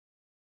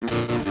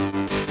Hello,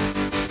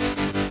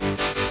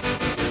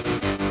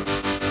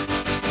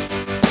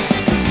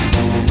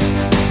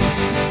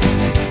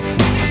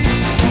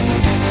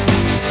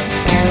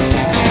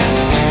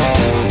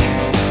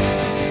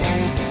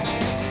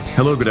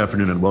 good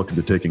afternoon, and welcome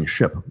to Taking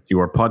Ship,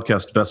 your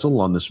podcast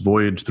vessel on this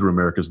voyage through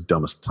America's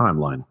dumbest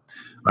timeline.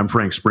 I'm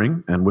Frank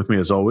Spring, and with me,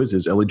 as always,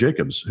 is Ellie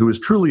Jacobs, who is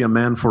truly a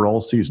man for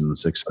all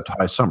seasons except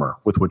high summer,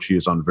 with which he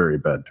is on very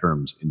bad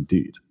terms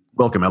indeed.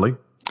 Welcome, Ellie.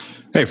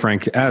 Hey,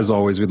 Frank. As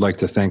always, we'd like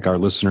to thank our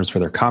listeners for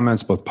their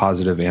comments, both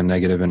positive and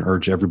negative, and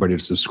urge everybody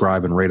to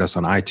subscribe and rate us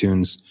on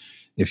iTunes.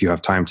 If you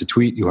have time to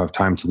tweet, you have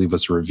time to leave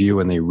us a review,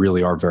 and they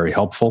really are very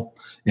helpful.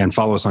 And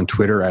follow us on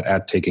Twitter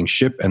at Taking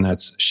Ship, and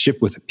that's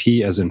ship with a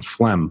P as in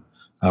phlegm.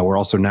 We're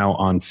also now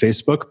on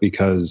Facebook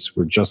because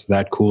we're just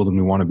that cool and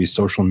we want to be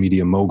social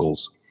media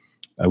moguls.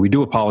 We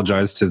do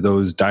apologize to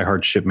those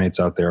diehard shipmates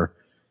out there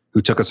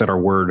who took us at our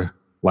word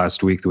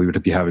last week that we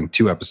would be having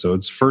 2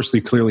 episodes. First,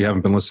 you clearly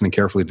haven't been listening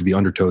carefully to the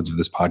undertones of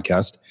this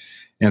podcast.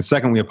 And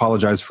second, we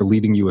apologize for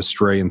leading you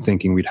astray and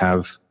thinking we'd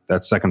have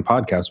that second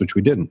podcast, which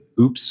we didn't.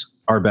 Oops,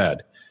 our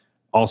bad.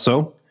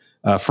 Also,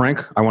 Frank,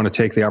 I want to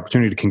take the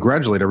opportunity to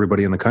congratulate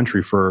everybody in the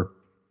country for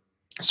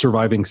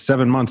surviving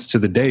 7 months to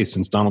the day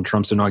since Donald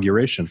Trump's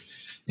inauguration.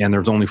 And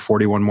there's only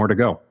 41 more to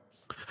go.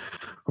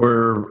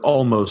 We're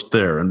almost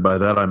there, and by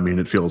that I mean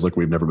it feels like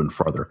we've never been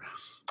farther.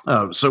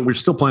 So we're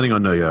still planning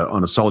on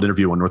a solid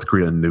interview on North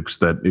Korea and nukes.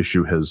 That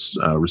issue has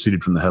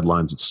receded from the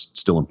headlines. It's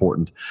still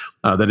important.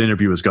 That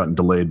interview has gotten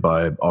delayed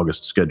by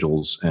August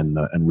schedules and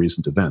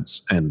recent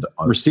events. And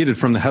receded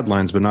from the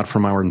headlines, but not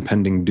from our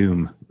impending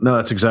doom. No,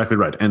 that's exactly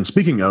right. And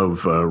speaking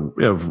of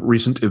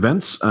recent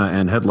events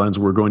and headlines,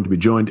 we're going to be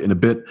joined in a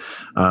bit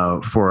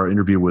for our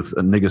interview with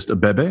Nigist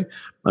Abebe,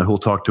 who will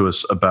talk to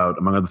us about,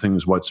 among other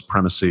things, white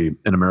supremacy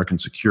in American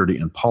security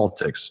and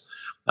politics.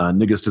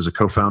 Nigist is a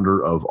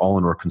co-founder of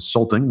All-in-Or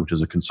Consulting, which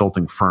is a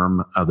consulting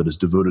firm that is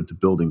devoted to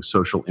building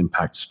social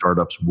impact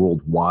startups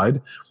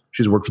worldwide.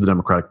 She's worked for the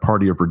Democratic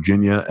Party of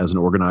Virginia as an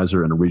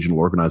organizer and a regional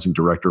organizing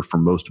director for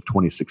most of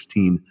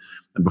 2016.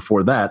 And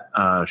before that,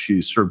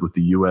 she served with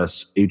the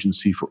U.S.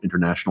 Agency for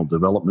International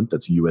Development,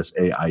 that's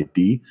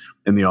USAID,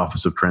 in the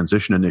Office of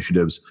Transition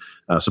Initiatives,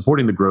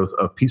 supporting the growth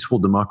of peaceful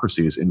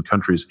democracies in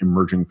countries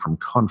emerging from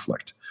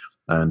conflict.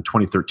 In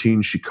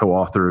 2013, she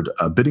co-authored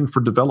Bidding for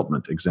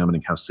Development,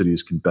 examining how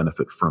cities can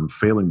benefit from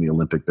failing the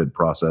Olympic bid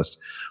process.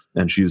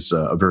 And she's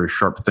a very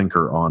sharp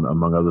thinker on,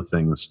 among other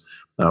things,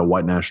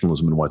 white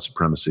nationalism and white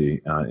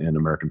supremacy in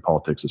American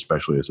politics,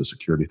 especially as a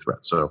security threat.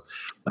 So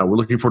we're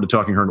looking forward to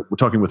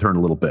talking with her in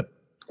a little bit.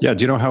 Yeah,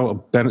 do you know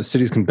how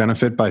cities can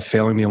benefit by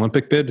failing the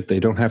Olympic bid? They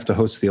don't have to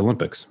host the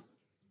Olympics.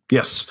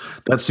 Yes,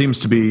 that seems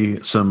to be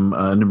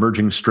an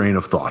emerging strain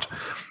of thought.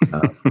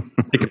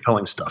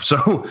 Compelling stuff.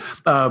 So,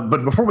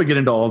 but before we get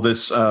into all of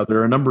this, there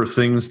are a number of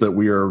things that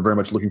we are very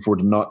much looking forward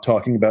to not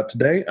talking about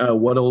today.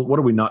 What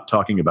are we not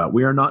talking about?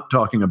 We are not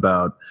talking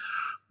about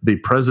the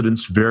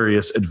president's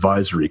various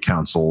advisory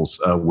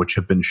councils, which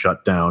have been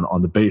shut down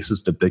on the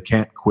basis that they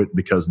can't quit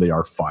because they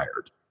are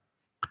fired.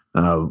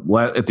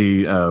 At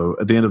the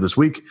end of this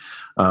week,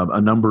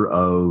 a number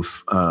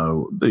of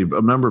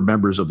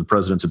members of the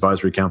president's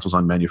advisory councils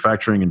on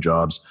manufacturing and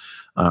jobs,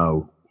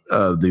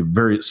 the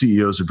various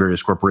CEOs of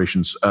various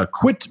corporations,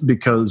 quit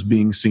because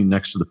being seen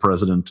next to the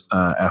president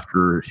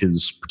after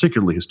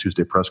particularly his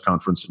Tuesday press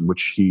conference, in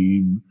which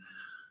he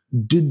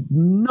did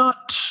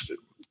not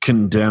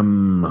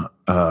condemn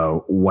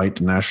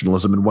white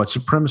nationalism and white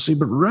supremacy,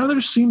 but rather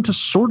seemed to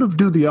sort of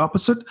do the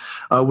opposite,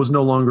 was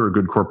no longer a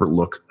good corporate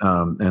look.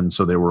 And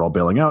so they were all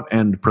bailing out,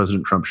 and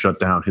President Trump shut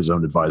down his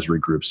own advisory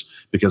groups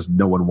because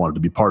no one wanted to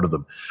be part of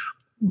them.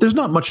 There's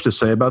not much to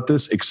say about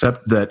this,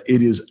 except that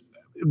it is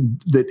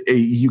that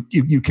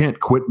you can't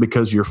quit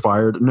because you're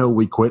fired. No,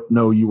 we quit.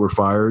 No, you were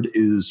fired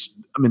is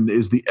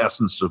the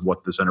essence of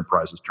what this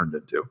enterprise has turned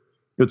into.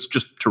 It's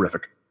just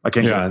terrific. I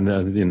can't. Yeah, and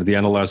the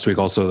end of last week,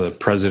 also the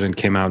president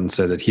came out and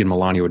said that he and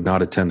Melania would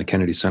not attend the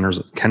Kennedy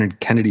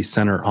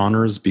Center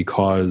honors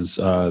because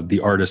the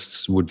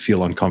artists would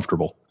feel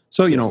uncomfortable.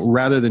 So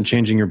rather than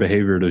changing your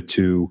behavior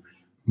to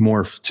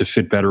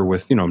fit better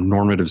with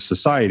normative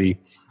society,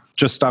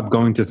 just stop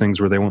going to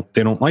things where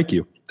they don't like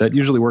you. That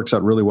usually works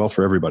out really well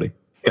for everybody.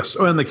 Yes,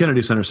 and the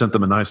Kennedy Center sent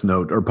them a nice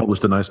note, or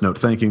published a nice note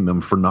thanking them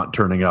for not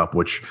turning up,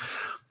 which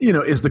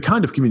is the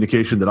kind of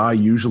communication that I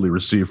usually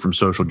receive from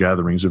social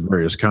gatherings of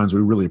various kinds. We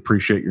really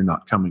appreciate your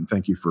not coming.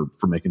 Thank you for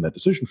making that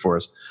decision for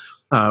us.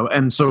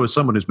 And so as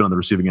someone who's been on the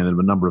receiving end of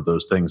a number of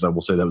those things, I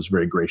will say that was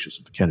very gracious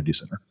of the Kennedy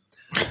Center.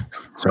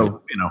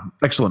 So,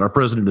 excellent. Our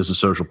president is a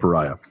social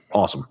pariah.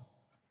 Awesome.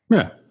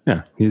 Yeah.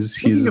 He's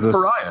Speaking of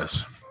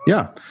pariahs.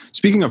 Yeah.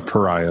 Speaking of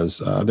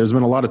pariahs, there's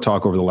been a lot of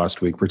talk over the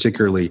last week,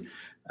 particularly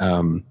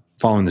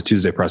following the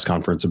Tuesday press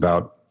conference,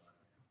 about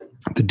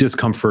the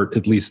discomfort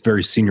at least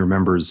very senior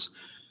members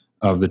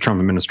of the Trump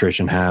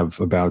administration have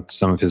about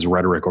some of his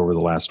rhetoric over the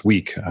last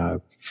week.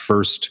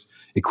 First,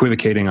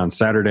 equivocating on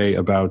Saturday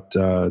about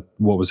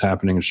what was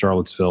happening in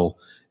Charlottesville,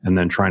 and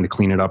then trying to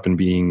clean it up and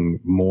being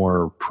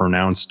more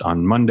pronounced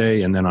on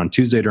Monday. And then on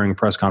Tuesday during a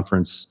press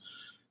conference,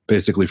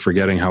 basically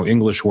forgetting how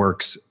English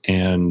works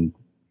and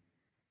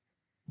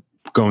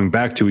going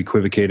back to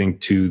equivocating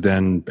to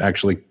then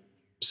actually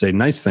say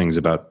nice things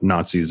about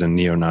Nazis and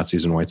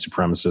neo-Nazis and white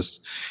supremacists,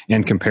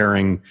 and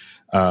comparing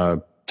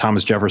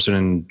Thomas Jefferson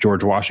and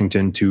George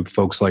Washington to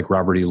folks like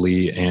Robert E.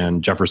 Lee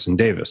and Jefferson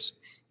Davis.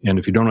 And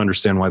if you don't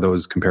understand why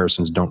those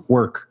comparisons don't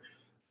work,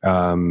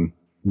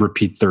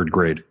 repeat third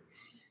grade.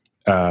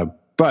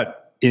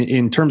 But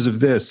in terms of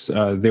this,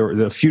 there were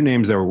the few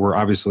names that were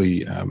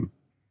obviously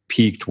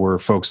peaked were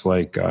folks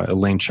like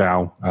Elaine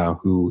Chao,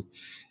 whose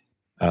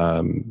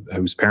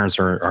parents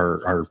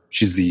are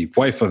she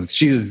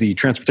is the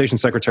transportation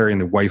secretary and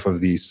the wife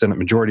of the Senate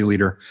Majority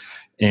Leader,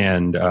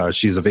 and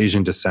she's of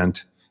Asian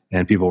descent.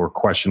 And people were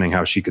questioning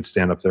how she could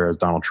stand up there, as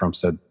Donald Trump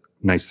said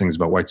nice things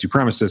about white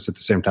supremacists. At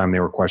the same time, they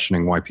were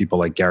questioning why people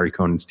like Gary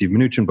Cohn and Steve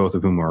Mnuchin, both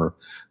of whom are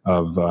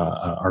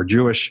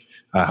Jewish,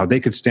 how they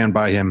could stand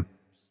by him.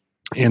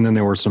 And then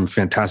there were some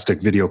fantastic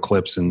video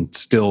clips and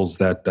stills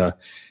that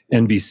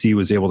NBC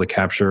was able to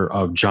capture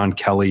of John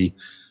Kelly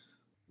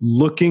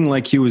looking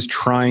like he was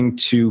trying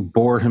to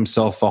bore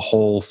himself a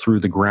hole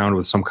through the ground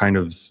with some kind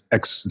of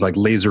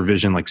laser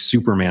vision like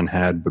Superman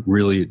had, but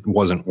really it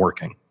wasn't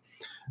working.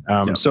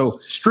 So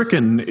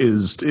stricken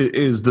is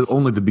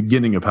only the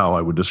beginning of how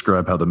I would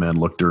describe how the man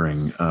looked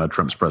during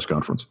Trump's press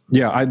conference.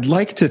 Yeah, I'd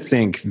like to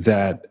think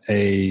that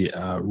a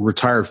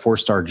retired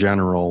 4-star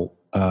general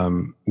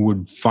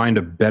would find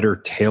a better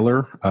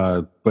tailor,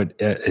 but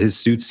his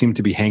suits seem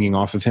to be hanging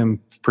off of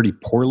him pretty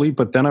poorly.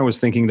 But then I was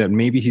thinking that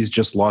maybe he's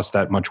just lost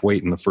that much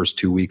weight in the first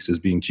 2 weeks as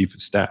being chief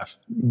of staff.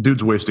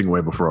 Dude's wasting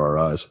away before our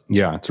eyes.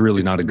 Yeah, it's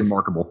not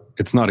remarkable.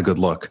 It's not a good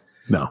look.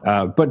 No.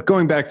 But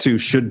going back to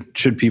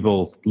should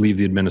people leave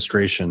the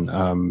administration,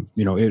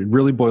 it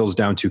really boils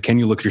down to, can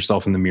you look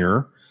yourself in the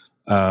mirror?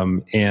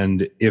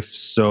 And if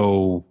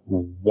so,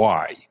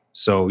 why?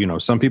 So,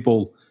 some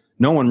people,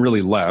 no one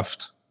really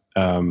left,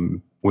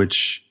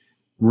 which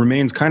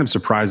remains kind of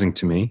surprising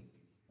to me.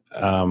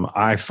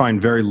 I find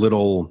very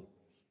little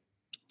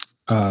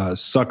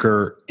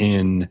succor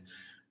in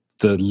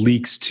the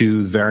leaks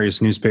to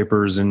various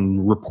newspapers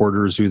and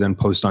reporters who then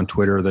post on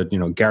Twitter that,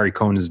 Gary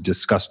Cohn is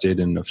disgusted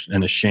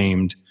and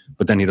ashamed,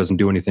 but then he doesn't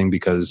do anything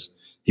because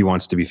he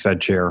wants to be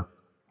Fed chair.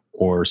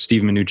 Or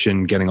Steve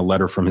Mnuchin getting a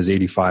letter from his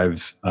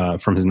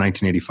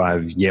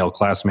 1985 Yale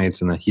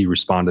classmates, and that he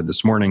responded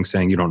this morning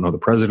saying, "You don't know the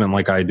president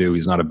like I do.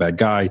 He's not a bad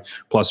guy.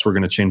 Plus, we're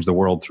going to change the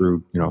world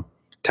through,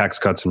 tax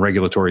cuts and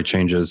regulatory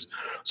changes."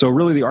 So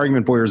really the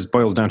argument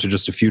boils down to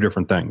just a few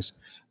different things.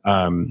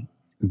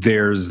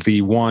 There's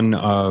the one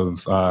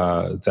of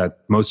that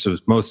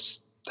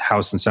most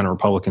House and Senate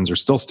Republicans are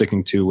still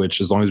sticking to,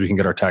 which as long as we can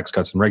get our tax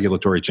cuts and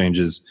regulatory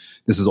changes,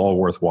 this is all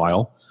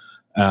worthwhile.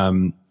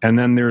 And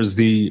then there's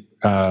the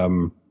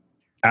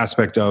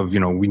aspect of,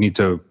 we need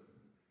to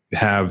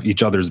have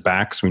each other's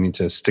backs. We need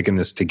to stick in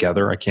this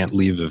together. I can't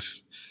leave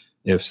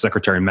if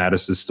Secretary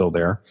Mattis is still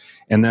there.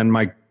 And then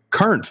my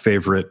current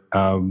favorite,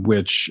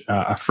 which,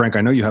 Frank,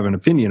 I know you have an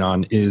opinion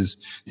on, is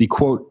the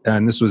quote,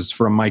 and this was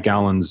from Mike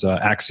Allen's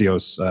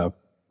Axios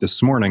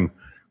this morning,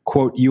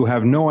 quote, "You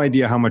have no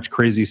idea how much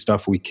crazy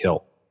stuff we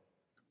kill."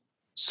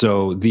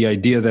 So the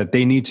idea that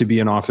they need to be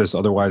in office,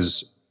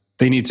 otherwise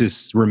they need to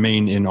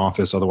remain in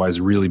office, otherwise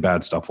really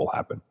bad stuff will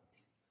happen.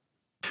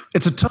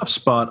 It's a tough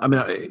spot. I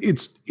mean,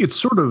 it's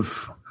sort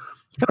of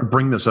kind of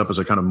bring this up as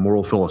a kind of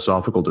moral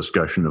philosophical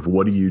discussion of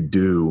what do you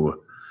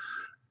do.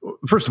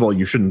 First of all,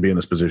 you shouldn't be in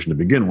this position to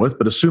begin with,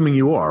 but assuming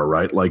you are,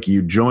 right? Like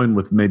you join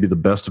with maybe the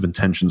best of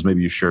intentions,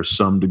 maybe you share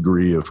some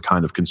degree of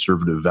kind of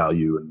conservative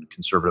value and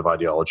conservative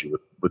ideology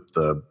with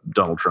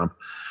Donald Trump.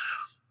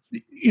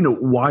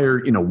 Why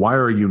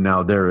are you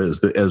now there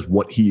as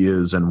what he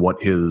is and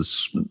what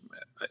his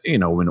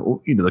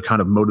the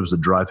kind of motives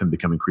that drive him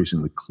become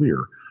increasingly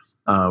clear.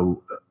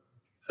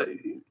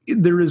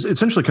 There is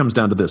essentially comes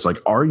down to this: like,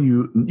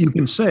 you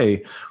can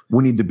say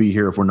we need to be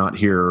here. If we're not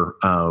here,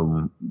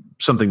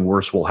 something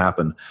worse will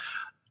happen.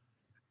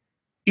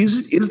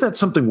 Is that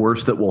something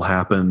worse that will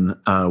happen?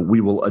 We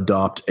will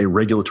adopt a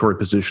regulatory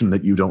position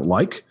that you don't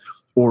like,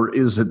 or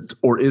is it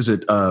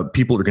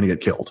people are going to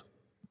get killed?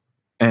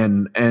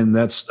 And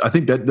I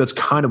think that's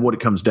kind of what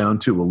it comes down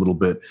to a little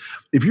bit.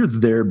 If you're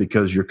there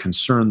because you're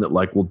concerned that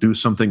we'll do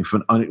something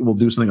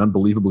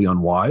unbelievably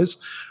unwise,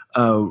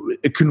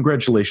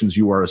 congratulations,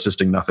 you are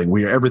assisting nothing.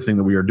 Everything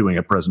that we are doing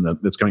at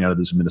present that's coming out of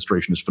this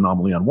administration is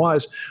phenomenally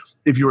unwise.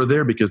 If you are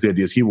there because the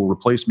idea is he will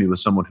replace me with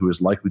someone who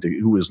is likely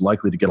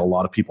to get a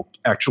lot of people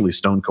actually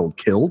stone cold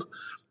killed,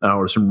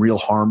 or some real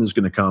harm is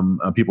going to come,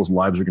 people's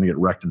lives are going to get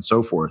wrecked and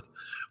so forth.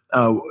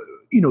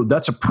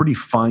 That's a pretty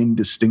fine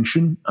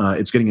distinction.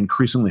 It's getting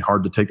increasingly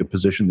hard to take the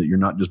position that you're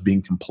not just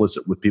being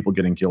complicit with people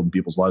getting killed and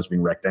people's lives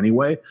being wrecked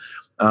anyway.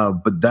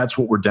 But that's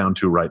what we're down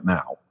to right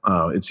now.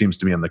 It seems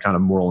to me in the kind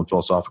of moral and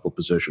philosophical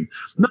position,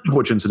 none of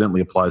which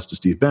incidentally applies to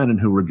Steve Bannon,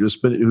 who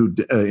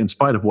in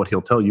spite of what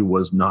he'll tell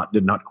you,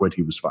 did not quit.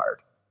 He was fired.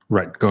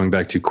 Right. Going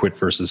back to quit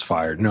versus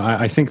fired. No,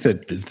 I think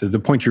that the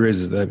point you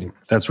raise is that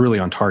that's really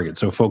on target.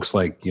 So folks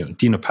like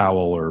Dina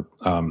Powell or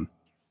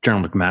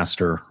General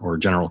McMaster or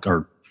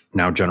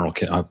now General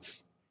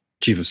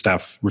Chief of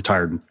Staff,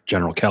 retired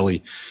General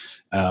Kelly.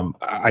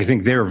 I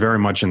think they're very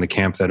much in the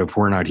camp that if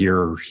we're not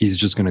here, he's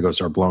just going to go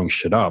start blowing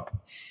shit up.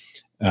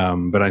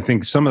 But I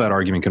think some of that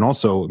argument can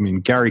also, I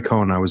mean, Gary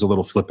Cohn, I was a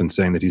little flippant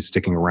saying that he's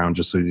sticking around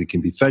just so he can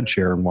be Fed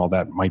chair. And while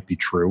that might be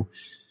true,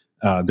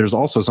 there's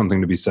also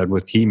something to be said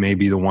with he may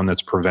be the one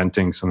that's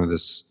preventing some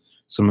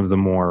of the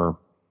more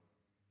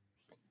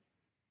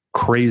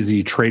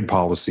crazy trade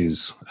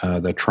policies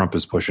that Trump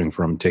is pushing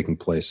from taking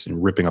place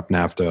and ripping up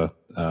NAFTA,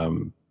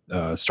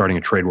 starting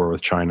a trade war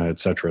with China, et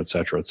cetera, et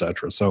cetera, et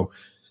cetera. So,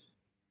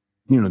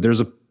 there's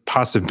a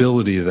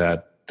possibility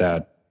that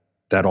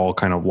all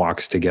kind of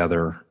locks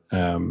together.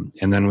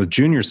 And then with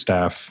junior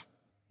staff,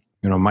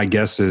 my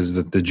guess is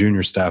that the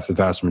junior staff, the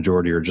vast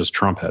majority are just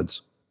Trump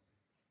heads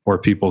or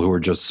people who are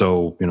just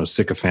so,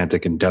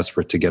 sycophantic and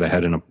desperate to get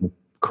ahead in a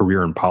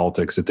career in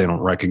politics that they don't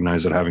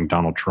recognize that having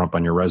Donald Trump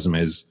on your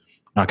resume is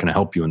not going to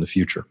help you in the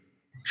future.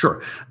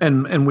 Sure.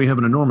 And we have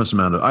I have an enormous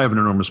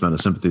amount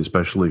of sympathy,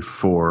 especially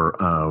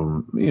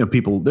for,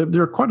 people.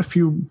 There are quite a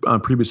few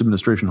previous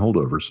administration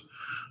holdovers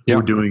who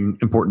are doing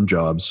important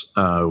jobs.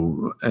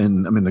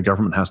 And I mean, the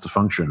government has to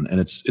function, and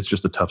it's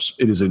just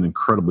it is an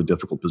incredibly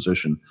difficult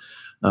position.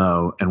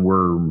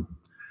 And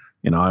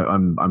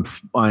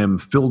I am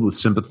filled with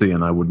sympathy,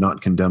 and I would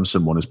not condemn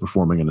someone who's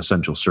performing an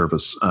essential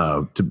service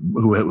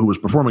who was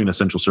performing an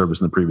essential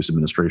service in the previous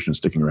administration and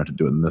sticking around to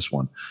do it in this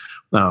one.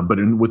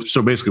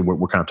 So basically, what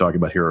we're kind of talking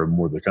about here are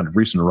more the kind of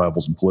recent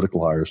arrivals and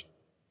political hires.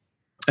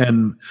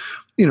 And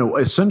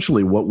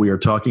essentially, what we are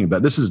talking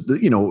about, this is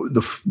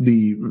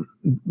the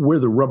where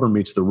the rubber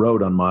meets the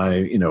road on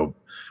my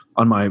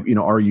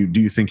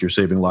do you think you're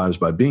saving lives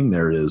by being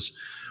there is.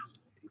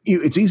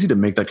 It's easy to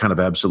make that kind of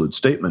absolute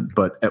statement,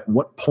 but at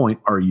what point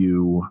are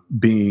you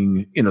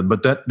being,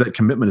 but that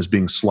commitment is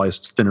being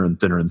sliced thinner and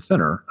thinner and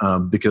thinner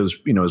because,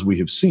 as we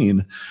have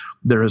seen,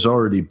 there has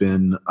already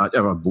been,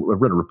 I've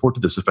read a report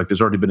to this effect,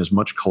 there's already been as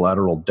much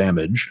collateral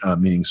damage,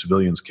 meaning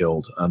civilians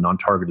killed,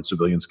 non-targeted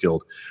civilians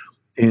killed,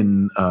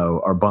 in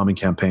our bombing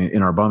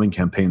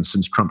campaign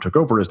since Trump took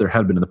over as there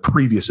had been in the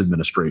previous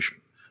administration.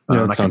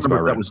 That sounds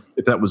about right.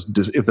 If that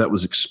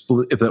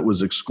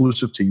was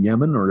exclusive to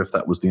Yemen or if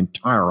that was the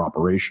entire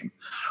operation.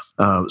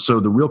 So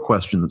the real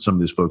question that some of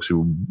these folks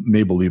who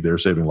may believe they're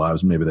saving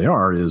lives, maybe they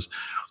are, is,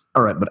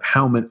 all right, but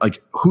how many?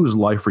 Whose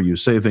life are you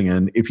saving?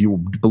 And if you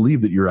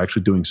believe that you're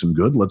actually doing some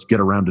good, let's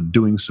get around to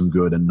doing some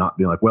good and not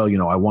be like, well,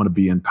 I want to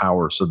be in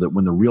power so that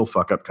when the real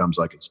fuck up comes,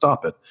 I can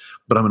stop it.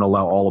 But I'm going to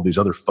allow all of these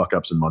other fuck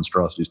ups and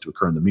monstrosities to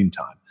occur in the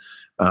meantime.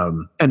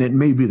 And it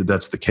may be that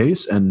that's the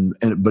case,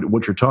 but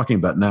what you're talking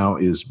about now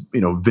is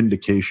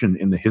vindication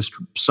in the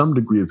history, some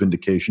degree of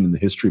vindication in the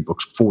history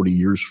books 40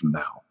 years from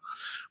now.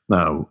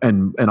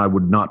 And I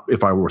would not,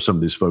 if I were some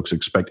of these folks,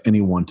 expect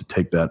anyone to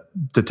take their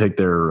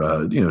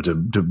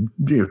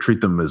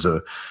treat them as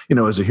a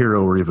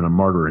hero or even a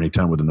martyr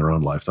anytime within their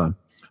own lifetime.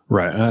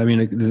 Right. I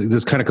mean,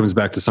 this kind of comes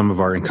back to some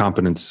of our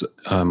incompetence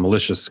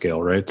malicious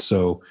scale, right?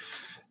 So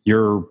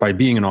by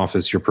being in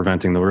office, you're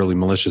preventing the really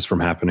malicious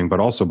from happening, but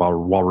also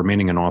while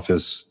remaining in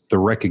office, the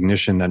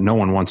recognition that no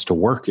one wants to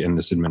work in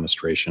this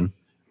administration,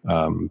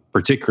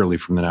 particularly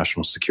from the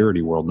national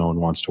security world, no one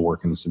wants to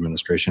work in this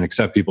administration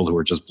except people who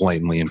are just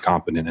blatantly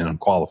incompetent and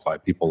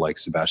unqualified, people like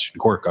Sebastian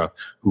Gorka,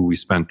 who we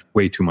spent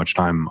way too much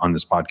time on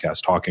this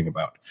podcast talking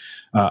about.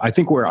 I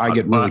think where I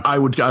get really... I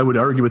would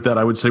argue with that.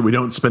 I would say we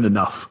don't spend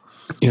enough.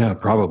 Yeah,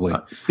 probably.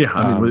 We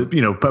talk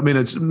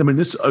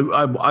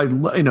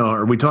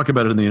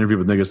about it in the interview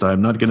with Niggas.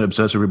 I'm not going to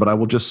obsess over, but I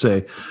will just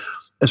say,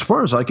 as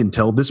far as I can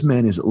tell, this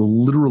man is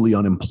literally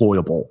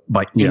unemployable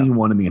by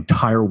anyone in the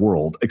entire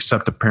world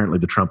except apparently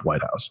the Trump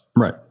White House.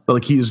 Right.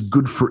 He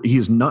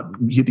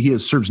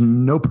serves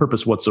no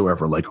purpose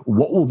whatsoever.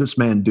 What will this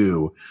man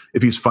do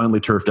if he's finally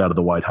turfed out of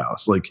the White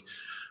House?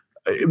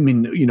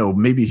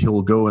 Maybe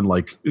he'll go and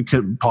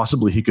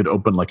possibly he could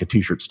open a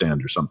t-shirt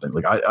stand or something.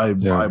 But that's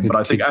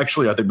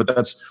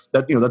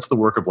the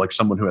work of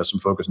someone who has some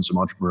focus and some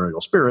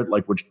entrepreneurial spirit,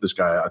 which this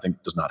guy I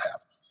think does not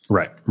have.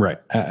 Right.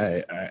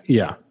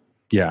 Yeah.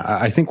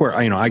 I think where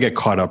I get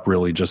caught up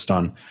really just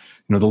on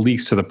the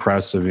leaks to the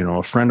press of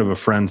a friend of a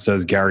friend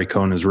says Gary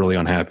Cohn is really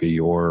unhappy,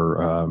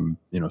 or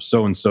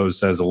so and so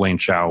says Elaine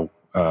Chao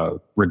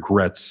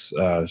regrets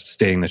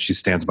stating that she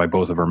stands by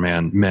both of her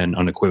men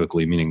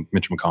unequivocally, meaning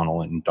Mitch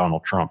McConnell and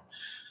Donald Trump.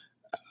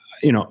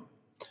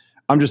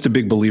 I'm just a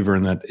big believer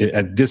in that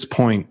at this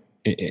point,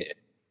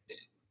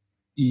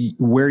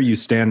 where you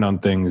stand on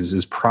things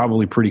is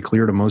probably pretty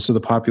clear to most of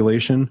the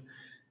population.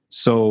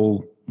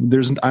 So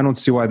I don't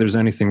see why there's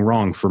anything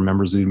wrong for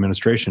members of the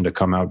administration to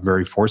come out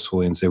very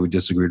forcefully and say we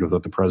disagreed with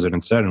what the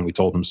president said and we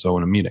told him so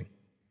in a meeting.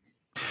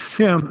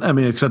 Yeah, I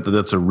mean, except that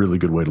that's a really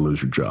good way to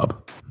lose your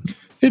job.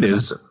 It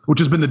is. Which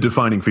has been the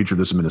defining feature of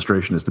this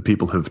administration, is the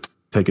people have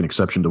taken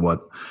exception to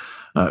what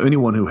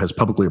anyone who has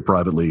publicly or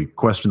privately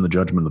questioned the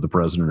judgment of the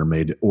president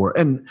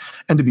and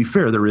to be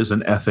fair, there is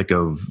an ethic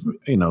of,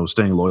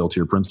 staying loyal to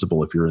your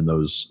principle if you're in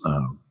those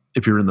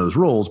if you're in those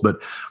roles.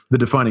 But the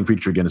defining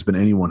feature again has been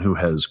anyone who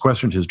has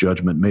questioned his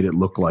judgment, made it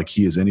look like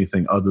he is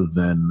anything other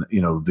than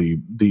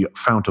the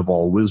fount of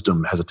all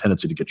wisdom, has a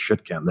tendency to get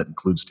shit canned. That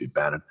includes Steve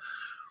Bannon.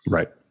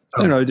 Right.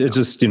 It's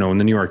just when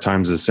the New York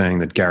Times is saying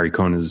that Gary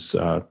Cohn is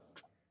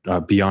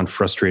beyond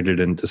frustrated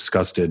and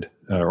disgusted,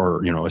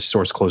 or a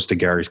source close to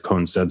Gary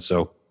Cohn said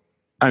so.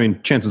 I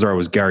mean, chances are it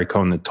was Gary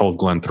Cohn that told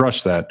Glenn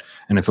Thrush that,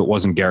 and if it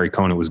wasn't Gary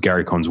Cohn, it was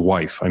Gary Cohn's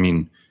wife. I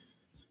mean,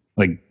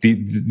 like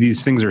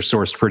these things are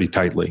sourced pretty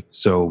tightly.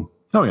 So,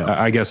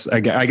 I guess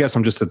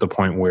I'm just at the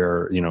point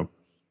where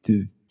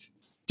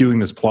doing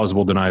this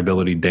plausible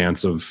deniability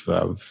dance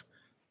of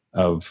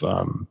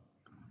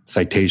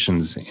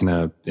citations in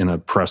a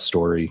press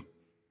story,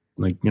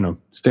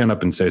 stand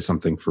up and say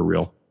something for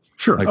real.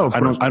 Sure.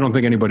 I don't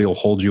think anybody will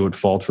hold you at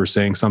fault for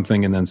saying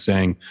something and then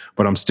saying,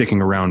 but I'm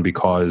sticking around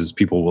because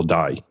people will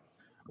die,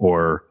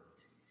 or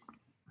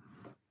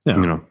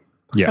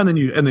Yeah. And then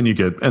you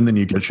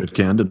get shit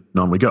canned, and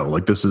on we go.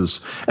 Like this is,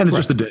 and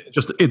it's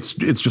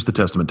it's just a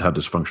testament to how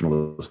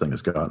dysfunctional this thing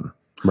has gotten.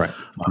 Right.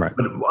 But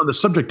on the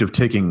subject of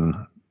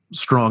taking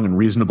strong and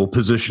reasonable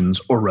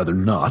positions, or rather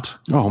not.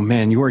 Oh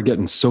man, you are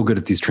getting so good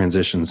at these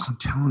transitions. I'm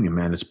telling you,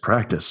 man, it's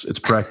practice. It's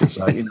practice.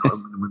 And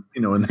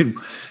then,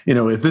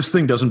 if this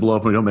thing doesn't blow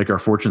up and we don't make our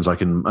fortunes, I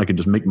can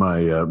just make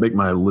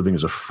my living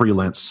as a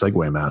freelance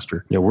Segway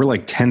master. Yeah, we're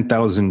like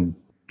 10,000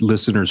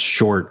 listeners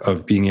short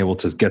of being able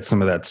to get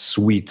some of that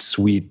sweet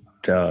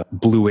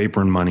Blue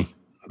Apron money.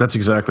 That's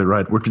exactly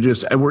right.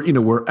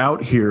 We're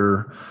out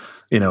here,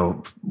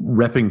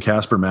 repping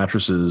Casper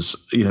mattresses,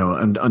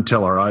 and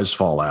until our eyes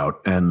fall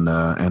out, and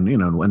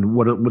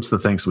what's the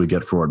thanks we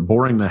get for it?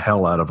 Boring the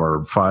hell out of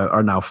our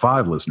now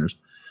 5 listeners,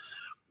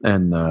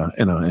 and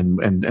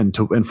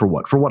for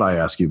what? For what, I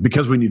ask you?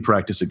 Because we need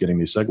practice at getting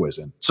these segues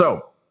in.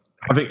 So,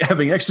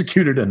 having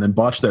executed and then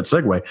botched that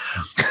segue,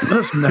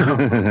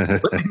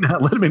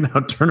 let me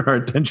now turn our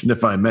attention,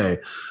 if I may,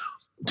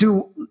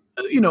 to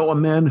a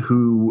man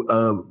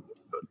who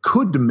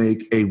could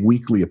make a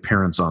weekly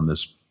appearance on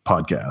this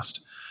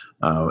podcast.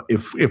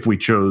 If we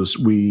chose,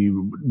 we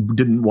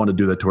didn't want to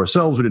do that to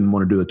ourselves. We didn't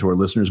want to do that to our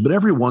listeners. But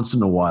every once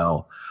in a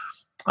while,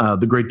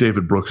 the great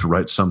David Brooks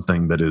writes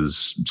something that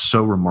is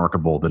so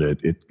remarkable that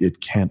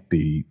it can't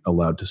be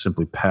allowed to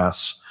simply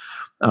pass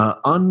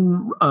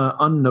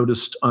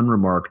unnoticed,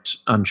 unremarked,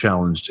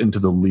 unchallenged into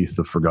the lethe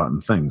of forgotten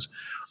things.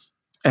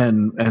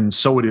 And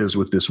so it is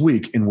with this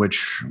week, in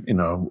which,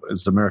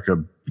 as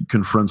America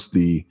confronts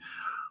the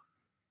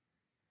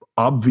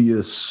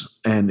obvious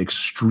and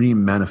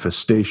extreme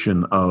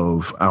manifestation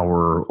of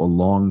our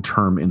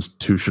long-term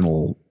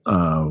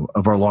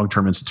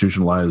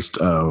institutionalized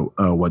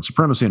white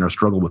supremacy and our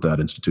struggle with that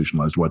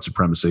institutionalized white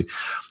supremacy.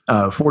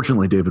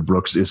 Fortunately, David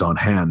Brooks is on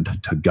hand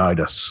to guide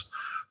us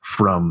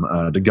through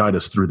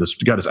this,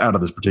 to guide us out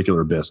of this particular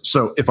abyss.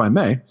 So, if I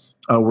may,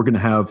 we're going to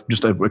have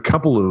just a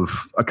couple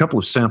of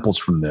samples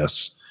from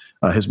this.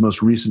 His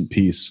most recent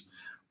piece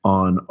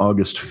on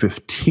August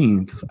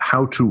 15th,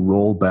 How to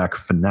Roll Back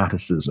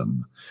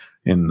Fanaticism,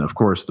 in, of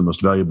course, the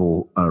most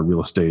valuable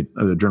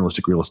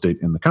journalistic real estate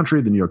in the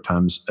country, the New York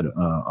Times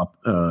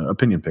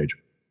opinion page.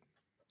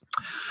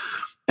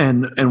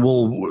 And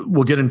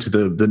we'll get into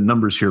the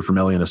numbers here from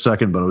Ellie in a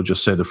second, but I would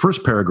just say the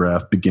first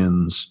paragraph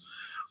begins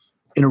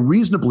in a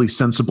reasonably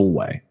sensible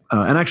way.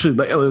 And actually,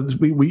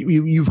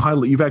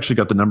 you've actually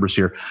got the numbers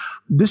here.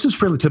 This is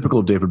fairly typical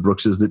of David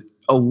Brooks, is that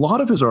a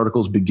lot of his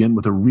articles begin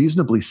with a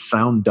reasonably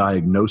sound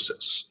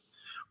diagnosis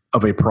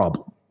of a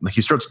problem. Like,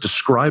 he starts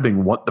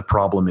describing what the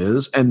problem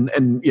is, and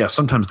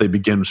sometimes they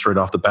begin straight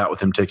off the bat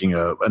with him taking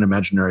an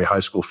imaginary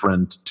high school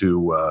friend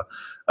to a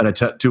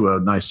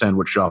nice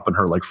sandwich shop, and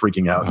her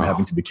freaking out and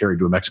having to be carried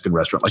to a Mexican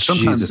restaurant. Like,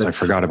 sometimes I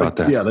forgot about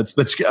that. Yeah, that's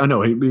I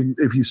know. I mean,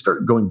 if you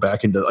start going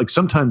back into,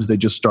 sometimes they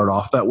just start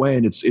off that way,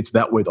 and it's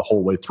that way the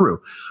whole way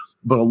through.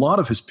 But a lot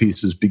of his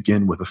pieces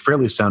begin with a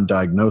fairly sound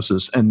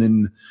diagnosis, and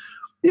then,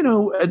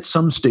 at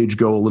some stage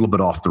go a little bit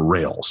off the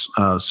rails.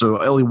 So,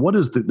 Ellie, what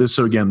is this?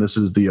 So again, this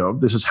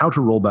is How to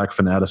Roll Back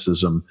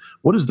Fanaticism.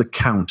 What is the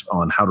count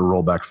on How to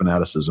Roll Back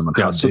Fanaticism, and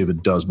how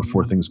David does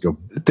before things go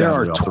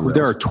down off the rails?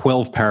 There are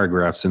 12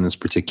 paragraphs in this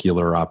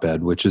particular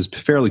op-ed, which is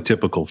fairly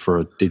typical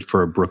for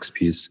a Brooks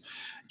piece.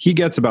 He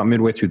gets about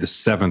midway through the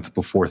 7th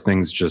before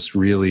things just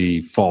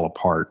really fall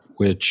apart,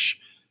 which,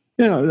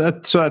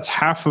 that's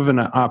half of an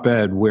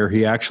op-ed where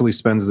he actually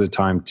spends the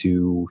time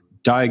to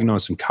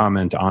diagnose and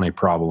comment on a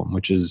problem,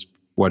 which is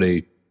what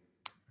a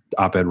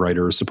op-ed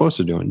writer is supposed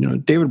to do.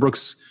 And David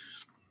Brooks,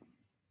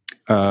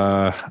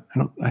 I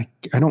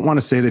don't want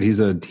to say that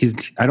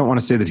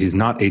he's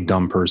not a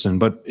dumb person,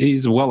 but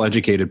he's a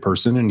well-educated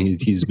person, and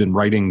he's been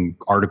writing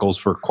articles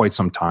for quite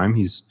some time.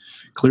 He's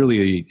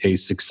clearly a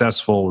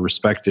successful,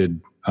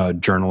 respected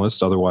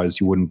journalist. Otherwise,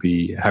 he wouldn't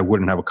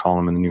have a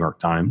column in the New York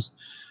Times.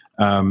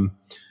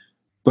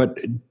 But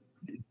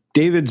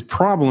David's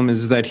problem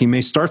is that he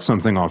may start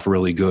something off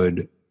really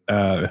good,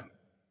 but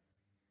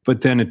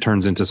then it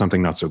turns into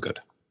something not so good.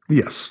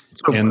 Yes.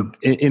 And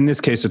in this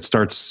case, it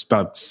starts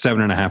about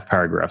 7.5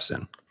 paragraphs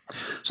in.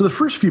 So the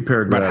first few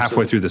paragraphs, about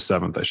halfway through the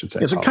 7th, I should say.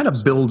 Yes, it kind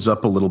of builds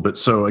up a little bit.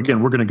 So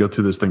again, we're going to go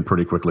through this thing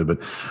pretty quickly, but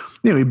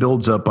he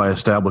builds up by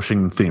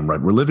establishing the theme.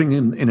 Right, we're living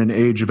in an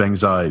age of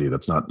anxiety.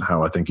 That's not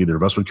how I think either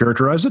of us would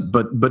characterize it,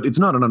 but it's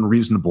not an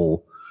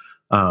unreasonable.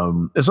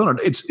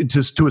 It's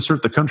just to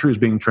assert the country is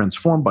being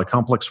transformed by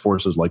complex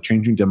forces like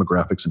changing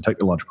demographics and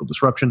technological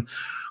disruption.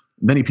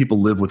 Many people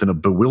live within a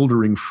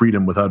bewildering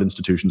freedom without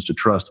institutions to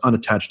trust,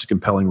 unattached to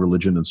compelling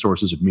religion and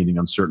sources of meaning,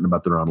 uncertain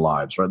about their own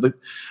lives. Right.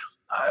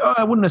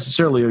 I wouldn't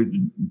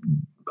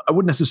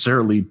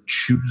necessarily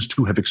choose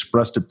to have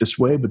expressed it this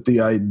way, but the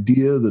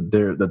idea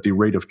that the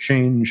rate of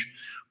change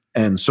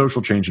and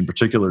social change in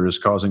particular is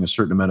causing a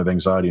certain amount of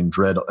anxiety and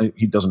dread.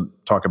 He doesn't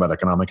talk about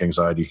economic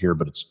anxiety here,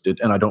 but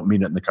and I don't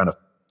mean it in the kind of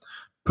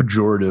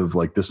pejorative,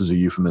 like this is a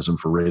euphemism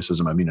for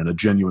racism. I mean in a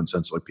genuine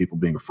sense, like people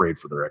being afraid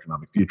for their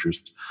economic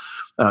futures.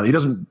 He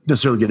doesn't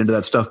necessarily get into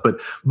that stuff, but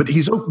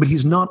he's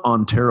not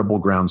on terrible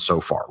ground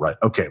so far, right?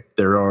 Okay,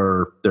 there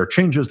are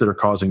changes that are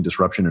causing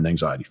disruption and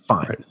anxiety.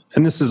 Fine, right.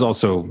 And this is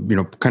also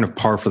kind of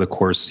par for the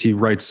course. He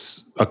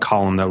writes a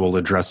column that will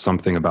address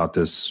something about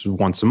this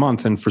once a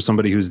month, and for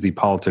somebody who's the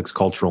politics,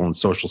 cultural, and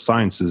social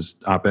sciences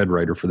op-ed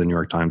writer for the New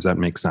York Times, that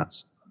makes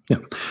sense. Yeah.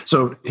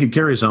 So he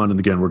carries on, and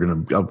again,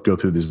 I'll go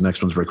through these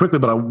next ones very quickly,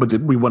 but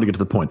we want to get to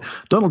the point.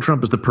 Donald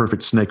Trump is the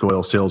perfect snake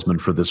oil salesman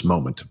for this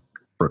moment,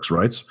 Brooks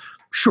writes.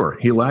 Sure,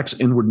 he lacks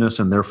inwardness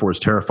and therefore is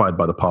terrified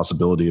by the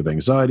possibility of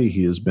anxiety.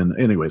 He has been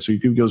anyway. So he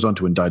goes on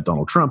to indict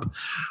Donald Trump,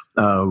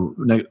 and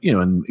then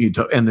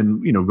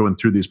going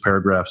through these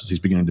paragraphs as he's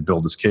beginning to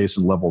build his case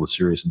and level the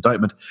serious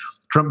indictment.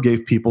 Trump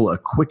gave people a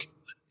quick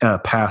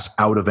pass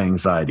out of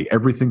anxiety.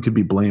 Everything could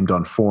be blamed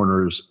on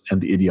foreigners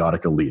and the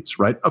idiotic elites.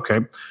 Right?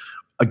 Okay.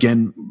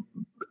 Again,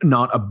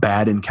 not a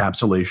bad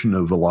encapsulation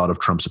of a lot of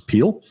Trump's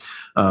appeal.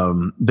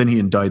 Then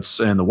he indicts,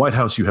 and the White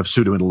House, you have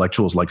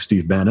pseudo-intellectuals like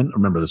Steve Bannon.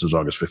 Remember, this was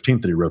August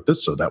 15th that he wrote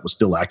this, so that was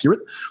still accurate,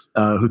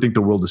 who think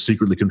the world is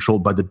secretly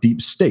controlled by the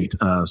deep state.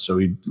 So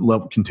he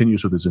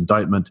continues with his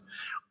indictment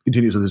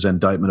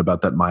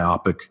about that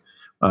myopic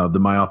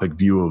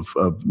view of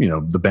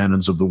the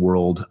Bannons of the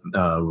world,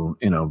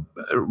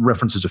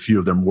 references a few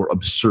of their more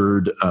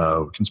absurd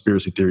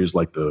conspiracy theories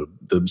like the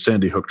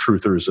Sandy Hook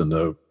truthers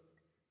and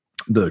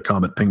the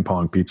Comet ping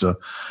pong pizza.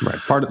 Right.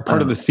 Part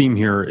of the theme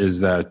here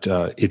is that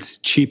it's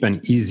cheap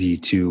and easy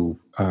to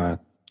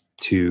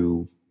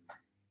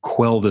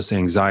quell this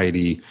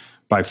anxiety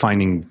by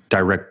finding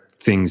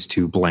direct things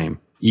to blame.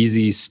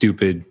 Easy,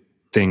 stupid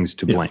things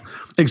to blame.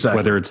 Exactly.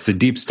 Whether it's the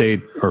deep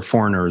state or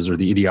foreigners or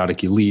the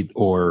idiotic elite,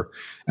 or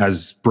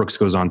as Brooks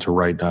goes on to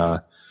write,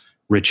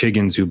 Rich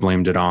Higgins, who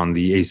blamed it on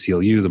the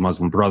ACLU, the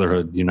Muslim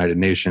Brotherhood, United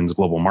Nations,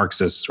 global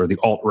Marxists, or the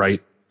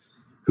alt-right,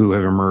 who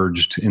have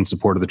emerged in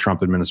support of the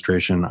Trump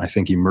administration. I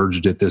think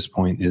emerged at this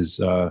point is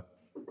they're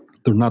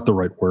not the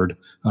right word.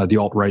 The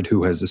alt-right,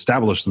 who has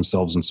established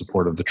themselves in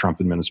support of the Trump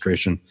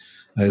administration,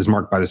 is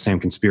marked by the same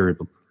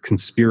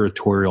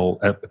conspiratorial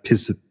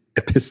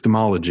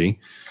epistemology,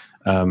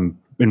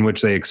 in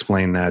which they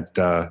explain that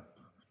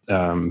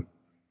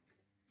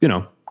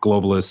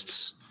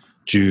globalists,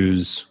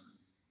 Jews,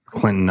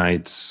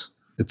 Clintonites,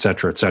 et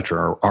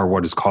cetera, are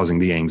what is causing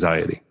the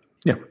anxiety.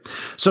 Yeah.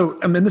 So,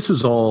 I mean, this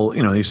is all,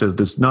 he says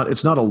it's not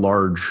a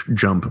large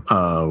jump,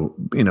 from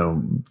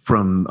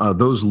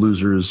those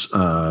losers.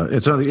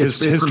 It's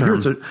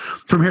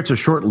from here it's a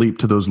short leap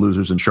to those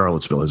losers in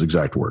Charlottesville, his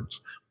exact words.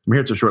 From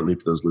here it's a short leap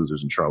to those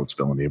losers in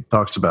Charlottesville. And he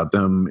talks about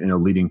them,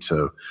 leading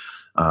to,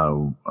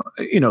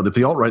 that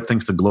the alt-right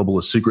thinks the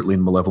globalists secretly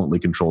and malevolently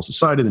control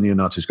society. The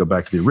neo-Nazis go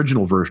back to the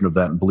original version of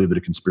that and believe that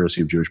a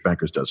conspiracy of Jewish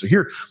bankers does. So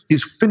here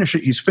he's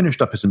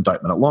finished up his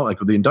indictment.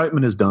 The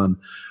indictment is done.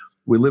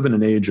 We live in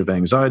an age of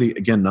anxiety.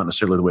 Again, not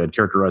necessarily the way I'd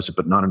characterize it,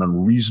 but not an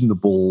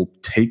unreasonable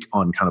take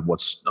on kind of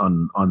what's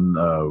on kind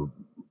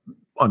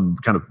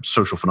of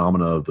social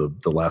phenomena of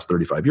the last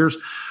 35 years.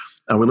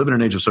 We live in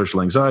an age of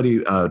social anxiety.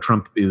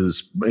 Trump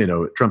has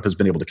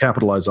been able to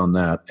capitalize on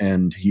that,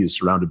 and he is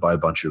surrounded by a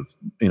bunch of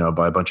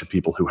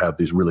people who have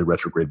these really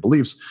retrograde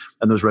beliefs,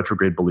 and those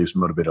retrograde beliefs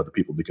motivate other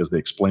people because they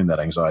explain that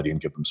anxiety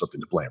and give them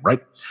something to blame.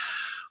 Right?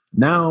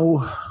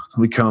 Now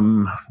we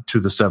come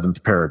to the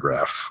 7th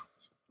paragraph.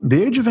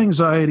 The age of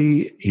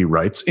anxiety, he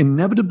writes,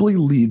 inevitably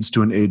leads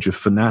to an age of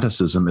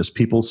fanaticism as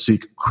people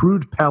seek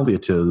crude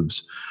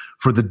palliatives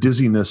for the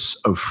dizziness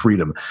of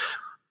freedom.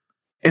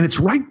 And it's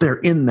right there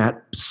in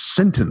that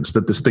sentence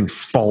that this thing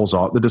falls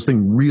off, that this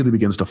thing really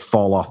begins to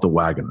fall off the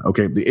wagon.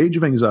 Okay, the age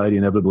of anxiety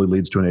inevitably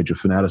leads to an age of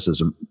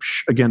fanaticism.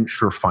 Again,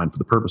 sure, fine. For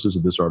the purposes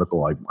of this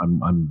article, I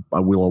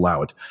will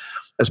allow it.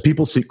 As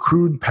people seek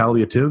crude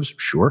palliatives,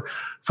 sure,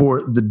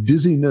 for the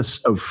dizziness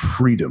of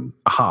freedom.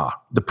 Aha.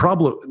 The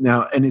problem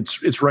now, and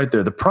it's right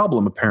there. The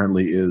problem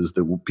apparently is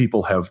that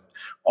people have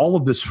all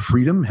of this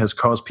freedom has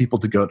caused people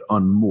to get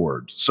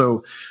unmoored.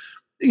 So,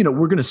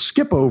 we're going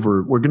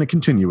to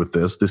continue with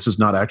this. This is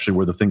not actually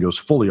where the thing goes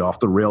fully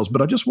off the rails,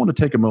 but I just want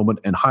to take a moment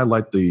and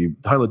highlight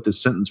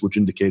this sentence, which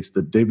indicates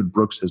that David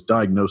Brooks has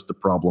diagnosed the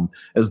problem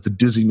as the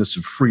dizziness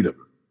of freedom.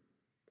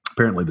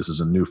 Apparently, this is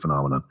a new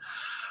phenomenon.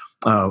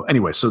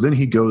 Anyway, so then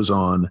he goes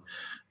on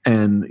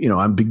And,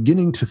 I'm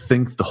beginning to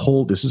think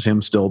this is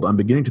him still, I'm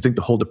beginning to think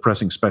the whole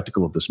depressing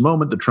spectacle of this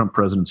moment, the Trump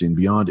presidency and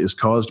beyond, is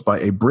caused by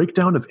a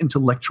breakdown of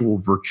intellectual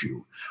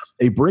virtue,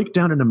 a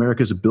breakdown in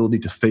America's ability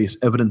to face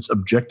evidence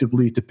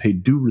objectively, to pay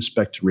due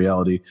respect to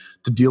reality,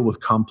 to deal with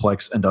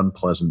complex and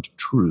unpleasant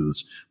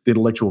truths. The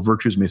intellectual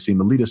virtues may seem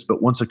elitist,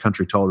 but once a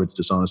country tolerates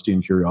dishonesty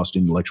and curiosity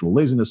and intellectual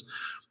laziness,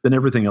 then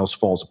everything else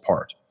falls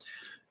apart.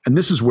 And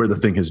this is where the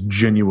thing has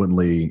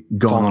genuinely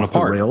gone off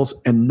the rails,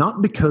 and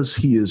not because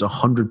he is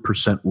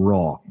 100%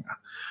 wrong,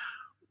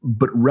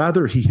 but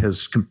rather he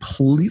has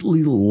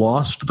completely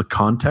lost the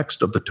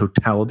context of the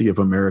totality of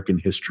American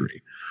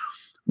history.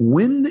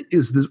 When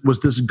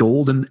was this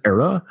golden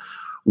era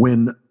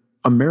when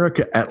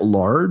America at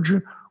large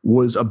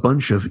was a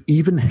bunch of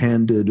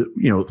even-handed,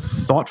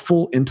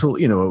 thoughtful,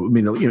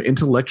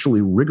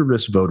 intellectually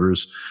rigorous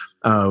voters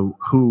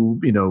who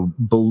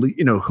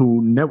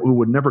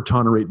would never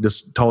tolerate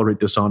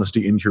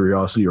dishonesty,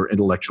 incuriosity, or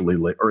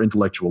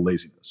intellectual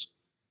laziness.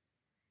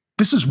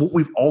 This is what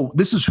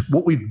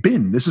we've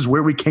been. This is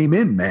where we came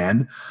in,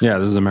 man. Yeah,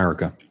 this is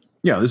America.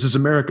 Yeah, this is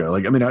America.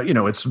 We've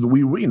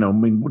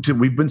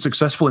been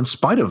successful in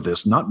spite of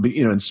this,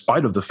 in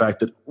spite of the fact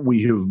that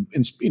we have,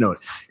 in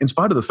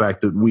spite of the fact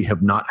that we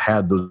have not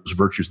had those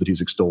virtues that he's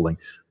extolling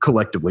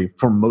collectively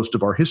for most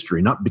of our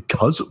history, not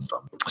because of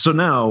them. So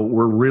now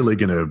we're really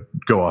going to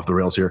go off the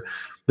rails here.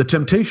 The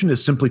temptation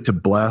is simply to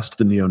blast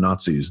the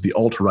neo-Nazis, the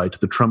alt-right,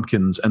 the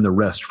Trumpkins, and the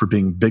rest for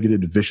being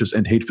bigoted, vicious,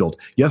 and hate-filled.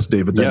 Yes,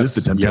 David, that is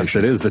the temptation. Yes,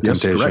 it is the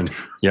temptation.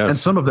 Yes. And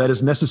some of that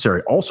is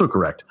necessary. Also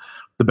correct.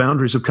 The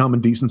boundaries of common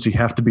decency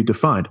have to be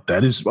defined.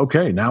 That is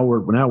okay. Now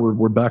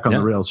we're back on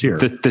the rails here.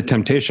 The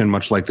temptation,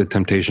 much like the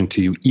temptation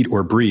to eat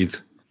or breathe,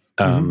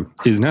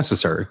 is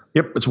necessary.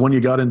 Yep, it's one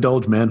you got to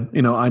indulge, man.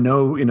 I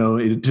know,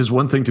 it is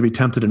one thing to be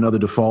tempted, another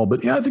to fall,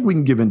 but I think we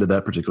can give into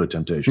that particular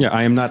temptation. Yeah,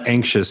 I am not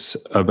anxious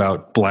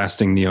about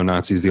blasting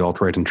neo-Nazis, the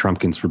alt-right, and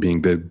Trumpkins for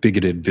being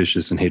bigoted,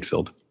 vicious, and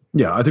hate-filled.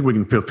 Yeah, I think we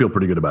can feel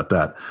pretty good about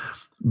that.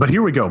 But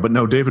here we go. But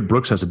no, David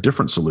Brooks has a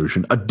different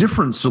solution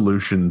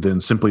than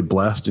simply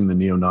blasting the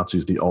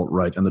neo-Nazis, the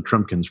alt-right, and the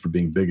Trumpkins for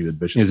being bigoted,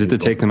 vicious. Is it to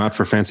take them out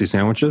for fancy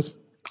sandwiches?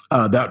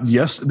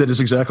 Yes, that is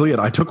exactly it.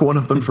 I took one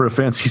of them for a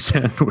fancy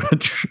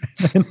sandwich.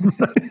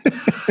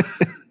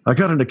 I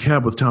got in a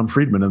cab with Tom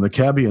Friedman, and the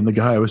cabbie and the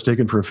guy I was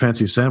taking for a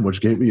fancy sandwich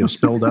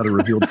spelled out a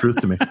revealed truth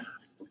to me.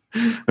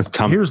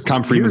 Tom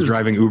Friedman's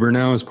driving Uber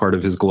now as part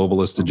of his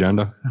globalist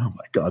agenda. Oh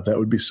my God, that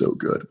would be so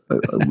good.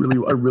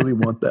 I really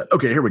want that.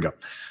 Okay, here we go.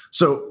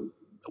 So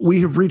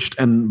we have reached,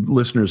 and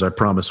listeners, I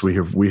promise we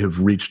have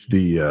reached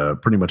the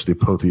pretty much the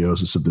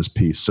apotheosis of this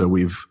piece. So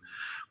we've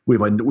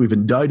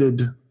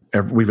indicted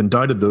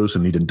those who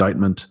need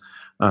indictment.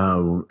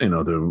 The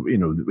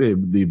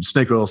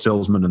snake oil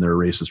salesman and their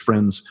racist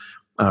friends.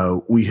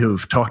 We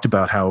have talked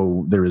about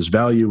how there is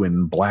value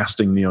in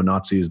blasting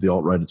neo-Nazis, the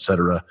alt-right,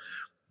 etc.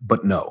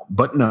 But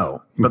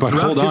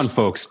hold on,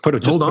 folks.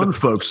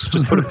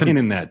 Just put a pin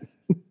in that.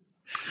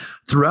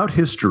 Throughout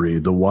history,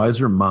 the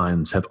wiser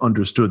minds have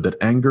understood that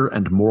anger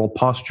and moral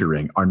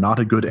posturing are not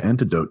a good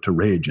antidote to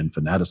rage and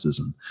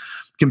fanaticism.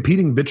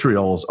 Competing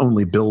vitriols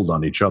only build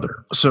on each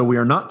other. So we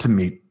are not to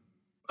meet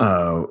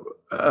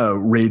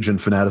rage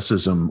and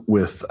fanaticism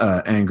with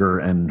anger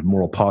and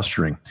moral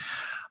posturing.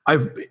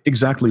 I've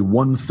exactly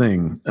one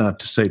thing to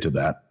say to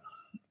that.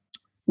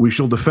 We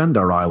shall defend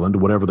our island,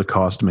 whatever the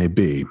cost may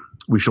be.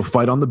 We shall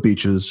fight on the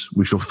beaches.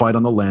 We shall fight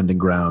on the landing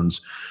grounds.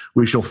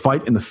 We shall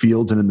fight in the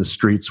fields and in the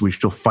streets. We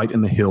shall fight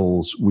in the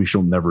hills. We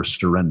shall never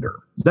surrender.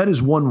 That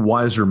is one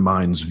wiser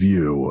mind's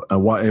view.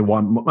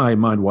 My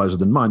mind wiser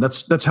than mine.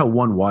 That's how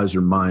one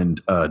wiser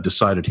mind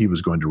decided he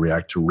was going to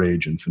react to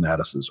rage and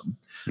fanaticism.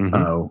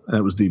 Mm-hmm. And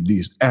it was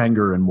these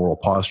anger and moral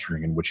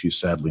posturing in which he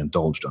sadly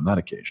indulged on that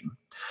occasion.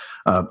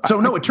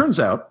 It turns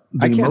out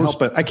I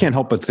can't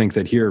help but think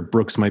that here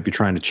Brooks might be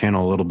trying to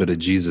channel a little bit of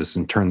Jesus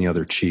and turn the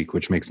other cheek,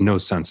 which makes no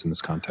sense in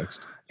this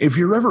context. If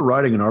you're ever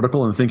writing an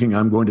article and thinking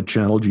I'm going to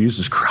channel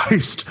Jesus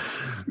Christ,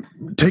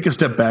 take a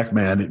step back,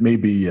 man. It may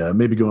be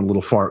going a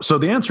little far. So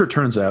the answer, it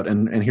turns out,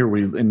 and here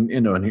we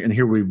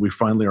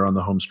finally are on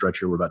the home stretch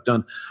here. We're about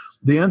done.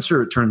 The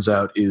answer, it turns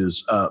out,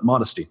 is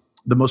modesty.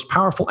 The most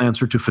powerful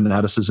answer to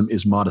fanaticism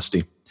is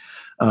modesty,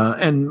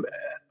 and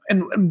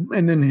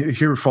then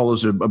here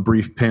follows a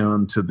brief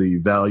paean to the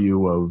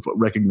value of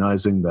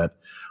recognizing that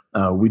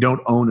we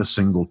don't own a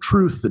single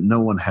truth, that no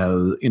one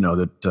has,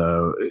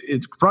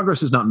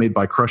 progress is not made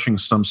by crushing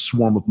some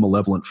swarm of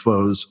malevolent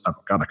foes. Oh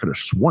God, I could have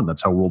sworn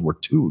that's how World War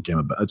II came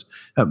about. That's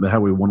how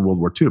we won World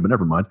War II, but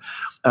never mind.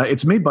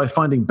 It's made by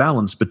finding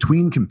balance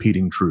between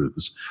competing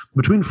truths,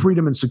 between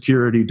freedom and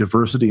security,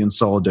 diversity and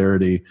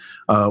solidarity,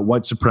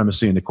 white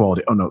supremacy and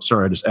equality. Oh no,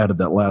 sorry, I just added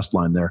that last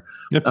line there.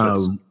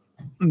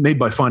 Made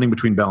by finding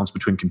balance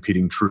between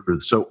competing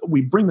truths. So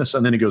we bring this,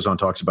 and then he goes on,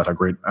 talks about how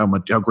great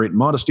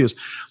modesty is.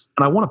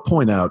 And I want to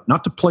point out,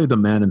 not to play the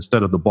man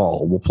instead of the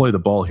ball, we'll play the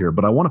ball here,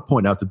 but I want to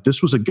point out that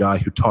this was a guy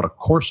who taught a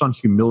course on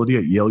humility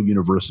at Yale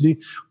University,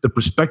 the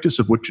prospectus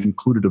of which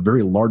included a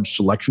very large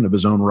selection of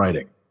his own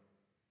writing.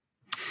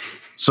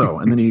 So,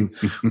 and then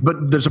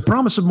but there's a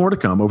promise of more to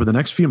come. Over the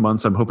next few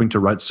months, I'm hoping to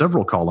write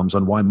several columns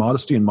on why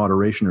modesty and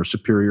moderation are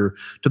superior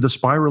to the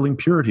spiraling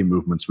purity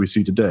movements we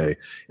see today.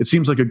 It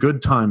seems like a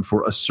good time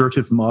for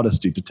assertive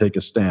modesty to take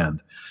a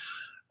stand.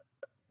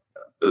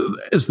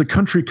 As the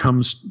country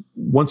comes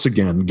once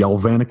again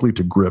galvanically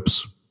to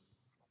grips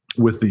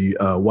with the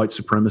white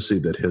supremacy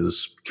that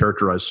has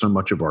characterized so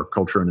much of our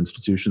culture and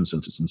institutions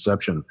since its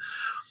inception,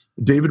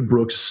 David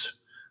Brooks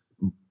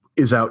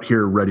is out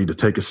here ready to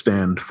take a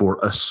stand for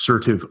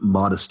assertive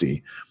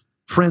modesty.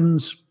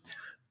 Friends,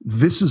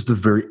 this is the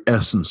very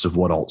essence of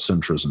what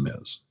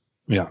alt-centrism is.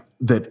 Yeah.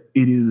 That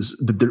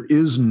there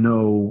is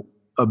no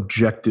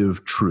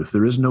objective truth.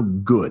 There is no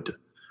good.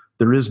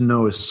 There is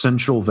no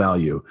essential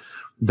value.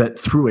 That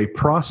through a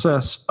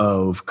process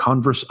of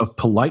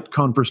polite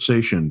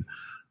conversation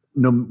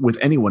with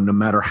anyone, no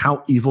matter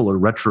how evil or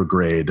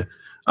retrograde,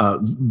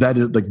 that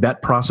is like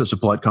that process of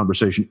polite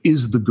conversation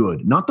is the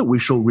good. Not that we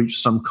shall reach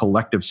some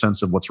collective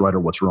sense of what's right or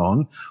what's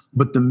wrong,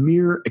 but the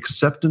mere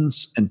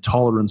acceptance and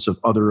tolerance of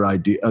other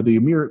ideas, the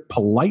mere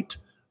polite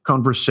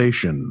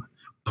conversation,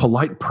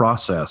 polite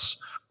process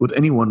with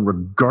anyone,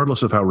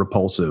 regardless of how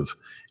repulsive,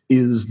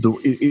 is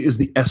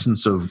the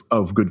essence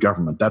of good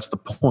government. That's the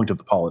point of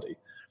the polity.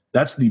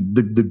 That's the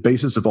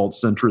basis of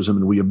alt-centrism,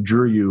 and we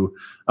abjure you,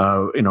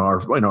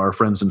 our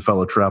friends and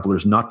fellow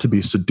travelers, not to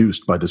be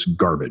seduced by this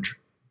garbage.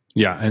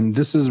 Yeah, and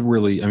this is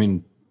really, I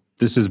mean,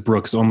 this is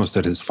Brooks almost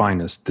at his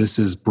finest. This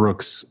is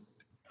Brooks,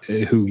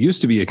 who used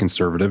to be a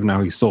conservative,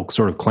 now he still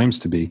sort of claims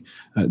to be.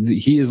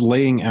 He is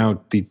laying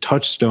out the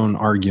touchstone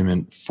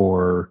argument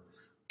for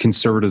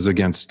conservatives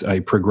against a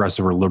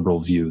progressive or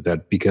liberal view,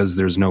 that because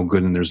there's no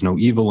good and there's no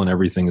evil and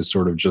everything is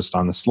sort of just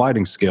on a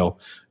sliding scale,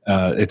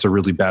 it's a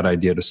really bad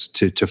idea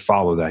to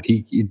follow that.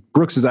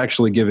 Brooks is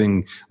actually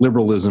giving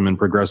liberalism and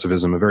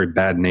progressivism a very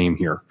bad name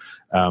here,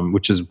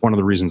 which is one of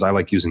the reasons I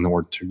like using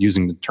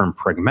the term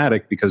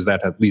pragmatic, because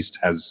that at least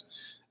has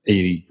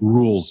a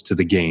rules to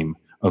the game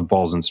of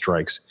balls and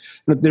strikes.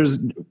 There's,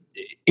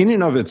 in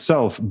and of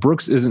itself,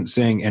 Brooks isn't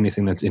saying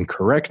anything that's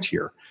incorrect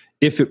here,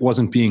 if it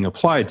wasn't being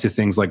applied to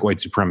things like white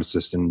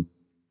supremacists and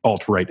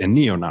alt-right and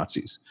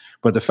neo-Nazis.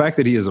 But the fact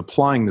that he is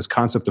applying this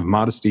concept of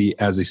modesty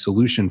as a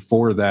solution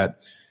for that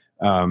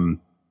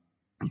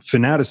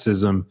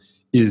fanaticism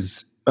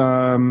is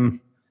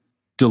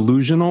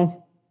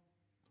delusional.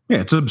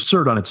 Yeah, it's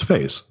absurd on its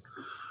face.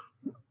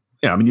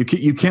 Yeah, I mean,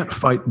 you can't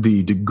fight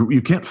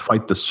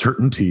the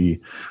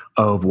certainty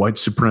of white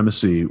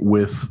supremacy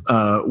with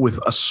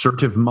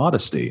assertive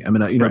modesty. I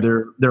mean, right.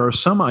 there are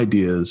some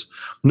ideas.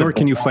 Nor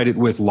can you fight it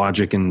with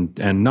logic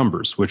and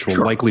numbers, which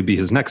will likely be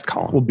his next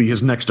column. Will be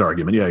his next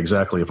argument. Yeah,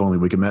 exactly. If only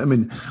we can. I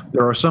mean,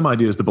 there are some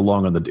ideas that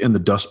belong in the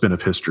dustbin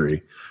of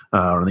history,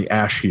 or the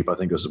ash heap. I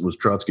think was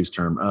Trotsky's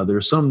term. There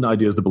are some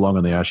ideas that belong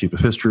on the ash heap of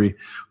history.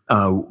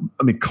 I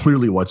mean,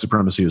 clearly, white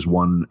supremacy is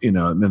one.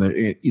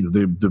 The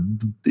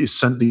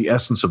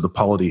essence of the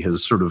polity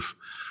has sort of,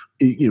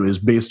 is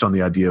based on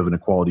the idea of an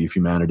equality of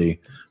humanity.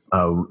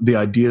 The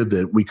idea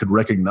that we could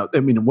recognize,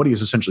 I mean, what he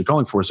is essentially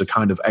calling for is a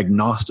kind of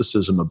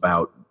agnosticism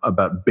about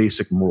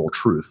basic moral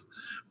truth.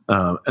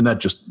 And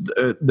that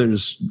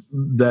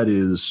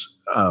is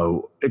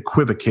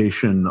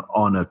equivocation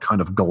on a kind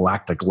of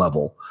galactic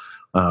level.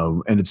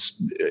 And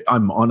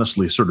I'm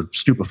honestly sort of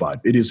stupefied.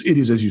 It is,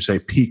 as you say,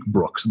 peak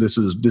Brooks.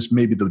 This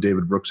may be the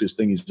David Brooksiest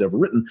thing he's ever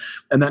written.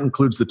 And that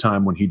includes the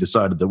time when he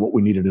decided that what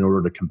we needed in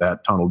order to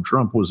combat Donald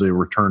Trump was a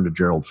return to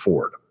Gerald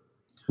Ford.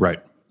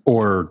 Right.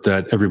 Or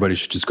that everybody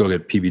should just go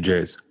get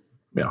PBJs.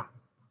 Yeah.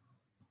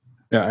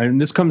 Yeah.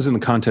 And this comes in the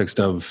context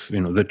of,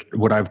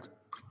 what I've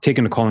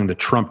taken to calling the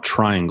Trump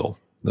triangle,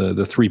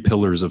 the three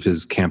pillars of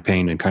his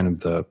campaign and kind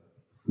of the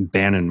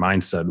Bannon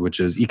mindset, which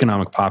is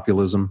economic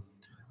populism,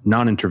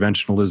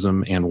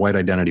 non-interventionalism, and white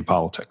identity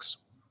politics.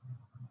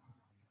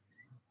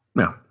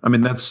 Yeah, I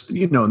mean that's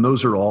and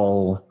those are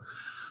all.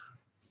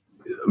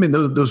 I mean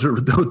those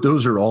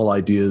are all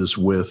ideas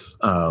with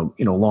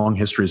long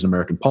histories in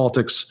American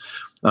politics.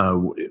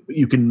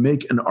 You can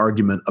make an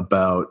argument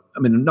about. I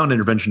mean,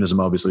 non-interventionism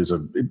obviously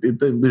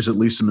there's at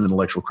least some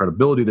intellectual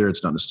credibility there.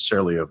 It's not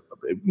necessarily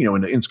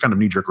in its kind of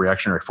knee-jerk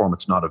reactionary form.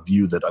 It's not a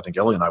view that I think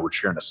Ellie and I would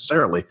share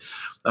necessarily.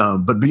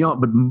 But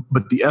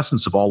the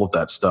essence of all of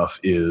that stuff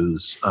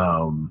is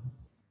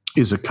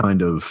a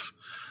kind of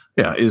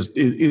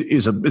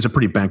is a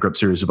pretty bankrupt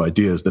series of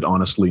ideas that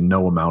honestly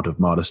no amount of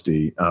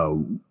modesty.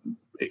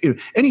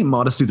 Any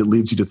modesty that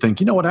leads you to think,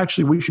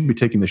 actually we should be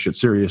taking this shit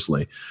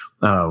seriously,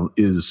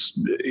 is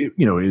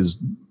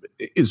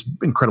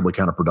incredibly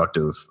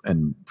counterproductive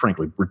and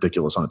frankly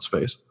ridiculous on its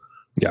face.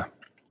 Yeah.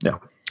 Yeah.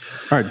 All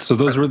right. So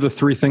those were the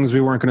three things we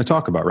weren't going to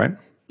talk about, right?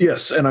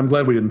 Yes, and I'm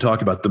glad we didn't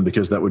talk about them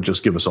because that would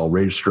just give us all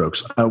rage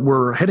strokes.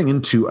 We're heading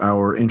into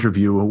our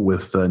interview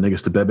with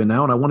Negus Debebe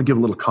now, and I want to give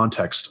a little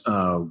context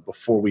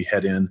before we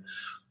head in.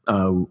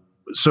 There's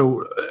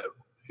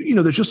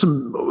just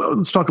some.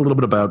 Let's talk a little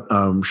bit about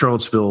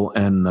Charlottesville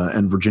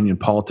and Virginian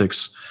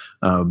politics.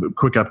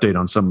 Quick update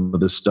on some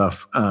of this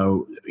stuff.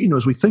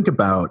 As we think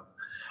about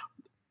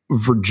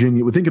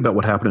Virginia, we think about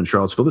what happened in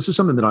Charlottesville. This is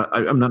something that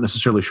I'm not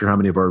necessarily sure how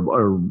many of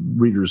our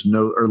readers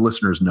know or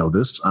listeners know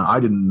this. I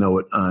didn't know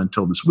it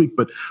until this week,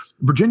 but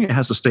Virginia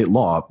has a state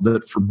law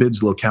that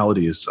forbids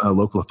localities,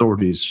 local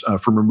authorities,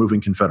 from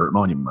removing Confederate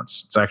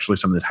monuments. It's actually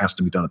something that has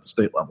to be done at the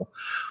state level.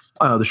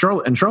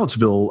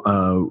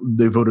 Charlottesville,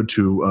 they voted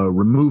to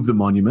remove the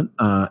monument,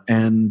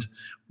 and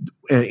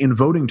in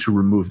voting to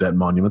remove that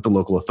monument, the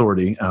local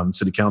authority,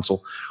 city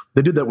council,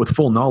 they did that with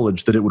full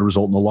knowledge that it would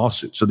result in a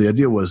lawsuit. So the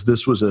idea was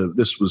this was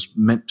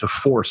meant to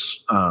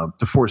force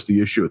the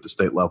issue at the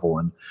state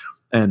level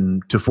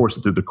and to force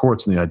it through the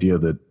courts, and the idea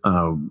that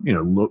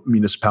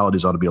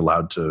municipalities ought to be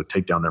allowed to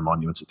take down their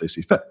monuments if they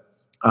see fit.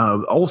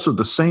 Also,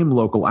 the same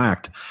local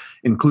act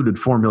included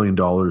 $4 million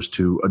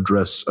to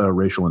address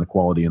racial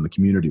inequality in the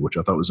community, which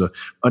I thought was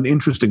an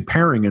interesting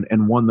pairing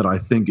and one that I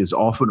think is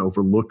often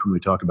overlooked when we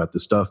talk about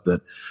this stuff,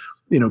 that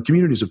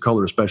communities of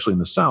color, especially in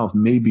the South,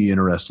 may be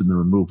interested in the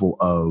removal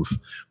of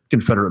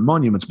Confederate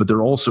monuments, but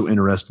they're also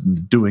interested in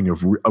the doing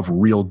of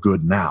real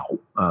good now.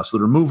 So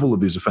the removal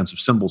of these offensive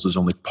symbols is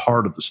only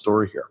part of the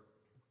story here.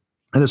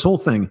 And this whole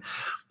thing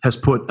has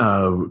put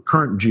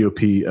current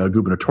GOP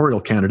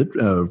gubernatorial candidate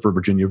for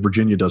Virginia.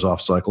 Virginia does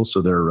off cycle,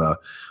 so their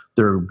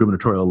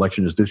gubernatorial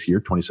election is this year,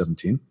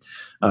 2017.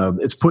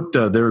 It's put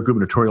their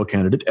gubernatorial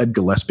candidate, Ed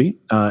Gillespie,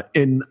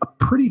 in a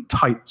pretty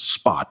tight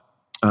spot.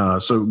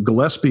 So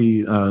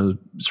Gillespie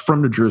is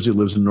from New Jersey,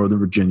 lives in Northern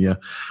Virginia.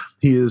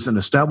 He is an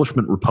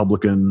establishment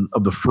Republican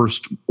of the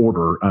first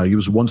order. He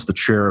was once the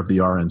chair of the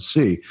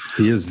RNC.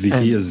 He is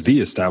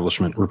the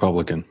establishment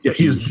Republican. Yeah,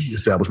 he is the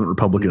establishment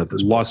Republican at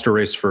this point. Lost a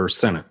race for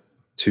Senate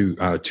 2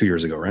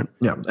 years ago, right?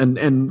 Yeah,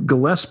 and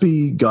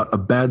Gillespie got a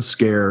bad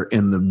scare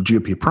in the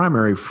GOP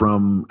primary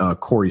from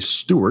Corey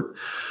Stewart,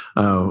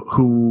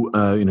 who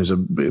is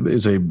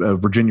a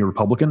Virginia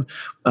Republican,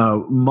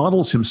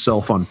 models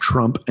himself on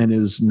Trump, and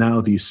is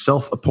now the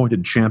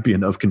self-appointed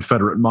champion of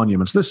Confederate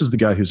monuments. This is the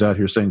guy who's out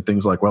here saying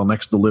things like, well,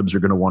 next the libs are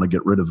going to want to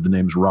get rid of the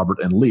names Robert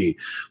and Lee.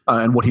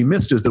 And what he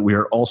missed is that we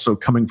are also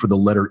coming for the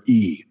letter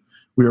E.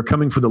 We are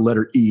coming for the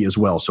letter E as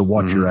well, so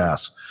watch your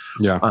ass.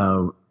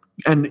 Yeah.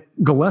 And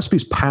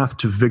Gillespie's path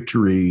to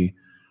victory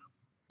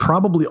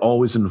probably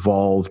always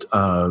involved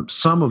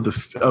some of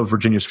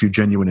Virginia's few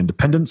genuine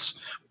independents,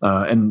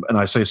 and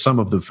I say some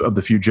of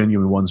the few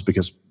genuine ones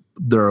because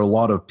there are a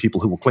lot of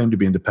people who will claim to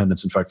be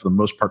independents. In fact, for the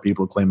most part,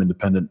 people who claim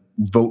independent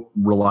vote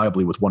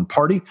reliably with one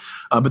party.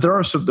 But there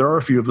are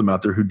a few of them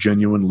out there who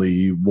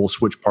genuinely will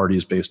switch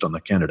parties based on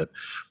the candidate.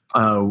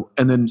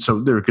 And then, so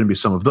there are going to be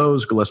some of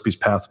those. Gillespie's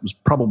path was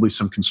probably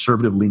some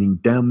conservative-leaning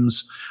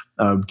Dems.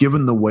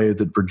 Given the way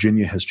that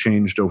Virginia has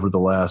changed over the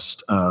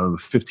last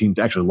 15,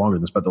 actually longer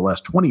than this, but the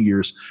last 20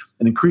 years,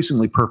 an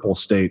increasingly purple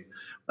state,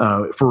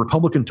 for a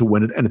Republican to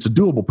win it, and it's a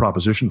doable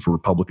proposition for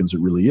Republicans, it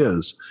really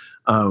is.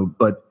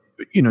 But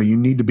you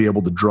need to be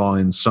able to draw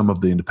in some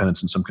of the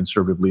independents and some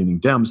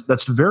conservative-leaning Dems.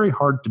 That's very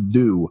hard to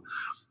do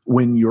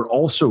when you're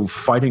also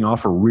fighting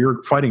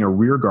a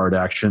rearguard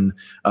action,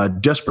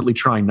 desperately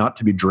trying not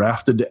to be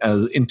drafted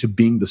into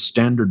being the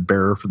standard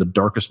bearer for the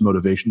darkest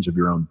motivations of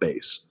your own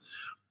base.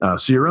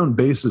 So your own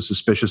base is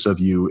suspicious of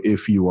you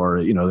if you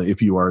are the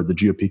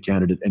GOP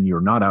candidate and you're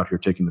not out here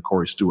taking the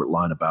Corey Stewart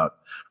line about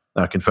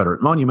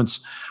Confederate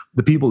monuments.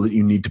 The people that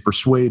you need to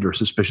persuade are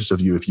suspicious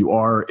of you if you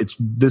are.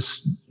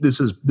 This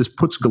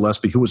puts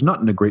Gillespie, who was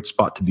not in a great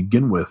spot to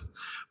begin with,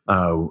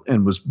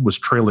 and was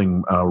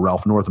trailing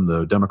Ralph Northam,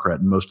 the Democrat,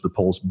 in most of the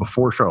polls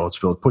before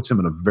Charlottesville. It puts him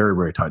in a very,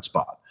 very tight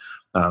spot.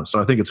 So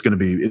I think it is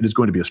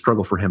going to be a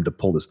struggle for him to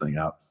pull this thing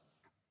out.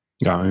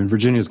 Yeah, I mean,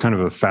 Virginia is kind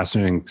of a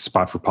fascinating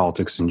spot for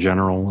politics in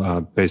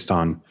general, based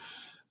on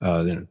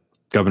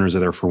governors are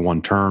there for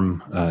one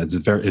term.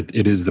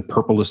 It is the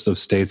purplest of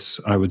states,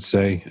 I would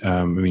say.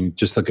 I mean,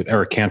 just look at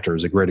Eric Cantor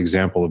is a great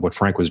example of what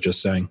Frank was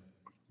just saying.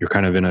 You're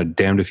kind of in a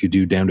damned if you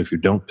do, damned if you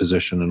don't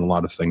position in a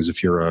lot of things.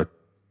 If you're a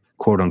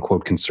quote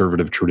unquote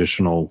conservative,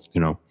 traditional,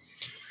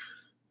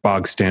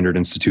 bog standard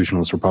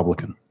institutionalist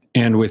Republican.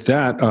 And with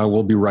that,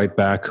 we'll be right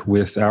back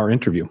with our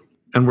interview.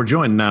 And we're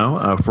joined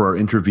now for our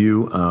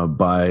interview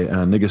by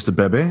Negis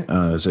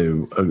Dibebe, is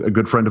a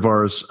good friend of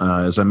ours.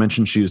 As I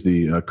mentioned, she is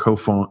the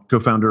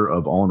co-founder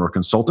of All-in-One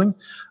Consulting.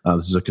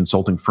 This is a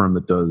consulting firm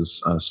that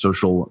does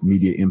social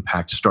media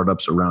impact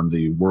startups around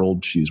the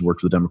world. She's worked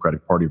for the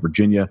Democratic Party of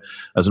Virginia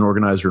as an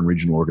organizer and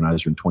regional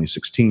organizer in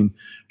 2016.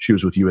 She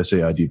was with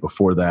USAID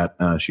before that.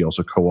 She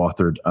also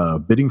co-authored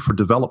Bidding for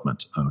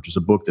Development, which is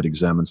a book that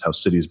examines how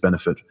cities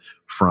benefit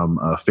from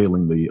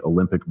failing the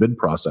Olympic bid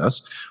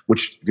process,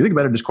 which, if you think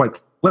about it, is quite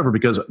clever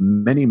because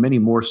many, many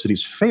more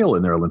cities fail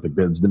in their Olympic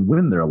bids than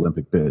win their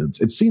Olympic bids.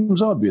 It seems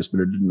obvious,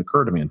 but it didn't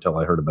occur to me until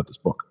I heard about this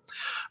book.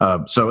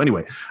 So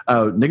anyway,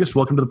 Negis,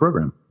 welcome to the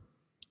program.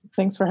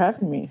 Thanks for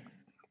having me.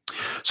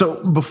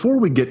 So before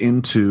we get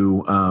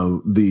into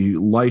the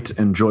light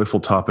and joyful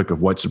topic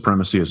of white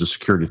supremacy as a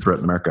security threat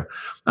in America,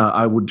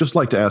 I would just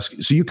like to ask,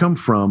 so you come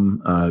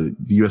from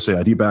the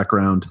USAID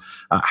background.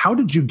 How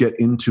did you get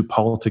into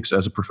politics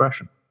as a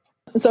profession?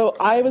 So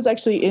I was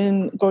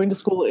actually going to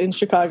school in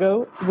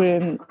Chicago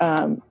when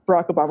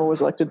Barack Obama was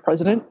elected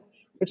president.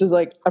 which is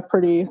like a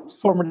pretty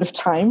formative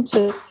time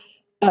to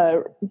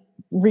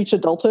reach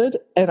adulthood.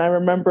 And I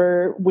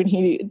remember when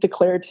he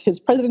declared his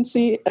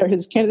presidency or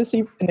his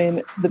candidacy, and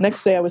then the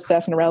next day I was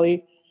staffing a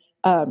rally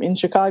in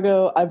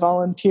Chicago. I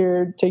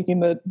volunteered taking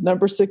the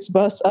number 6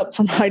 bus up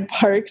from Hyde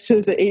Park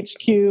to the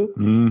HQ.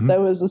 Mm-hmm.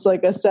 That was just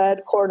like a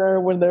sad corner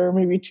when there were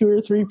maybe 2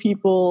 or 3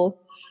 people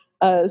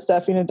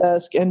staffing a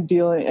desk and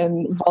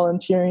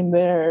volunteering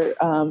there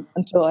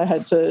until I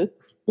had to do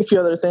a few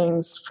other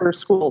things for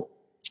school.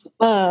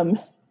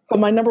 But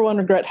my number one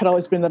regret had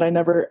always been that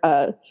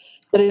that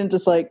I didn't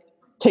just like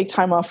take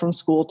time off from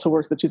school to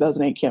work the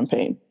 2008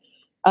 campaign.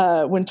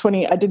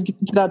 I did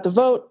get out to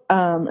vote,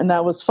 and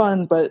that was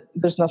fun, but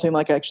there's nothing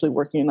like actually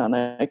working on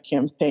a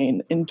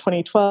campaign. In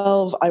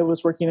 2012, I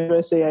was working at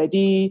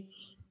USAID,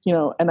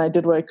 and I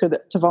did what I could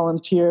to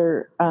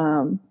volunteer,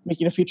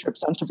 making a few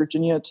trips down to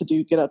Virginia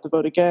to get out the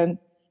vote again,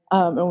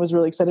 and was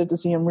really excited to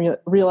see him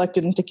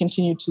reelected and to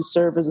continue to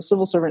serve as a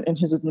civil servant in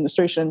his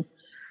administration.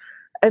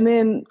 And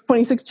then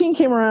 2016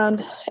 came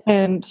around,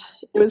 and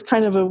it was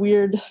kind of a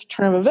weird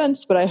turn of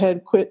events, but I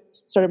had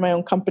started my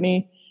own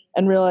company,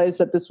 and realized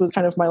that this was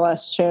kind of my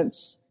last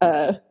chance,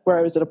 where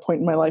I was at a point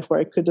in my life where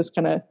I could just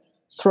kind of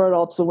throw it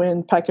all to the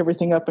wind, pack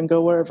everything up, and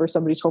go wherever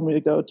somebody told me to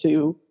go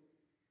to.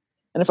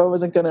 And if I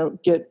wasn't going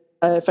to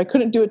if I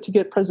couldn't do it to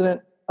get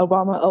President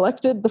Obama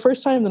elected the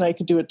first time, then I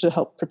could do it to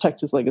help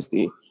protect his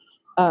legacy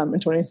in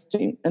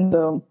 2016. And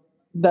so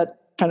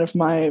that kind of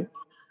my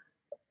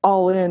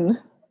all-in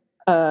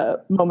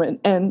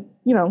moment. And,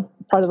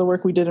 part of the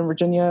work we did in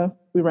Virginia,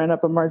 we ran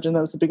up a margin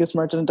that was the biggest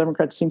margin a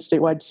Democrat's seen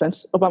statewide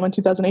since Obama in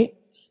 2008.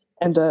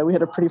 And we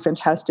had a pretty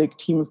fantastic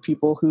team of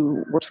people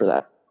who worked for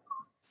that.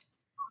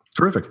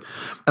 Terrific.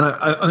 And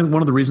I think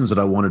one of the reasons that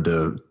I wanted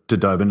to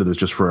dive into this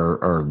just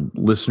for our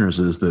listeners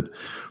is that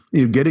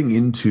getting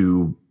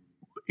into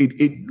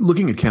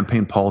looking at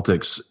campaign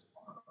politics,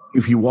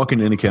 if you walk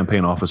into any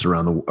campaign office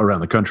around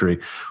the country,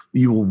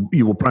 you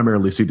will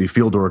primarily see the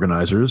field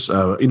organizers.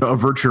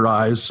 Avert your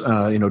eyes.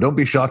 Don't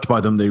be shocked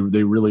by them.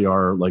 They really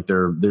are like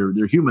they're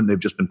human. They've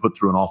just been put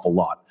through an awful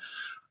lot.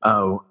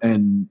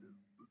 And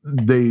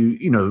they,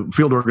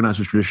 field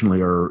organizers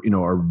traditionally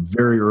are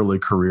very early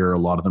career. A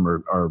lot of them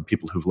are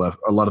people who've left.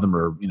 A lot of them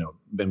are,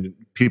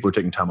 people are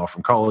taking time off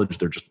from college.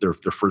 They're just their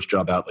first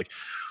job out. Like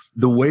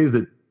the way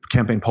that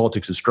campaign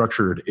politics is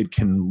structured, it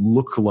can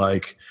look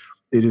like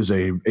it is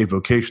a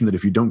vocation that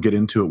if you don't get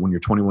into it when you're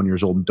 21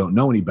 years old and don't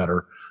know any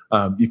better,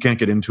 you can't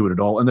get into it at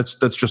all. And that's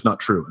just not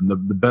true. And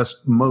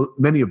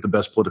many of the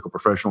best political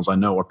professionals I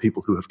know are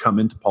people who have come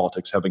into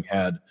politics having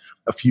had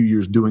a few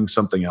years doing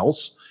something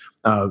else.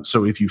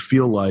 So if you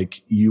feel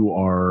like you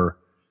are,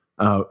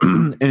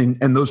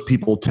 and those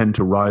people tend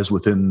to rise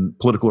within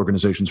political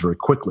organizations very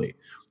quickly.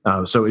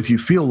 So if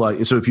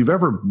you've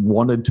ever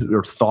wanted to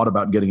or thought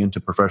about getting into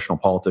professional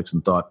politics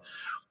and thought,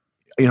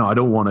 I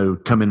don't want to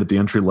come in at the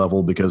entry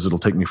level because it'll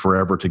take me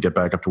forever to get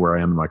back up to where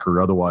I am in my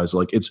career. Otherwise,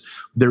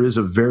 there is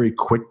a very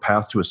quick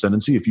path to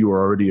ascendancy. If you are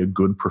already a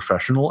good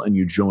professional and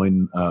you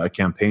join a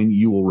campaign,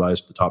 you will rise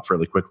to the top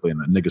fairly quickly.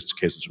 And Nigist's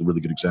case is a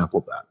really good example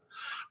of that.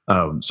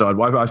 So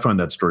I find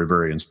that story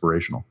very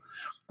inspirational.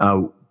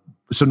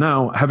 So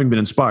now, having been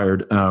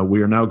inspired,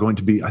 we are now going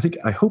to be,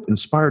 I hope,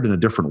 inspired in a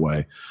different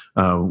way,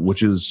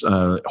 which is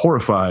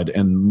horrified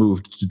and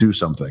moved to do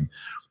something,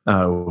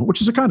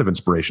 which is a kind of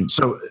inspiration.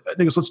 So,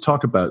 Nigist, let's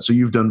talk about. So,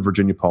 you've done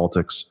Virginia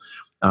politics.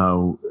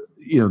 That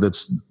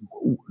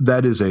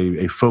is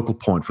a focal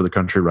point for the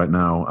country right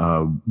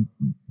now,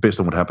 based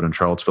on what happened in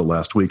Charlottesville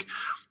last week.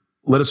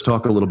 Let us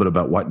talk a little bit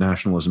about white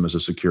nationalism as a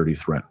security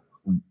threat.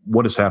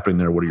 What is happening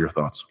there? What are your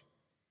thoughts?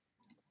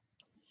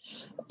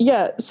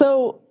 Yeah,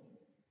 so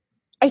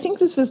I think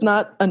this is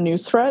not a new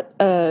threat.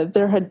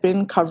 There had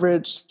been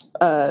coverage,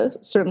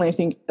 certainly I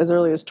think as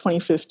early as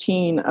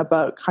 2015,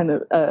 about kind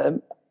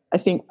of, I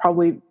think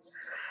probably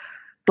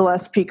the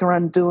last peak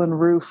around Dylann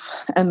Roof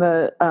and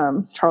the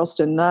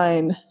Charleston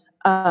 9,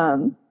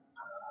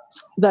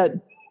 that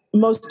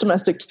most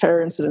domestic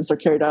terror incidents are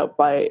carried out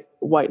by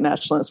white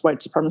nationalists, white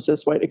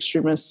supremacists, white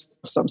extremists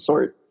of some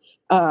sort.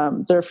 There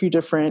are a few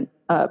different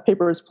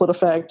papers,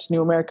 PolitiFact,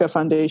 New America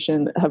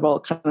Foundation, have all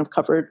kind of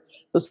covered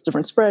those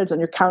different spreads, and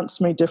your counts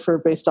may differ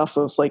based off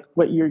of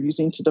what you're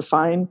using to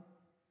define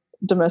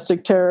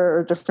domestic terror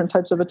or different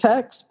types of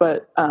attacks.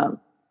 But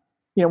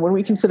when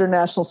we consider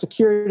national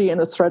security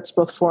and the threats,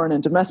 both foreign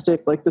and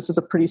domestic, this is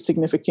a pretty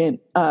significant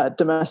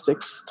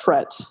domestic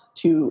threat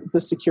to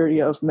the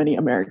security of many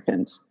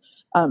Americans.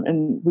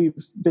 And we've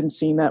been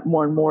seeing that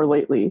more and more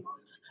lately.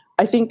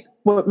 I think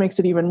what makes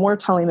it even more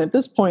telling at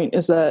this point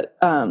is that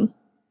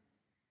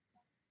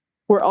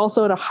we're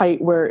also at a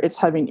height where it's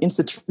having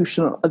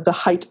the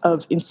height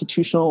of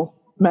institutional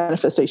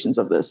manifestations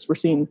of this. We're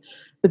seeing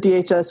the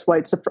DHS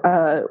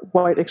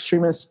white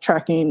extremist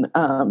tracking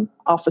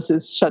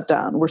offices shut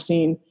down. We're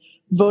seeing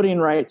voting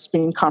rights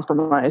being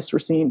compromised. We're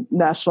seeing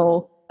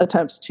national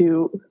attempts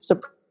to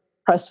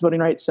suppress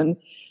voting rights and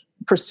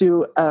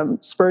pursue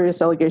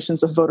spurious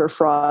allegations of voter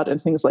fraud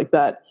and things like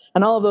that.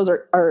 And all of those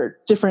are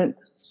different,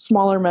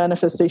 smaller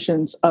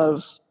manifestations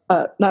of,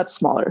 not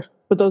smaller,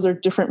 but those are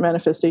different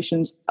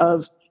manifestations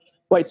of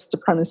white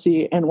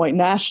supremacy and white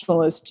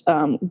nationalist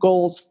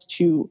goals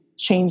to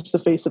change the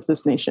face of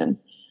this nation.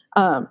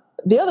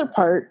 The other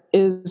part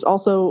is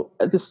also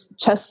this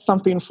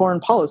chest-thumping foreign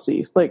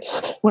policy. Like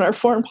when our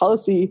foreign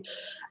policy,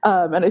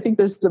 and I think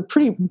there's a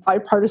pretty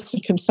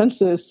bipartisan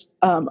consensus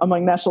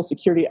among national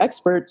security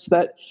experts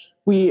that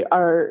we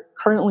are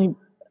currently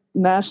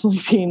nationally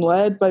being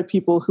led by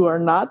people who are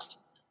not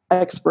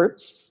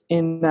experts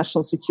in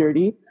national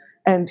security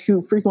and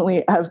who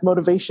frequently have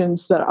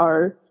motivations that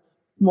are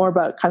more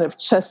about kind of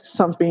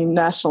chest-thumping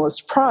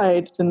nationalist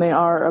pride than they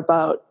are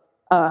about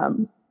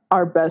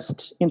our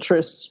best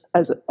interests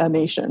as a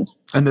nation.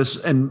 And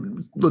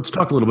let's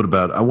talk a little bit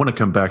about, I want to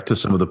come back to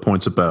some of the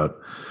points about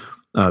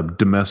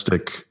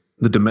domestic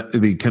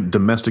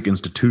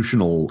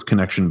institutional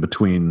connection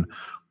between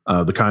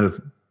the kind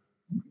of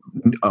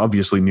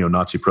obviously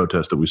neo-Nazi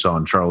protest that we saw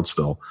in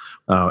Charlottesville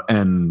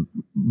and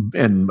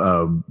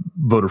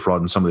voter fraud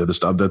and some of the other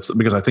stuff. That's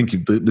because I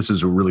think this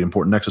is a really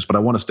important nexus, but I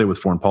want to stay with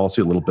foreign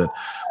policy a little bit.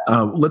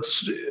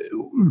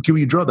 Can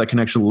you draw that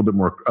connection a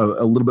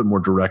little bit more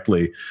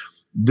directly?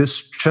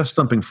 This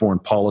chest-thumping foreign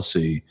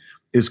policy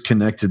is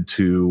connected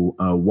to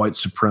white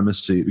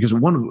supremacy, because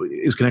one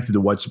is connected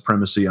to white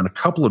supremacy on a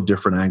couple of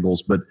different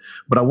angles, but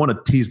I want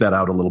to tease that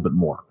out a little bit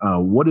more.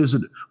 What is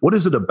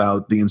it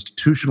about the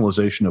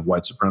institutionalization of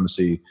white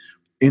supremacy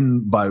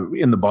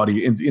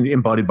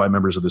embodied by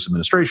members of this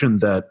administration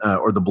that,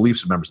 or the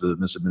beliefs of members of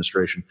this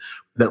administration,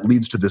 that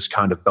leads to this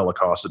kind of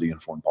bellicosity in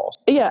foreign policy?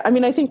 Yeah, I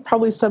mean, I think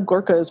probably Seb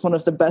Gorka is one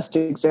of the best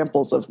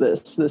examples of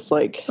this.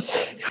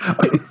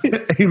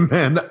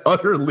 Amen.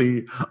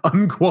 Utterly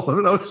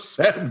unqualified. Oh,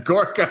 Seb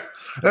Gorka.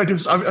 I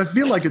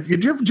feel like it.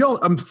 Did y'all?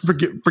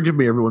 Forgive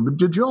me, everyone, but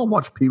did y'all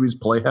watch Pee Wee's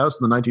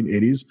Playhouse in the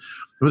 1980s?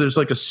 Where there's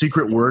like a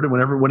secret word, and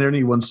whenever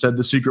anyone said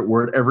the secret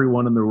word,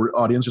 everyone in the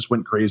audience just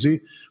went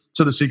crazy.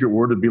 So the secret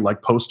word would be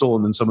like postal,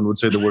 and then someone would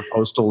say the word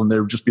postal, and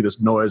there would just be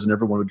this noise, and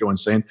everyone would go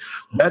insane.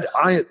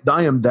 I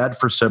am that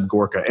for Seb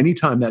Gorka.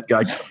 Anytime that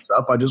guy comes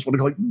up, I just want to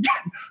go like,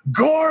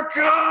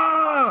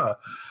 Gorka!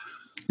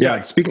 Yeah,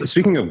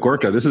 speaking of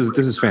Gorka, this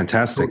is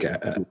fantastic.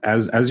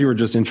 As you were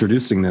just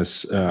introducing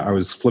this, I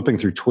was flipping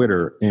through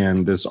Twitter,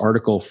 and this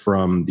article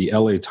from the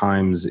LA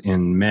Times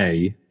in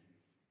May,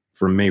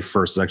 from May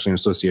 1st, is actually an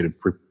Associated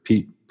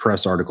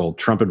Press article.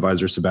 Trump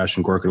advisor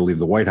Sebastian Gorka to leave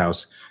the White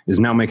House is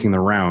now making the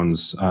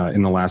rounds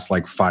in the last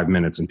 5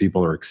 minutes, and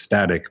people are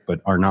ecstatic,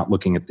 but are not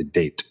looking at the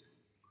date,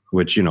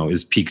 which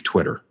is peak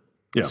Twitter.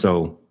 Yeah.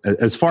 So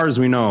as far as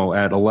we know,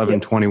 at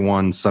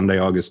 11:21 Sunday,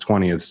 August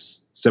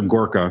 20th, Seb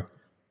Gorka,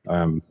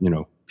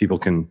 people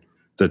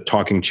the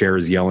talking chair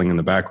is yelling in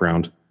the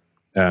background.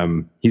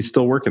 He's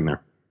still working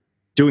there,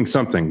 doing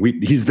something.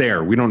 He's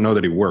there. We don't know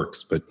that he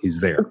works, but he's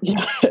there.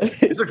 Yeah.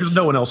 He's there because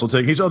no one else will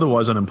take. He's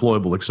otherwise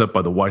unemployable except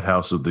by the White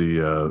House of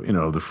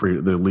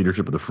the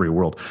leadership of the free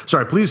world.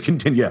 Sorry, please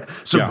continue. Yeah.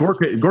 So yeah.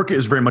 Gorka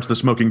is very much the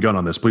smoking gun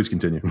on this. Please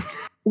continue.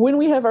 When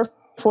we have our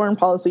foreign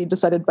policy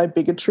decided by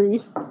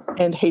bigotry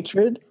and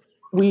hatred,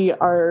 we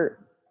are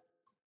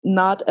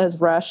not as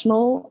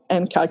rational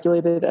and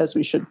calculated as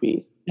we should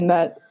be. And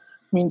that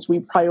means we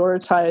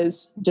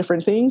prioritize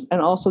different things, and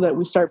also that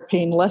we start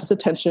paying less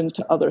attention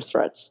to other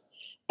threats.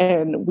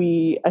 And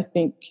we, I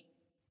think,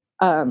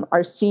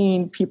 are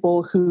seeing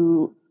people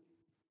who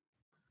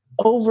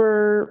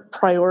over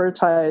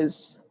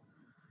prioritize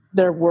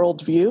their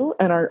worldview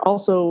and are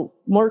also,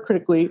 more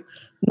critically,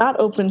 not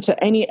open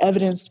to any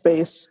evidence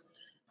base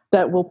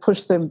that will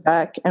push them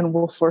back and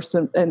will force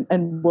them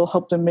and will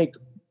help them make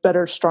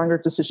better, stronger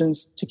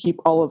decisions to keep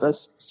all of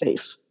us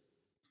safe.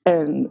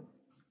 And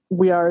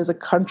we are, as a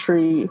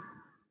country,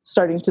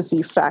 starting to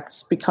see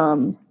facts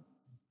become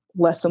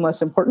less and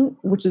less important,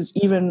 which is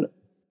even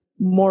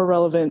more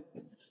relevant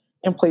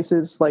in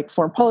places like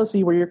foreign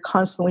policy, where you're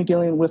constantly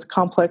dealing with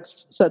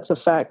complex sets of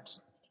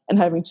facts and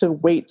having to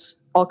weight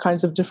all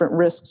kinds of different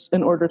risks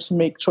in order to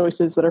make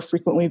choices that are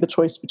frequently the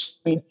choice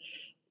between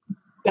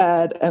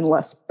bad and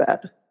less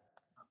bad.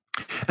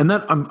 And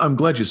that I'm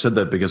glad you said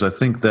that, because I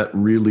think that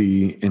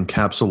really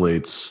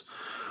encapsulates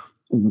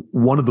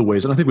one of the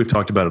ways, and I think we've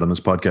talked about it on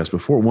this podcast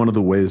before, one of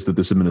the ways that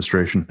this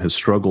administration has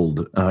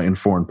struggled in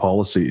foreign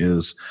policy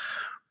is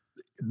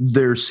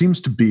there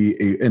seems to be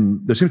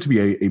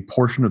a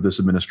portion of this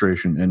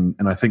administration,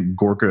 and I think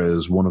Gorka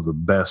is one of the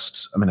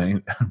best. I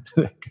mean,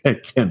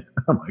 again,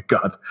 oh my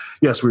God,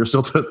 yes, we are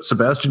still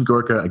Sebastian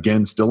Gorka,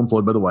 again, still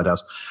employed by the White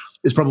House,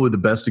 is probably the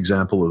best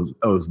example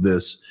of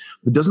this.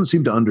 It doesn't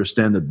seem to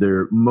understand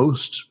that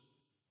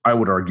I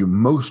would argue,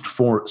 most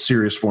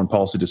serious foreign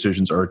policy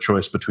decisions are a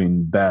choice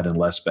between bad and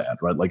less bad,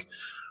 right? Like,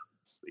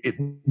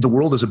 the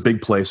world is a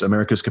big place.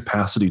 America's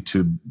capacity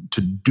to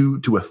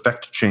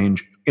affect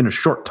change in a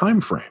short time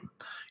frame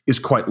is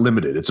quite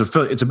limited. Its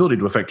ability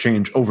to affect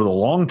change over the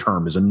long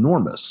term is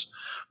enormous,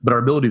 but our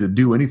ability to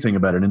do anything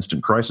about an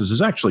instant crisis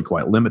is actually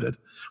quite limited.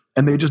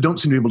 And they just don't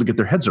seem to be able to get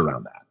their heads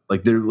around that.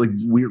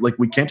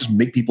 We can't just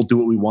make people do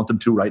what we want them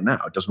to right now.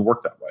 It doesn't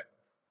work that way.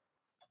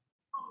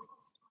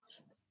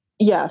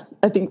 Yeah,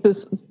 I think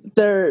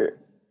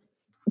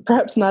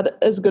perhaps not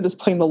as good as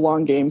playing the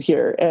long game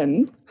here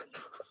and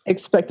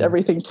expect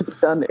everything to be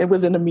done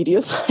within a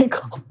media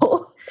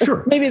cycle.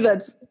 Sure. Maybe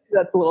that's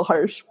a little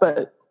harsh,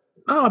 but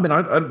no, I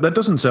mean, that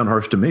doesn't sound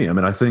harsh to me. I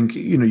mean, I think,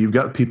 you've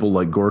got people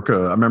like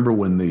Gorka. I remember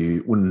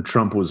when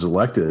Trump was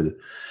elected,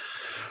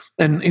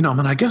 and,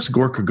 I guess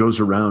Gorka goes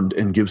around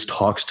and gives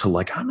talks to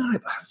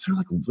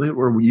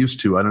they're we used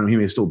to, I don't know, he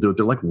may still do it.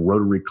 They're like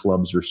Rotary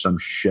clubs or some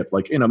shit.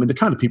 Like, the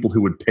kind of people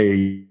who would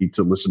pay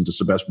to listen to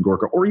Sebastian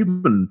Gorka or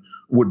even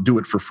would do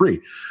it for free.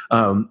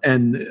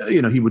 And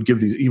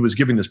he was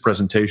giving this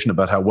presentation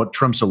about how what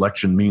Trump's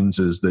election means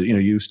is that,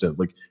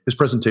 his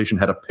presentation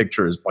had a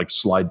picture, his like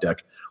slide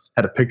deck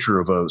had a picture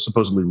of a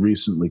supposedly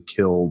recently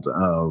killed,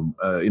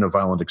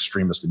 violent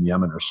extremist in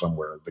Yemen or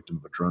somewhere, a victim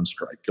of a drone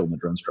strike, killed in a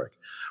drone strike.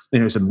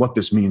 And he said, what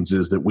this means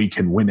is that we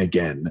can win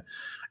again.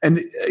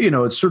 And,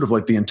 it's sort of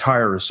like the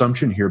entire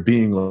assumption here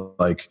being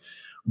like,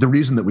 the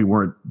reason that we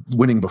weren't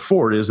winning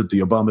before is that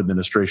the Obama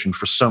administration,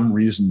 for some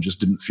reason, just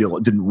didn't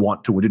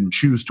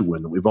choose to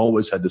win, that we've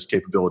always had this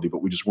capability,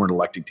 but we just weren't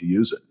electing to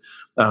use it.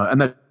 And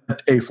that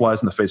A,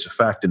 flies in the face of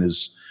fact, and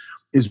is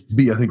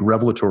B, I think,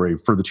 revelatory,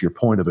 further to your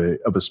point, of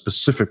a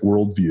specific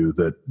worldview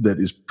that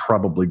is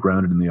probably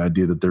grounded in the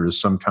idea that there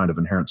is some kind of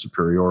inherent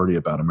superiority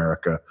about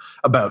America,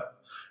 about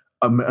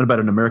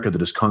an America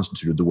that is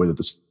constituted the way that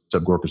the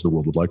Seb Gorkas of the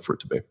world would like for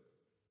it to be.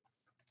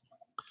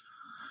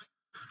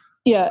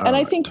 Yeah, and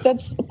I think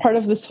that's part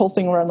of this whole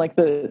thing around like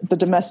the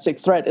domestic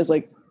threat is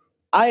like,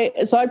 I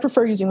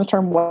prefer using the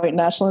term white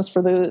nationalist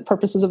for the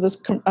purposes of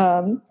this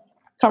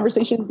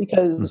conversation,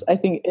 because I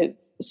think it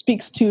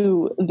speaks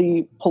to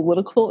the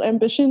political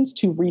ambitions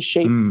to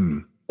reshape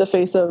the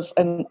face of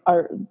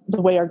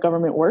the way our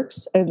government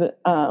works and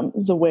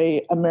the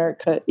way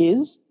America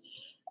is.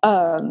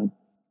 And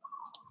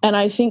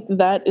I think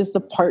that is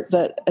the part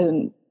that,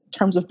 in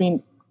terms of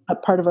being a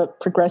part of a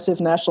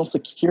progressive national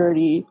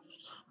security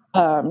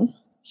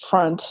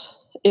front,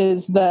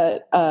 is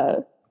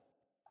that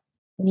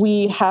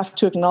we have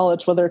to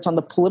acknowledge, whether it's on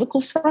the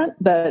political front,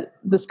 that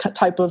this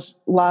type of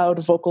loud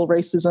vocal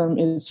racism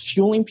is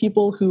fueling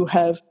people who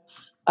have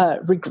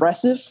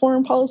regressive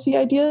foreign policy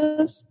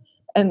ideas,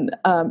 and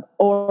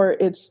or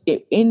it's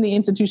in the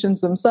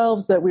institutions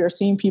themselves that we are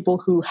seeing people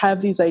who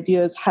have these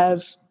ideas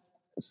have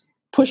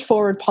push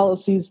forward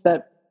policies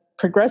that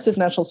progressive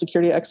national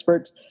security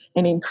experts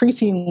and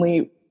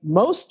increasingly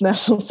most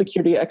national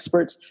security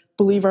experts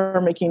believe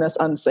are making us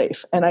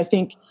unsafe. And I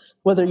think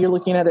whether you're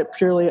looking at it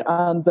purely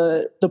on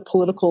the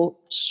political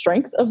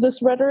strength of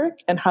this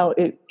rhetoric and how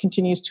it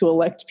continues to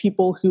elect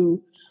people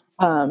who,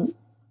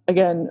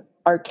 again,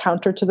 are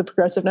counter to the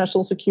progressive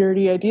national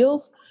security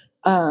ideals,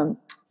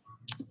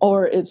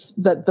 or it's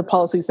that the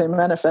policies they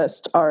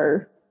manifest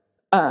are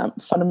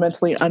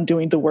fundamentally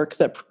undoing the work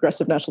that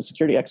progressive national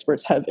security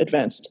experts have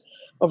advanced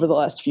over the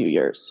last few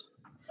years.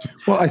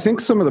 Well, I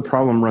think some of the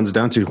problem runs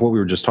down to what we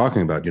were just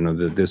talking about,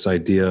 this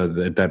idea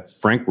that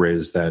Frank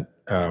raised, that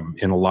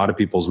in a lot of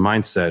people's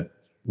mindset,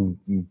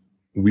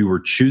 we were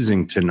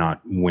choosing to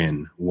not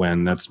win,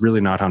 when that's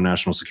really not how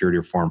national security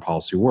or foreign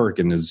policy work.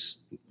 And as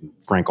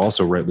Frank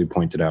also rightly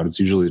pointed out, it's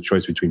usually the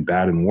choice between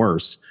bad and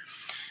worse.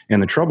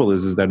 And the trouble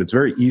is that it's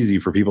very easy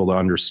for people to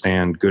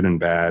understand good and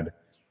bad,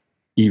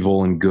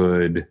 evil and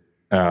good,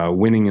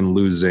 winning and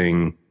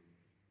losing.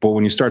 But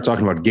when you start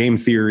talking about game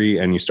theory,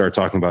 and you start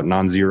talking about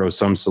non-zero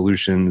sum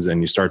solutions,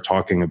 and you start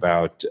talking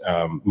about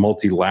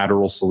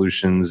multilateral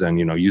solutions, and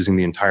using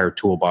the entire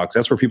toolbox,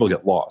 that's where people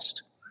get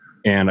lost.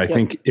 And I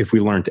think if we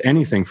learned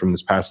anything from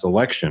this past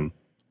election,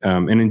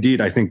 and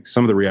indeed I think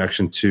some of the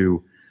reaction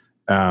to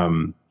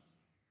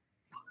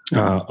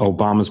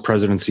Obama's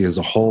presidency as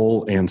a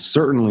whole, and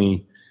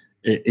certainly,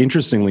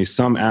 interestingly,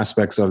 some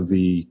aspects of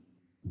the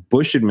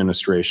Bush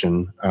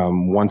administration,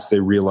 once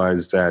they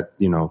realized that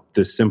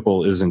the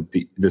simple is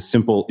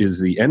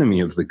the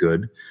enemy of the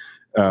good,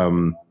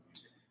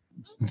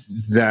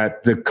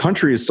 that the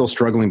country is still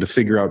struggling to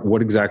figure out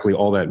what exactly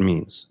all that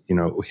means.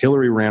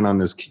 Hillary ran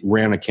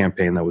a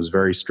campaign that was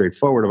very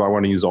straightforward of, I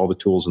want to use all the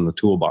tools in the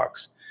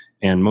toolbox,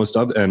 and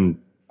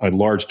a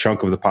large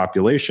chunk of the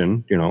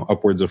population,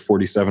 upwards of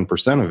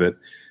 47% of it,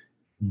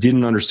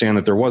 didn't understand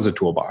that there was a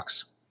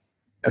toolbox.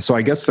 So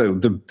I guess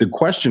the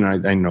question,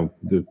 I know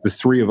the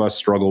three of us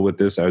struggle with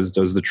this, as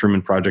does the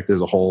Truman Project as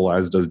a whole,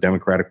 as does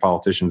Democratic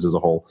politicians as a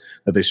whole,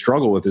 that they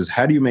struggle with, is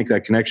how do you make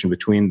that connection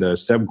between the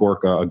Seb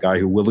Gorka, a guy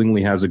who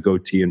willingly has a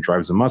goatee and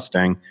drives a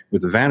Mustang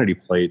with a vanity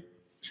plate,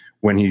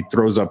 when he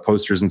throws up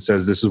posters and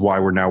says, this is why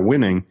we're now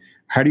winning,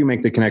 how do you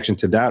make the connection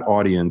to that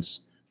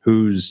audience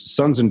whose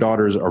sons and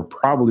daughters are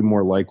probably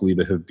more likely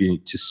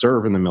to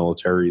serve in the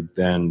military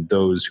than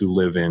those who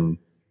live in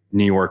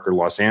New York or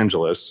Los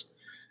Angeles?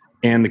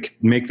 And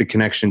make the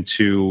connection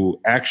to,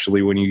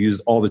 actually, when you use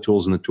all the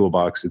tools in the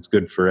toolbox, it's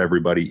good for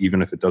everybody,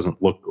 even if it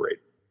doesn't look great.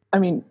 I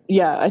mean,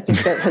 yeah, I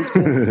think that has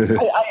been,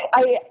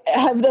 I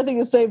have nothing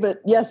to say,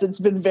 but yes, it's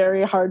been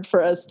very hard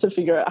for us to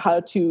figure out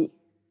how to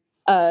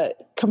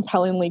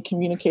compellingly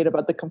communicate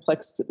about the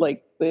complex,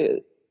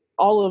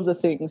 all of the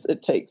things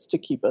it takes to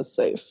keep us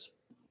safe.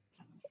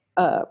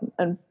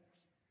 And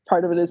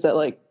part of it is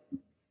that,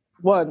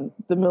 one,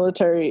 the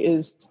military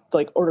is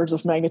like orders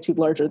of magnitude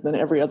larger than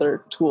every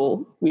other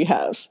tool we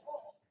have.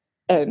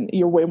 And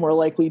you're way more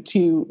likely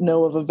to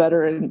know of a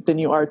veteran than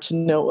you are to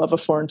know of a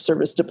foreign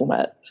service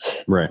diplomat.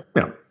 Right.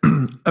 Yeah.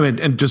 I mean,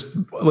 and just as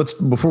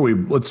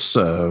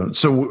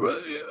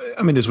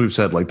we've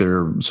said, like there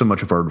are so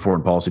much of our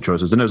foreign policy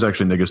choices, and it was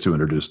actually Negus who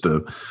introduced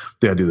the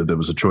idea that there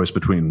was a choice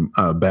between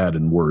bad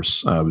and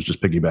worse. I was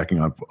just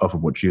piggybacking off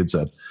of what she had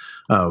said.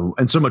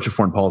 And so much of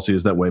foreign policy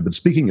is that way. But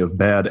speaking of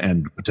bad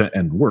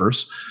and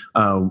worse,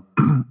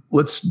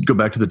 let's go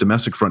back to the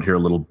domestic front here a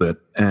little bit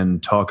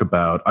and talk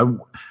about.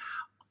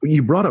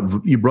 You brought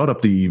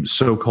up the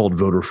so-called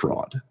voter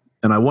fraud,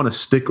 and I want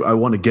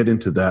to get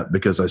into that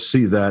because I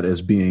see that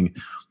as being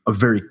a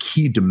very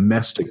key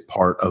domestic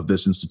part of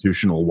this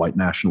institutional white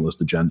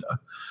nationalist agenda.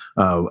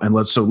 And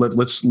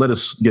let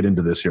us get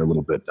into this here a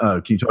little bit.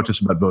 Can you talk to us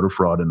about voter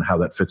fraud and how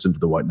that fits into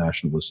the white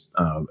nationalist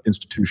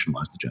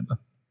institutionalized agenda?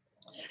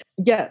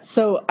 Yeah,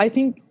 so I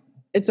think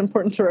it's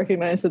important to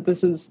recognize that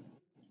this is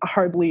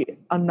hardly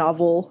a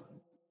novel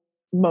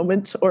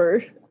moment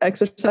or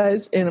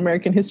exercise in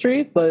American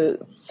history. The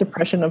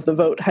suppression of the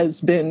vote has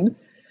been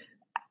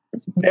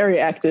very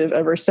active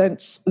ever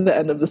since the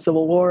end of the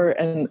Civil War,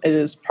 and it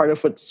is part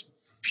of what's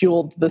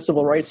fueled the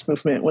civil rights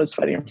movement, was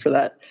fighting for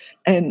that.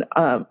 And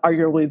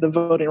arguably the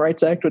Voting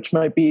Rights Act, which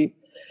might be,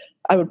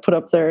 I would put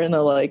up there in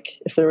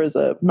if there was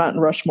a Mount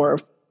Rushmore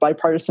of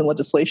bipartisan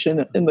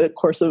legislation in the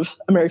course of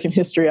American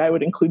history, I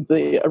would include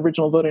the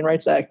original Voting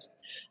Rights Act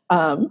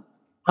on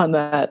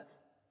that.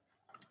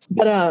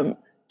 But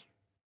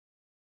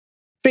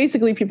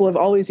basically, people have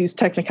always used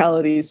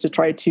technicalities to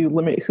try to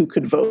limit who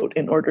could vote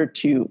in order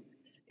to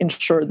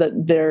ensure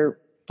that their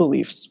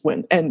beliefs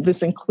win. And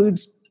this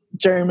includes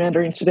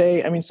gerrymandering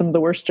today. I mean, some of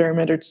the worst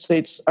gerrymandered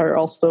states are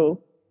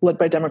also led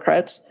by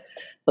Democrats.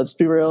 Let's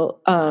be real.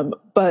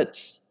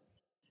 But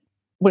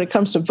when it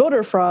comes to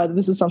voter fraud,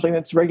 this is something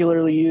that's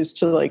regularly used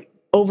to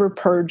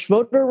over-purge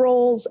voter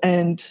rolls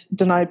and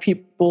deny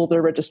people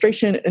their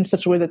registration in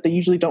such a way that they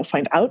usually don't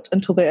find out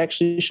until they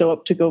actually show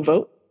up to go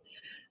vote.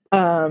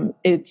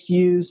 It's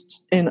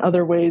used in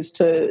other ways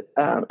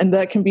and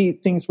that can be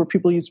things where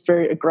people use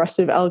very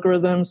aggressive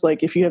algorithms.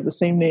 Like if you have the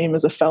same name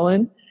as a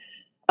felon,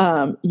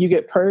 you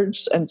get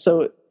purged. And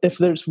so if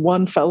there's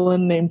one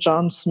felon named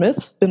John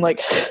Smith, then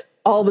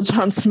all the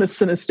John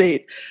Smiths in a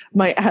state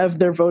might have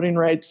their voting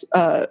rights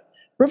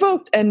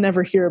revoked and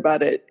never hear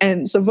about it.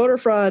 And so voter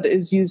fraud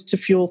is used to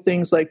fuel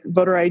things like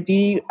voter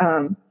ID,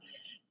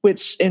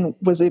 which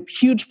was a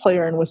huge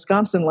player in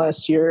Wisconsin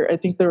last year. I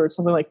think there were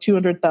something like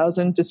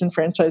 200,000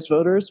 disenfranchised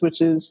voters,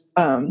 which is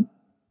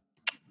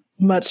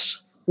much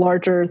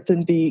larger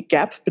than the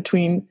gap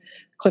between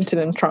Clinton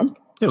and Trump.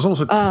 It was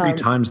almost like 3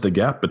 times the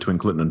gap between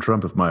Clinton and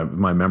Trump, if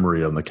my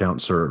memory on the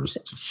count serves.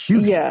 It's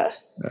huge. Yeah,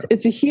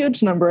 it's a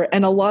huge number.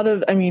 And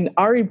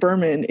Ari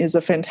Berman is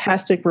a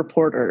fantastic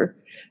reporter.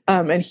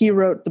 And he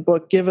wrote the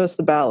book, Give Us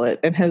the Ballot,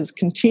 and has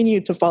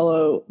continued to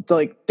follow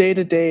day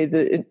to day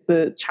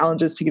the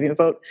challenges to getting the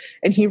vote.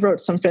 And he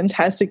wrote some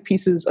fantastic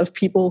pieces of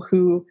people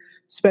who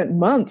spent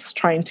months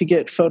trying to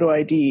get photo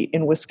ID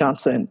in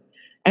Wisconsin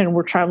and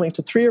were traveling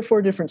to 3 or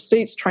 4 different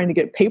states trying to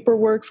get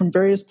paperwork from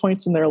various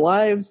points in their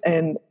lives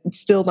and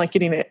still not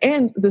getting it.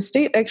 And the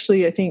state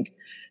actually, I think,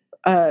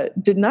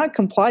 did not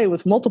comply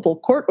with multiple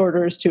court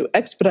orders to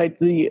expedite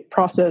the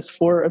process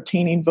for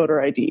obtaining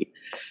voter ID.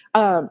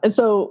 And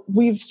so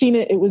we've seen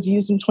it. It was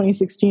used in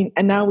 2016.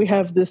 And now we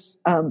have this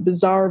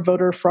bizarre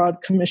voter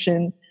fraud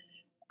commission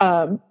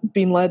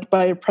being led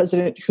by a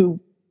president who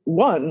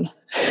won.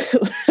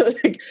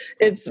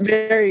 It's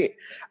very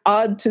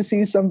odd to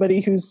see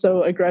somebody who's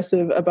so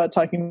aggressive about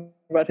talking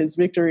about his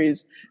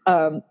victories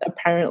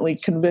apparently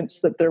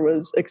convinced that there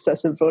was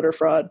excessive voter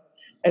fraud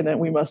and that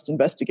we must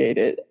investigate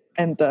it.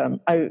 And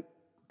I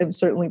am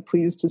certainly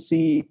pleased to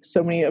see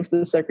so many of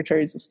the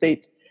secretaries of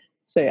state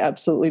say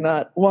absolutely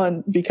not.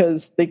 1,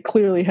 because they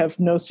clearly have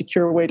no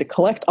secure way to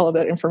collect all of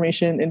that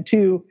information. And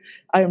 2,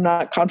 I am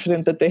not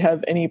confident that they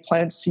have any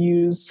plans to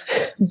use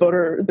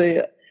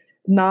the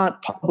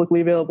not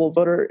publicly available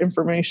voter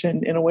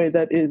information in a way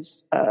that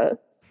is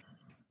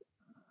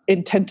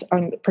intent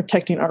on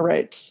protecting our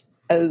rights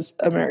as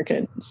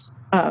Americans.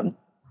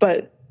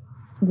 But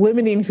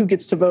limiting who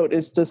gets to vote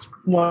is just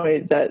one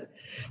way that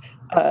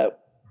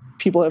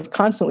people have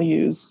constantly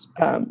used,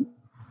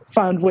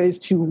 found ways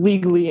to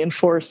legally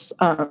enforce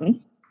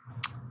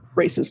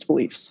racist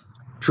beliefs.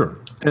 Sure,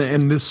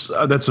 and this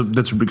that's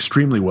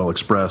extremely well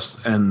expressed,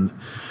 and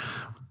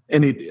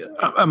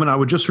I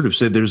would just sort of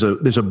say there's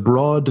a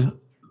broad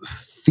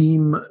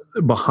theme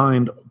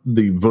behind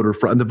the voter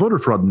fraud. And the voter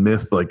fraud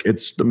myth,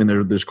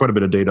 there's quite a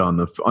bit of data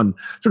on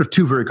sort of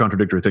 2 very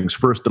contradictory things.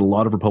 First, that a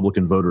lot of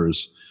Republican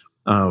voters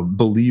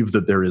believe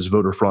that there is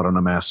voter fraud on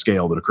a mass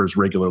scale that occurs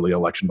regularly,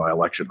 election by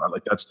election.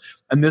 Right?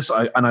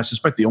 I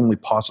suspect the only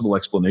possible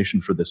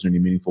explanation for this in any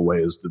meaningful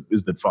way is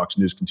that Fox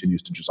News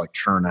continues to just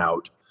churn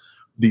out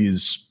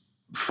these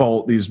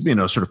these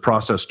sort of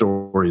process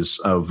stories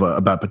of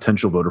about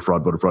potential voter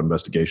fraud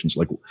investigations.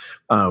 Like,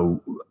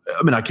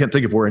 I can't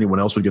think of where anyone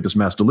else would get this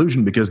mass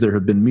delusion, because there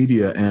have been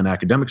media and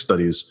academic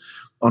studies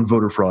on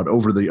voter fraud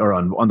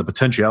on the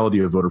potentiality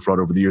of voter fraud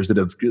over the years that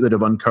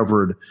have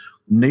uncovered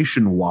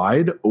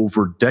nationwide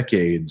over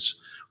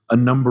decades a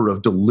number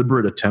of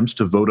deliberate attempts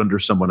to vote under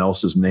someone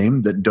else's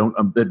name that don't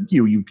that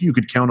you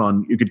could count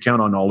on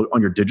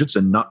your digits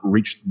and not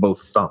reach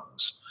both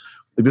thumbs.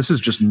 Like, this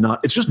is just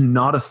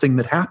not a thing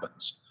that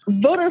happens.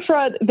 Voter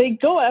fraud, they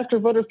go after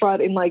voter fraud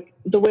in like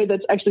the way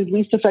that's actually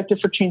least effective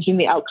for changing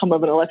the outcome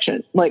of an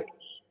election. Like,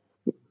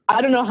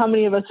 I don't know how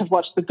many of us have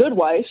watched The Good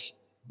Wife,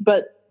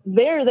 but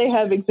there they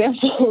have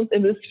examples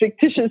in this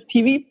fictitious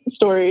TV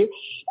story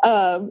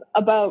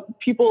about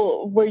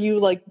people where you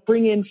like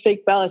bring in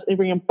fake ballots and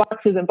bring in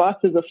boxes and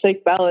boxes of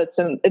fake ballots.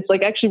 And it's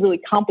like actually really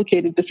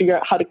complicated to figure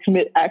out how to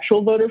commit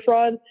actual voter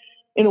fraud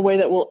in a way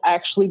that will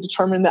actually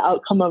determine the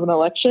outcome of an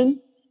election.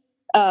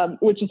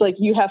 Which is like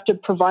you have to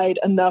provide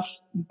enough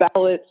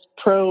ballots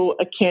pro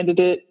a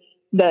candidate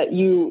that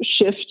you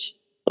shift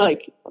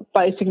like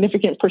by a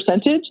significant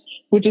percentage,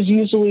 which is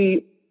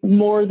usually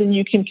more than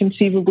you can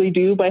conceivably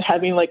do by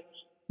having like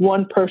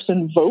one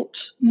person vote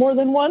more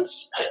than once.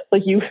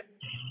 Like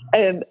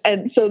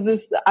and so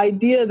this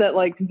idea that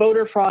like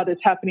voter fraud is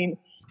happening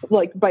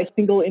like by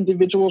single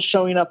individuals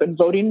showing up and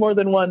voting more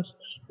than once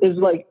is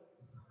like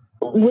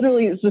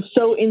literally is just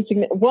so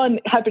insignificant. One,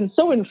 happens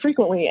so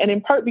infrequently, and in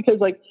part because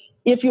like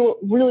if you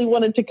really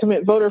wanted to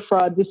commit voter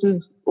fraud, this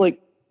is like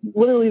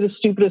literally the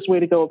stupidest way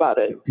to go about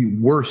it. The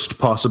worst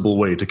possible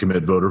way to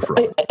commit voter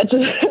fraud.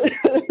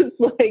 It's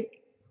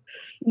like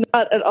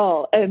not at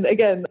all. And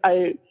again,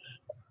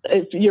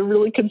 if you're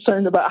really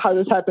concerned about how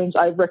this happens,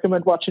 I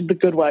recommend watching The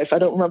Good Wife. I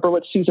don't remember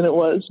what season it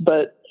was,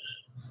 but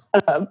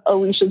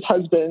Alicia's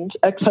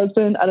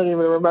ex-husband, I don't even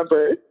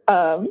remember,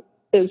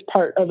 is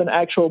part of an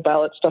actual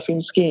ballot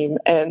stuffing scheme,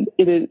 and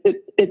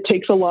it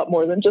takes a lot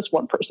more than just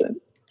one person.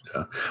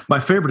 Yeah. My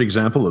favorite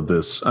example of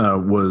this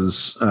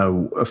was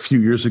a few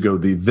years ago.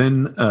 The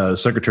then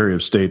Secretary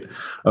of State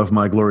of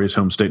my glorious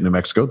home state, New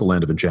Mexico, the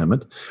land of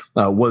enchantment,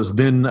 was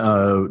then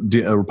a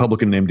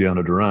Republican named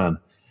Diana Duran.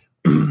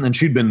 And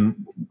she'd been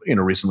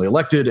recently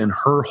elected, and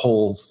her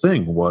whole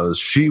thing was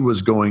she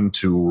was going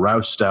to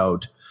roust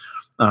out,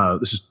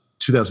 this is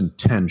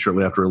 2010,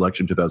 shortly after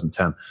election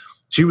 2010,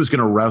 she was going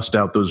to roust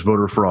out those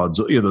voter frauds,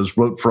 those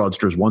vote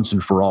fraudsters once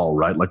and for all,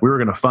 right? Like, we were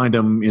going to find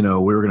them, we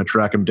were going to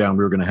track them down,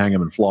 we were going to hang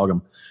them and flog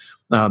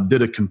them.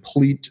 Did a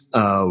complete,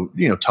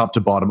 top to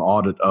bottom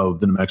audit of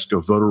the New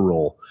Mexico voter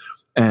roll,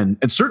 and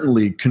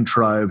certainly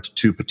contrived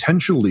to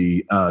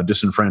potentially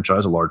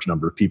disenfranchise a large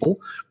number of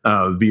people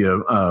via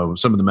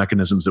some of the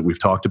mechanisms that we've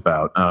talked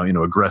about,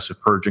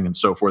 aggressive purging and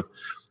so forth.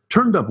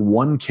 Turned up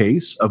one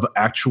case of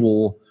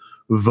actual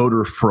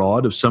voter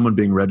fraud, of someone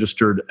being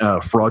registered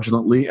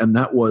fraudulently, and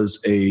that was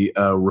a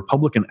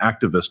Republican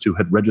activist who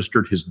had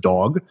registered his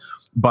dog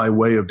by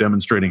way of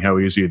demonstrating how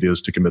easy it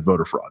is to commit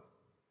voter fraud.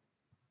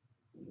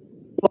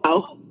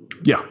 Wow.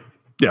 Yeah.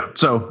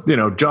 So,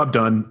 job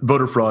done,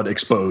 voter fraud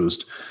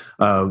exposed.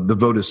 The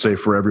vote is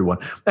safe for everyone.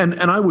 And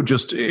I would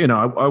just,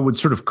 I would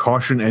sort of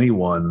caution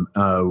anyone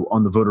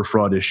on the voter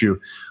fraud issue,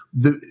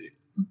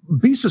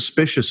 be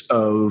suspicious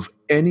of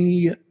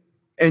any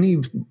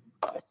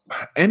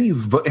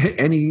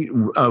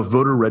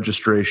voter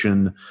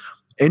registration,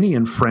 any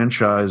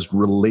enfranchised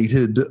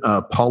related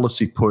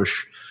policy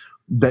push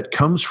that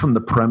comes from the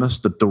premise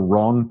that the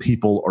wrong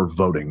people are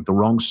voting, the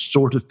wrong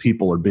sort of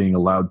people are being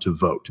allowed to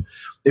vote.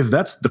 If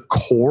that's the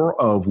core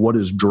of what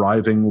is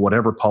driving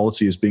whatever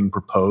policy is being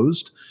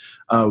proposed,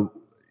 the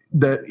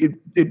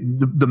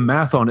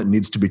math on it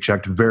needs to be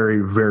checked very,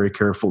 very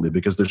carefully,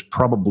 because there's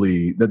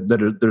probably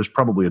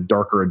a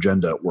darker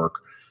agenda at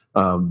work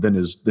than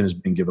is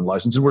being given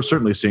license. And we're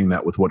certainly seeing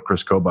that with what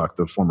Chris Kobach,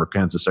 the former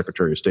Kansas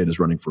Secretary of State, is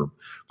running for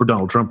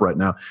Donald Trump right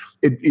now.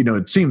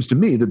 It seems to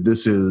me that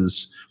this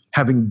is,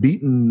 having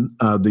beaten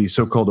the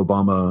so-called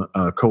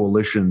Obama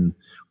coalition,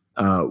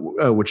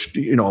 which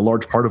a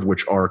large part of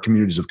which are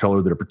communities of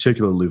color that are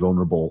particularly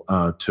vulnerable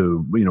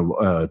to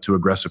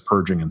aggressive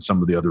purging and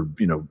some of the other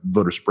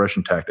voter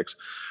suppression tactics.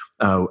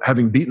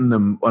 Having beaten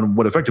them on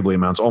what effectively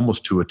amounts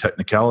almost to a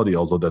technicality,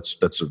 although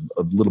that's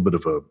a little bit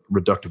of a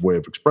reductive way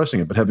of expressing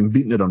it, but having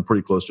beaten it on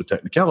pretty close to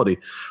technicality,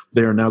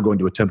 they are now going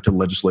to attempt to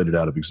legislate it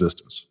out of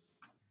existence.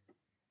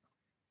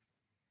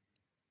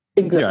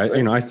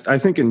 Exactly. Yeah, I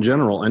think in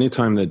general,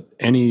 anytime that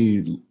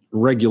any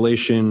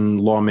regulation,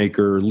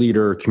 lawmaker,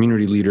 leader,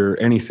 community leader,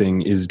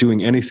 anything is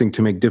doing anything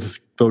to make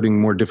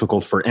voting more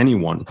difficult for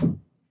anyone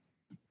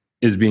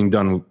is being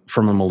done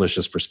from a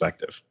malicious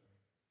perspective.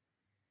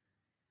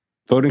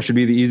 Voting should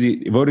be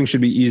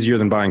easier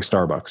than buying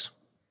Starbucks.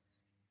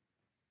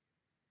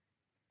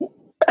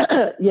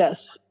 Yes,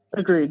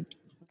 agreed.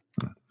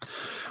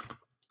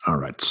 All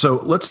right. So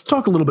let's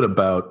talk a little bit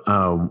about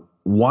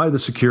why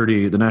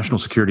the national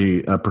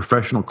security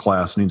professional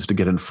class needs to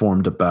get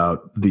informed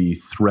about the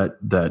threat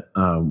that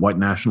white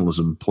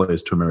nationalism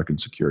plays to American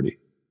security.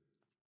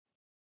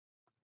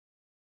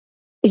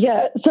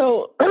 Yeah.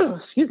 So,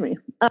 excuse me.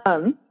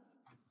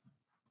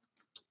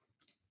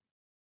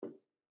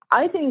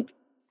 I think,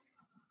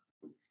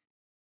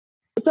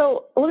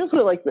 so let me put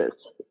it like this.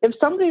 If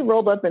somebody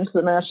rolled up into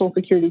the national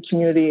security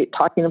community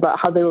talking about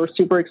how they were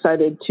super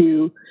excited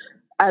to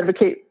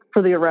advocate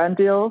for the Iran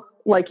deal,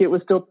 like it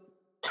was still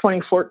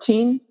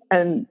 2014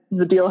 and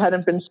the deal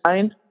hadn't been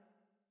signed,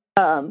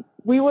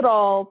 we would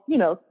all,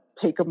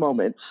 take a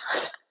moment.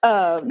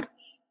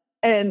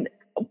 And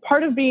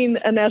part of being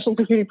a national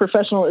security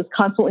professional is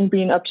constantly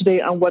being up to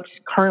date on what's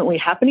currently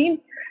happening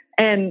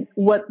and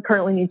what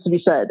currently needs to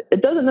be said.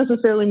 It doesn't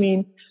necessarily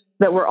mean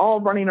that we're all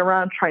running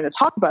around trying to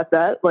talk about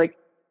that. Like,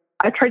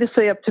 I try to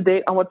stay up to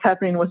date on what's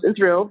happening with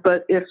Israel,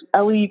 but if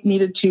Ellie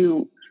needed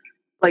to,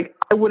 I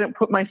wouldn't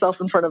put myself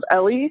in front of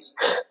Ellie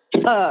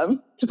to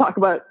talk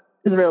about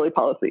Israeli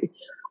policy.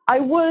 I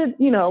would,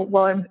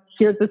 while I'm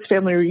here at this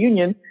family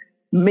reunion,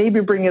 maybe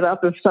bring it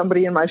up if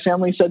somebody in my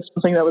family said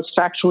something that was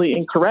factually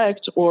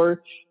incorrect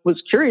or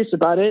was curious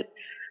about it.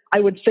 I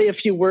would say a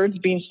few words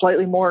being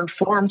slightly more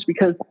informed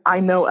because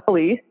I know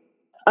Ellie.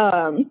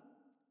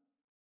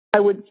 I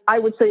would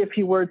say a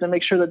few words and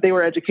make sure that they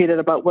were educated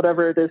about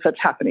whatever it is that's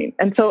happening.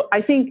 And so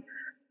I think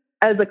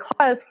as a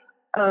class,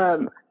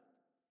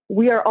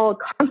 we are all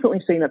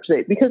constantly staying up to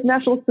date because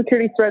national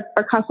security threats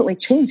are constantly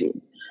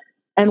changing.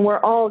 And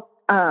we're all,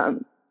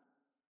 sometimes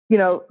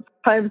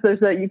there's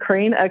that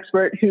Ukraine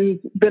expert who's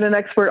been an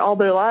expert all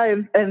their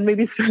lives and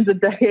maybe spends a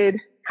decade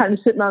kind of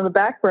sitting on the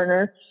back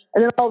burner.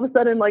 And then all of a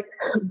sudden,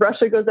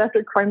 Russia goes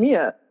after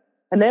Crimea.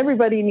 And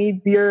everybody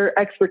needs your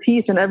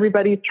expertise and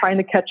everybody's trying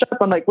to catch up.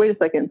 I'm like, wait a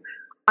second.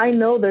 I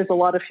know there's a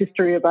lot of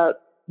history about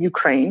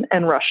Ukraine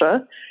and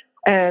Russia,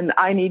 and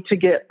I need to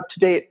get up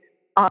to date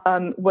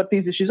on what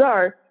these issues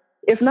are.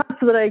 If not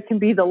so that I can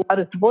be the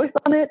loudest voice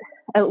on it,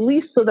 at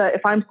least so that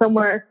if I'm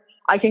somewhere,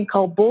 I can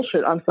call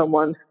bullshit on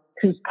someone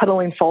who's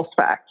peddling false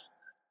facts.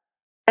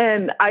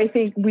 And I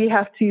think we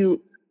have to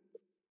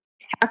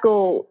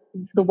tackle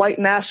the white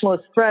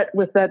nationalist threat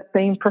with that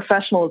same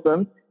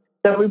professionalism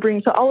that we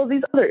bring to all of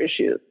these other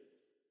issues.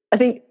 I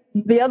think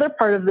the other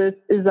part of this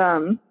is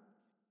the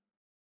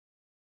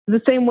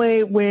same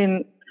way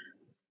when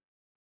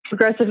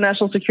progressive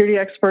national security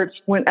experts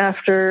went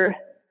after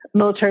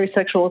military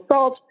sexual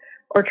assault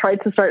or tried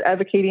to start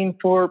advocating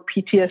for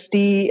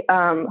PTSD,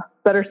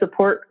 better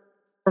support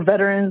for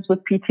veterans with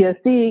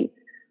PTSD.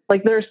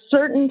 There are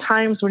certain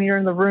times when you're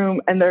in the room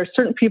and there are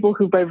certain people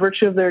who, by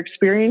virtue of their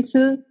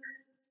experiences,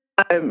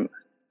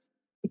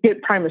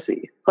 get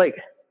primacy.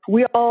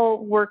 We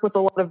all work with a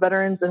lot of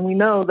veterans, and we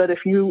know that if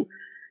you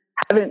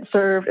haven't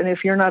served and if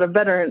you're not a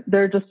veteran,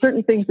 there are just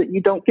certain things that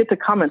you don't get to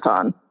comment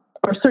on,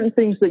 or certain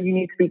things that you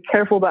need to be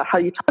careful about how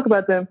you talk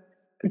about them,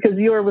 because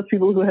you are with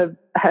people who have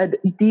had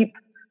deep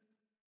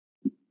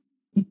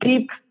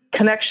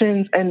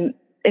connections and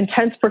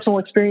intense personal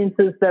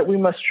experiences that we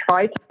must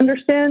try to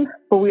understand,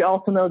 but we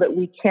also know that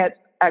we can't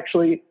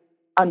actually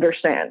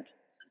understand.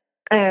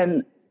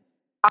 And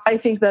I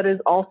think that is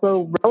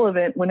also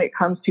relevant when it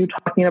comes to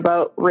talking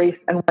about race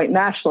and white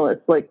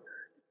nationalists.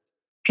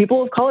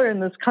 People of color in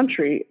this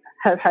country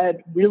have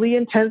had really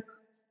intense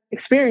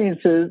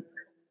experiences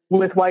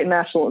with white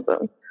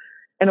nationalism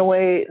in a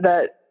way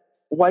that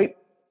white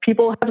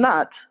people have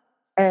not.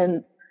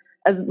 And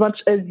as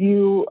much as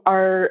you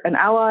are an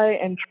ally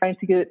and trying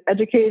to get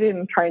educated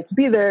and trying to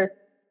be there,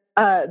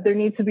 there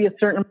needs to be a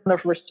certain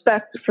amount of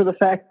respect for the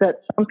fact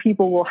that some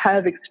people will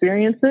have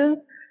experiences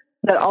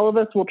that all of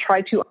us will try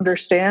to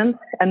understand,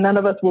 and none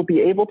of us will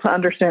be able to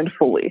understand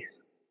fully.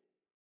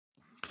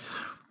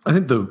 I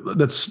think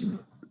that's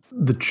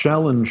the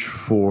challenge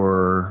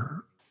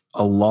for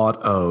a lot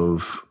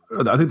of.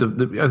 I think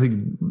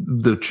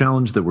the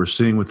challenge that we're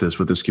seeing with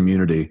this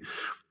community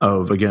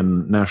of,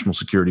 again, national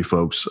security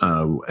folks,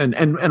 and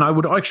I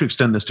would actually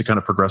extend this to kind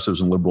of progressives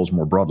and liberals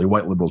more broadly,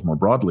 white liberals more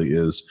broadly,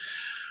 is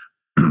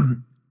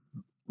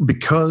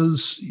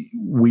because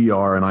we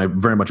are, and I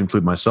very much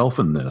include myself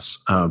in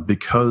this,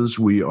 because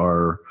we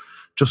are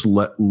just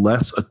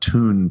less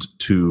attuned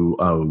to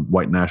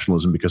white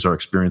nationalism because our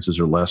experiences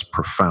are less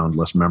profound,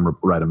 less memorable.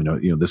 Right? I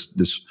mean,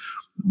 this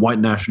white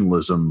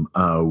nationalism.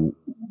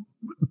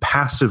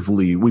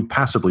 We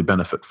passively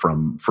benefit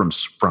from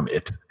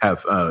it.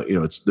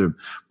 It's the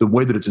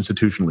way that it's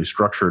institutionally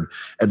structured.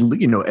 At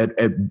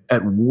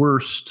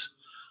worst,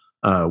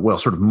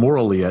 sort of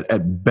morally,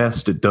 at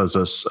best, it does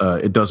us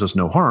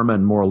no harm,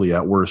 and morally,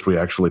 at worst, we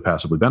actually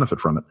passively benefit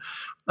from it.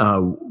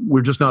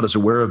 We're just not as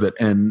aware of it,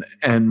 and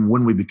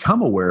when we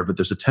become aware of it,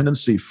 there's a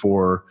tendency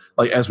for,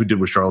 as we did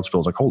with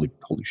Charlottesville, it's holy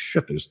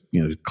shit, there's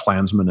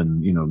Klansmen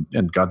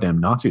and goddamn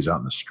Nazis out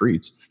in the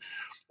streets.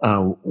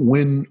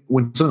 When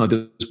something like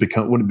this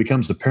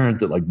becomes apparent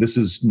that this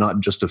is not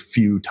just a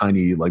few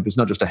tiny, this is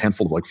not just a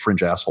handful of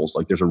fringe assholes,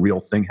 there's a real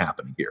thing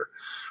happening here.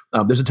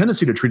 There's a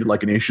tendency to treat it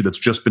like an issue that's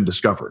just been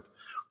discovered,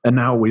 and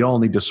now we all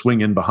need to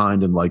swing in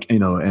behind and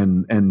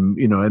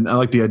and I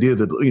like the idea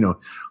that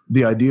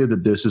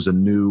this is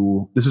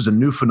a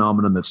new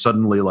phenomenon that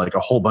suddenly a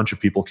whole bunch of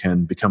people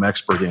can become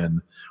expert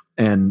in,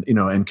 and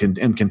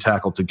can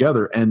tackle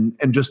together, and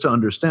just to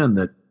understand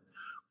that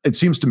it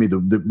seems to me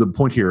the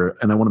point here,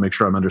 and I want to make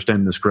sure I'm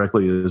understanding this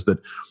correctly, is that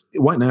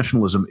white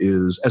nationalism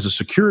is, as a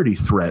security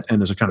threat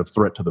and as a kind of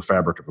threat to the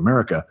fabric of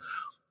America,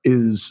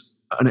 is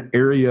an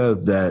area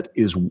that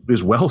is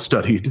well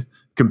studied.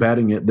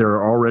 Combating it, there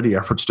are already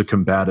efforts to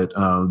combat it.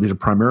 These are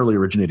primarily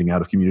originating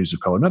out of communities of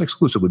color, not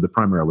exclusively, but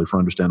primarily for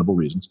understandable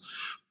reasons.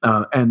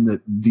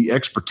 And the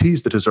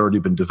expertise that has already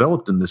been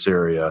developed in this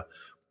area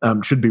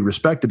should be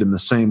respected in the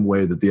same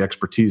way that the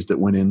expertise that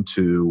went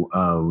into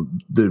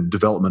the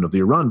development of the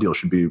Iran deal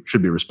should be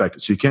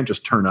respected. So you can't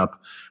just turn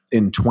up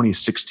in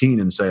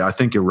 2016 and say,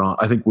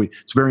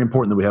 it's very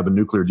important that we have a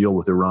nuclear deal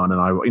with Iran,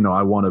 and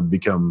I want to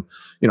become,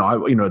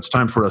 it's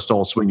time for us to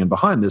all swing in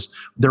behind this.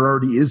 There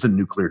already is a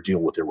nuclear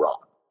deal with Iran.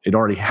 It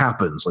already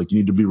happens. Like, you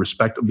need to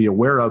be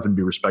aware of and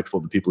be respectful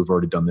of the people who've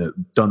already done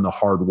the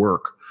hard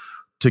work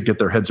to get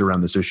their heads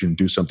around this issue and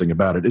do something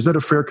about it. Is that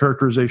a fair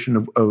characterization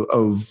of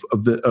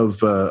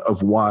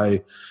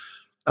why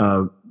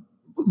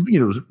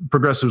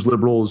progressives,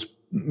 liberals,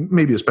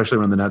 maybe especially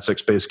around the NatSec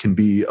space, can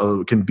be a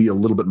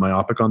little bit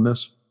myopic on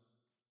this?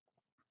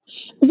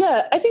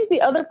 Yeah, I think the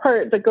other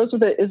part that goes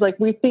with it is, like,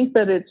 we think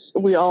that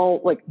we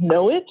all like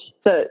know it,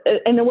 that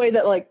in a way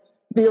that, like,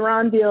 the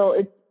Iran deal,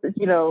 it's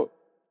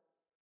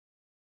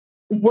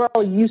we're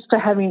all used to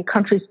having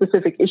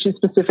country-specific,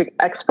 issue-specific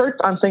experts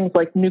on things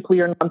like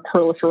nuclear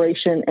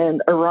non-proliferation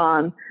and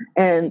Iran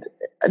and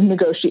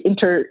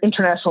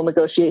international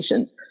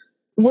negotiations.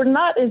 We're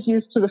not as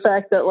used to the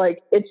fact that,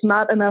 like, it's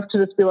not enough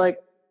to just be like,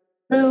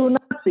 boo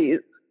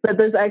Nazis, that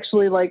there's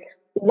actually, like,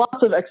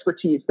 lots of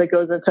expertise that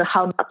goes into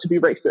how not to be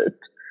racist.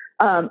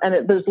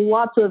 There's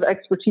lots of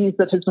expertise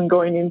that has been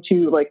going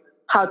into, like,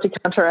 how to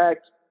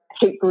counteract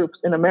hate groups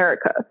in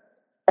America.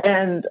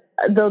 And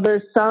though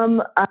there's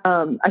some,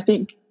 I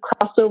think,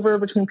 crossover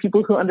between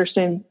people who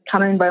understand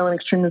countering violent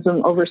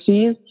extremism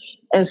overseas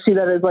and see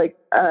that as, like,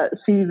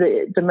 see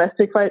the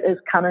domestic fight as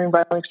countering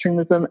violent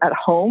extremism at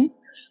home.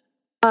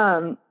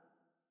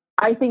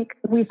 I think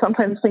we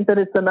sometimes think that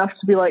it's enough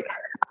to be like,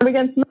 I'm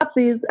against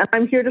Nazis and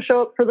I'm here to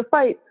show up for the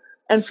fight,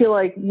 and feel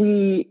like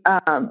we,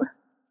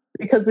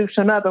 because we've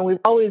shown up and we've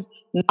always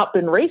not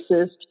been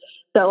racist,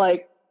 that,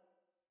 like,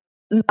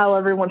 now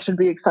everyone should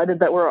be excited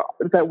that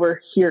we're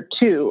here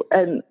too.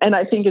 And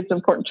I think it's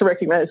important to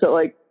recognize that,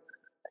 like,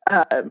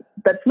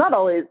 that's not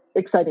always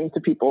exciting to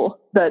people,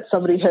 that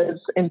somebody has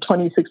in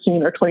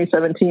 2016 or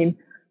 2017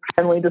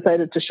 finally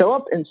decided to show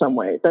up in some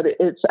way, that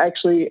it's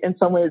actually in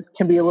some ways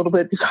can be a little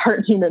bit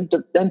disheartening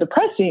and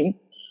depressing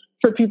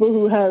for people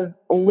who have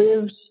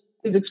lived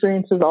these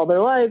experiences all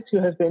their lives,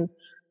 who have been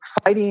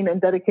fighting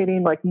and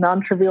dedicating, like,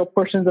 non-trivial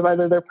portions of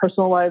either their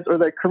personal lives or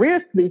their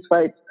careers to these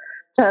fights,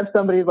 to have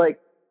somebody, like,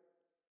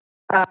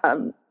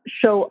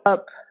 show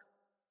up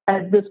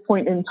at this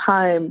point in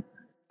time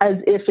as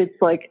if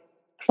it's like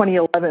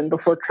 2011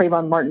 before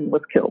Trayvon Martin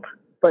was killed.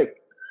 Like,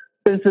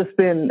 there's just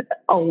been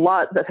a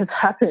lot that has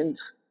happened,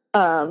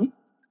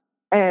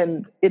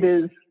 and it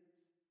is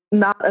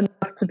not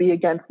enough to be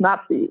against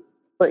Nazis.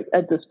 Like,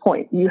 at this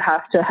point, you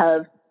have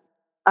to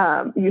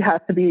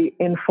be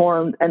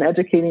informed and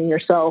educating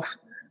yourself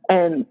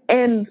and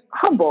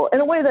humble in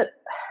a way that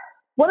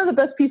one of the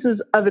best pieces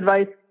of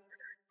advice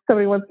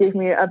somebody once gave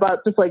me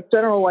about just, like,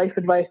 general life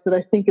advice that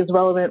I think is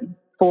relevant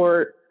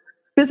for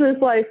business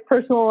life,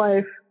 personal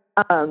life,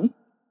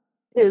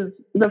 is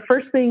the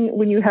first thing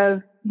when you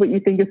have what you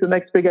think is the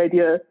next big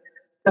idea,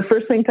 the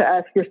first thing to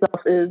ask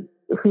yourself is,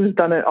 who's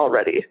done it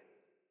already?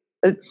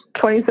 It's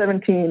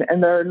 2017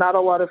 and there are not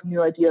a lot of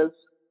new ideas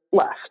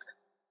left.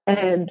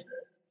 And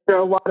there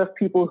are a lot of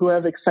people who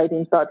have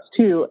exciting thoughts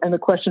too. And the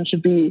question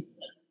should be,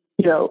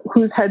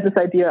 who's had this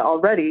idea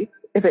already?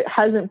 If it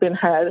hasn't been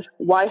had,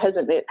 why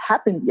hasn't it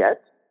happened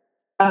yet?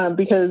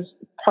 Because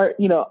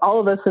all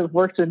of us have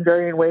worked in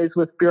varying ways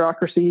with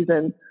bureaucracies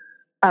and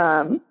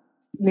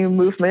new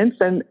movements,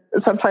 and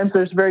sometimes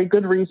there's very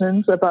good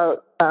reasons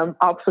about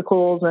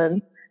obstacles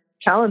and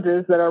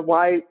challenges that are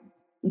why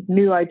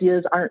new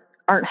ideas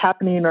aren't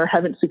happening or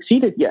haven't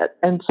succeeded yet.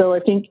 And so I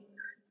think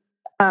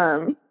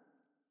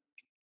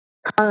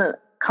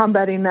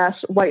combating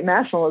white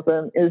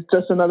nationalism is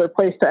just another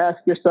place to ask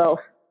yourself,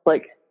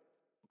 like,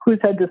 who's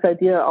had this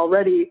idea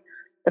already?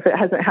 If it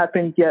hasn't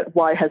happened yet,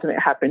 why hasn't it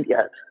happened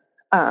yet?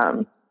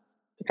 To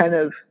kind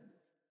of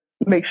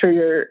make sure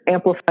you're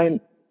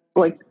amplifying,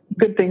 like,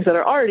 good things that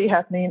are already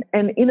happening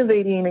and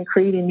innovating and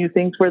creating new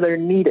things where they're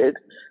needed,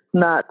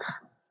 not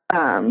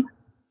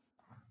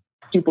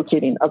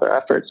duplicating other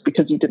efforts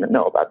because you didn't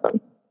know about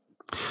them.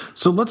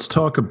 So let's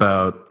talk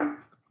about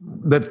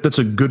that. That's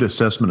a good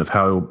assessment of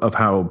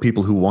how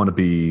people who want to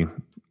be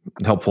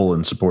helpful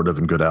and supportive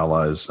and good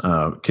allies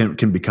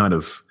can be kind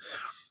of,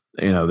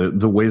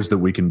 the ways that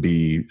we can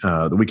be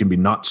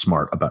not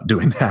smart about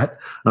doing that,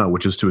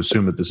 which is to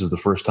assume that this is the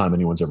first time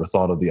anyone's ever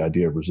thought of the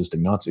idea of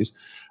resisting Nazis.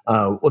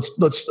 So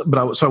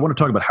I want to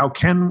talk about how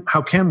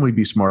can we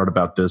be smart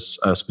about this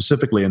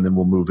specifically, and then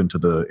we'll move into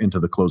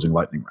the closing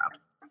lightning round.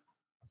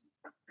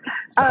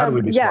 So how do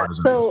we be smart as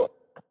so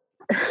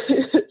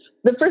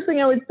the first thing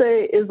I would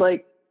say is,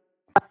 like,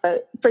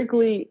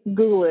 frankly,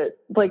 Google it,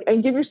 like,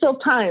 and give yourself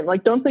time.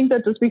 Like, don't think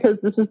that just because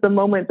this is the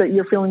moment that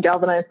you're feeling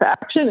galvanized to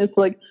action, it's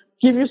like,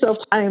 give yourself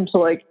time to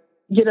like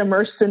get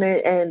immersed in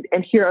it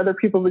and hear other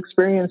people's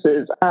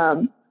experiences,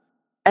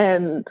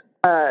 and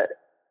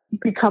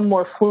become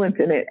more fluent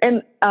in it.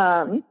 And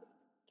to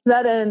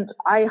that end,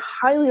 I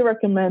highly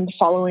recommend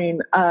following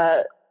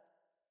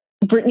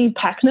Brittany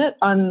Packnett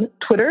on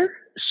Twitter.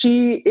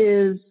 She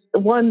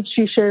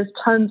shares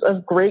tons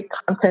of great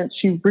content.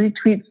 She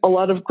retweets a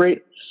lot of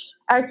great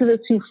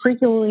activists who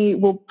frequently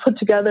will put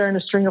together in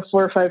a string of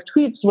 4 or 5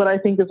 tweets what I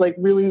think is like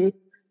really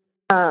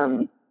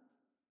some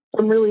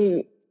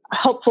really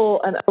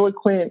helpful and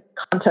eloquent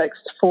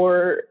context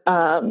for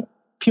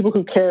people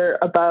who care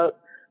about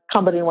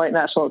combating white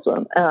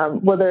nationalism.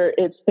 Whether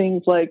it's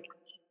things like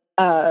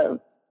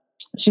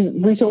she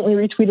recently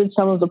retweeted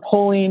some of the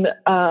polling.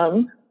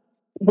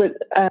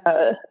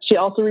 She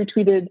also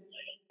retweeted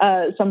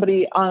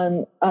somebody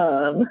on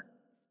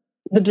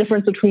the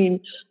difference between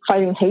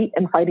fighting hate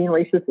and fighting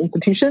racist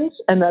institutions,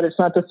 and that it's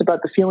not just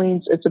about the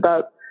feelings, it's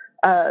about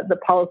the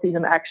policies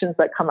and actions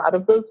that come out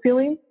of those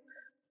feelings.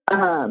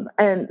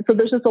 And so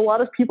there's just a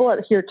lot of people out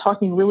here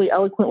talking really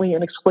eloquently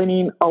and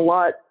explaining a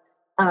lot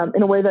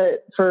in a way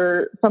that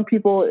for some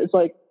people is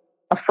like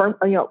for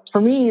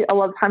me, a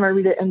lot of time I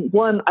read it and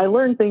one, I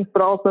learn things,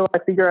 but also I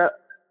figure out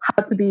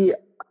how to be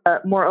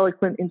more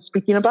eloquent in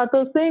speaking about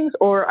those things,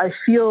 or I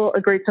feel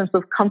a great sense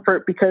of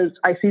comfort because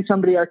I see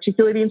somebody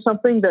articulating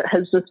something that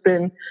has just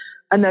been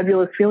a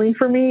nebulous feeling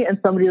for me, and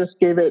somebody just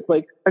gave it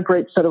like a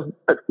great set of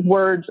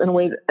words and a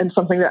way and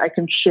something that I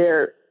can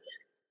share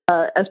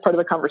as part of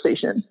the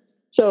conversation.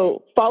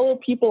 So follow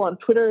people on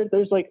Twitter.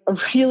 There's like a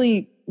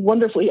really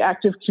wonderfully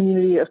active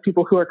community of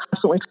people who are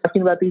constantly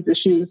talking about these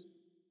issues.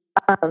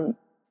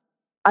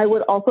 I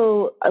would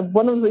also,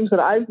 one of the things that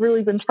I've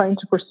really been trying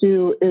to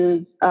pursue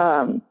is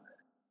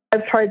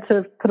I've tried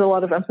to put a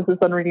lot of emphasis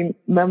on reading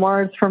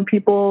memoirs from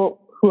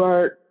people who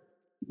are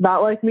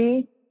not like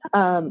me.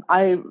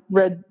 I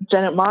read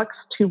Janet Mock's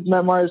 2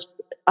 memoirs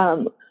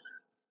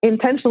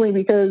intentionally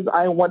because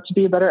I want to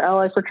be a better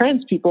ally for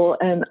trans people,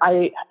 and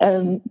I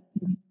am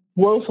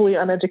woefully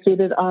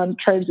uneducated on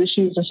trans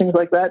issues and things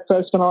like that. So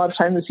I spent a lot of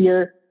time this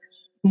year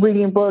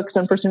reading books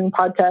and pursuing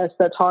podcasts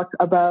that talk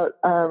about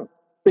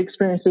the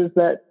experiences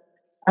that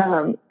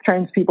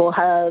trans people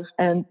have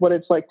and what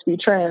it's like to be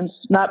trans,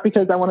 not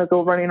because I want to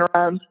go running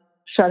around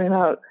shouting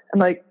out and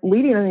like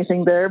leading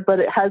anything there, but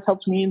it has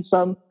helped me in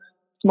some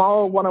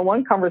small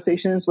one-on-one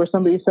conversations where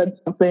somebody said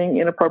something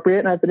inappropriate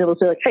and I've been able to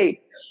say like,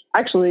 hey,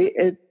 actually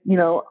it's,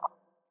 blah,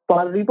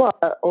 blah, blah,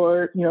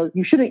 or,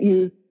 you shouldn't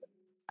use,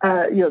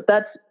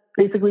 that's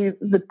basically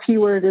the T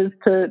word is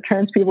to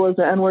trans people as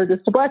the N word is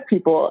to Black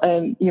people.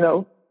 And,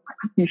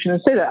 you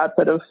shouldn't say that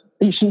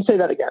you shouldn't say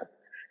that again.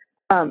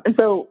 And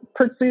so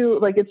pursue,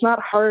 like, it's not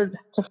hard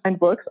to find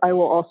books. I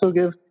will also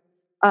give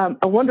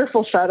a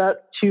wonderful shout out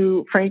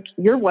to Frank,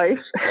 your wife,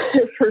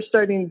 for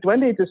starting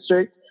Duende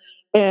District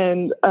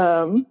and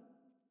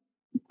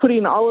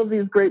putting all of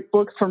these great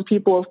books from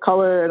people of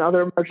color and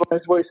other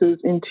marginalized voices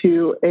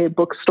into a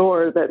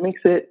bookstore that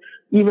makes it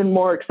even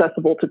more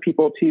accessible to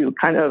people to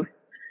kind of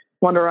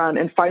wander around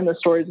and find the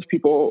stories of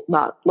people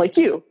not like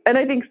you. And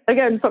I think,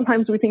 again,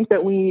 sometimes we think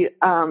that we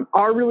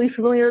are really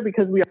familiar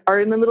because we are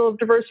in the middle of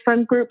diverse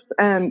friend groups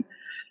and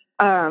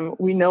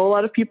we know a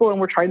lot of people and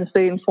we're trying to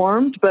stay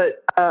informed.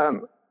 But,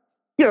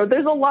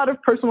 there's a lot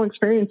of personal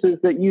experiences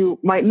that you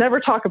might never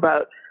talk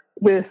about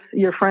with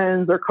your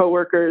friends or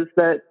coworkers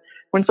that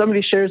when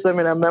somebody shares them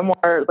in a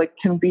memoir, like,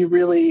 can be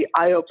really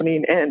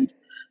eye-opening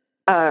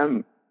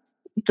and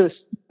just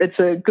it's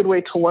a good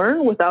way to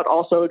learn without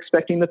also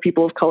expecting the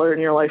people of color in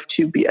your life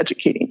to be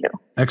educating you.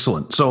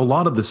 Excellent. So a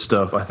lot of this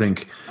stuff, I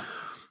think,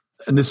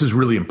 and this is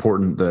really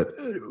important that,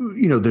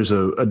 there's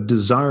a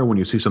desire when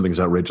you see something as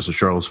outrageous as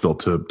Charlottesville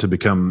to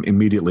become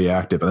immediately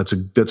active. And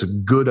that's a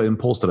good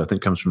impulse that I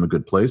think comes from a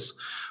good place.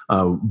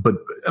 But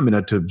I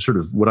mean, to sort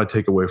of what I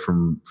take away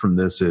from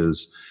this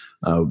is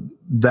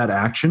that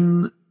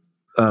action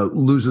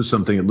loses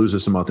something. It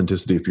loses some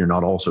authenticity if you're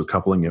not also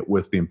coupling it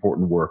with the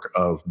important work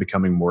of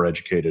becoming more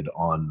educated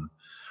on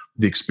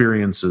the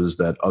experiences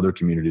that other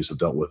communities have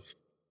dealt with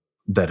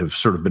that have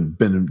sort of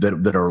been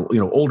that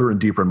are older and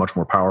deeper and much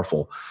more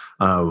powerful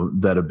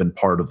that have been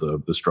part of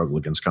the struggle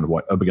against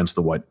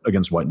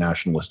against white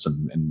nationalists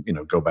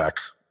and go back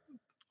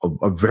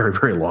a very,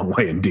 very long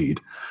way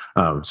indeed.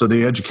 So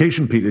the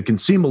education piece, it can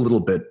seem a little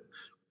bit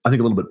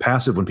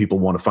passive when people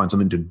want to find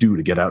something to do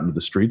to get out into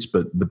the streets,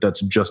 but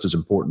that's just as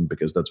important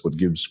because that's what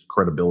gives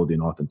credibility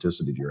and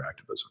authenticity to your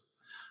activism.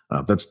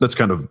 That's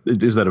kind of,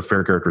 is that a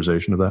fair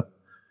characterization of that?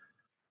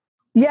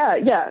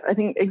 Yeah, I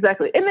think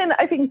exactly. And then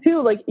I think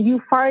too, like,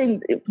 you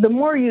find the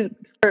more you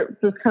start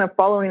just kind of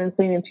following and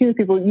staying in tune with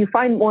people, you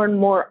find more and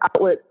more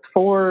outlets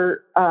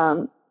for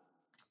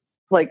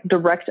like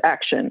direct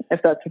action,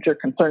 if that's what you're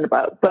concerned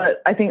about.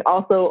 But I think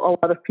also a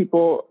lot of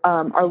people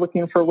are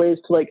looking for ways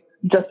to like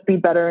just be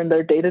better in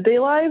their day-to-day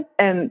lives.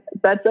 And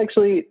that's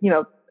actually,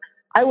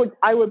 I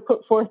would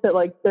put forth that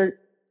like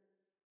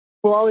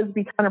will always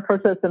be counter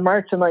protests in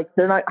March, and like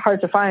they're not hard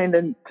to find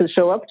and to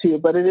show up to,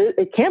 but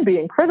it can be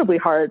incredibly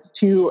hard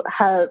to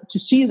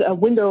seize a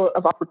window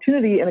of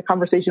opportunity in a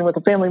conversation with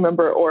a family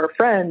member or a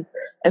friend,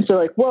 and so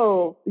like,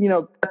 whoa,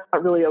 that's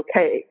not really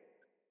okay,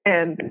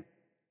 and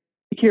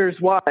here's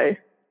why.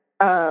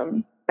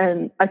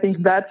 And I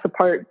think that's the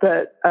part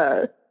that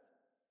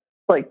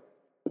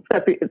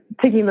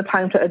taking the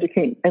time to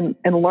educate and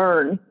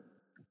learn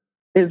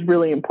is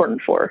really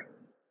important for.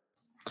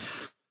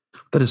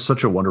 That is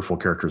such a wonderful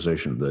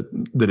characterization that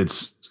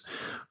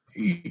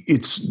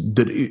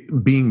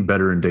being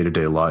better in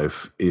day-to-day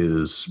life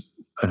is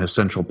an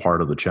essential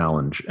part of the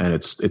challenge. And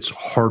it's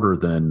harder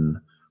than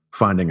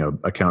finding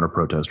a counter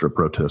protest or a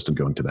protest and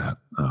going to that.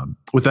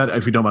 With that,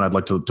 if you don't mind, I'd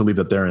like to leave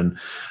that there and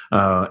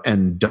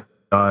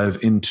dive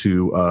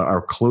into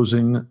our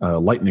closing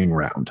lightning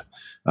round,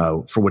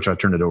 for which I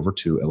turn it over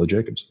to Ellie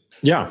Jacobs.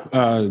 Yeah,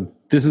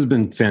 this has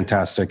been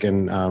fantastic.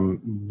 And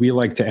we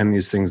like to end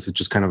these things with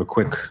just kind of a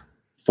quick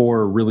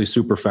 4 really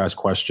super fast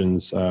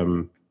questions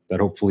that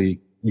hopefully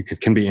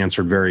can be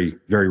answered very,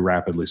 very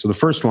rapidly. So the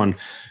first one,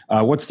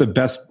 what's the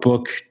best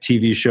book,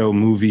 TV show,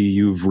 movie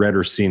you've read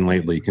or seen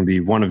lately? It can be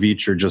one of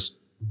each or just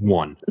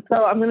one.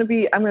 So I'm going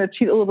to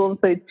cheat a little and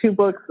say 2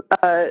 books.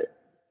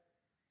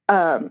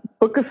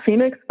 Book of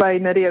Phoenix by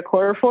Nnedi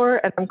Okorafor,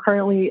 and I'm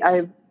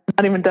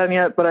not even done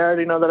yet, but I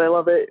already know that I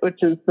love it,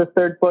 which is the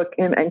 3rd book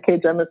in N.K.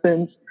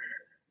 Jemisin's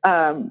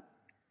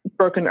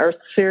Broken Earth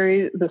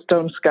series, The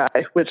Stone Sky,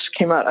 which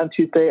came out on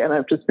Tuesday, and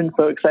I've just been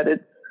so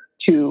excited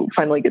to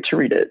finally get to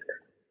read it.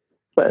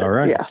 But all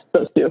right. Yeah,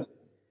 those 2.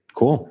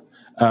 Cool.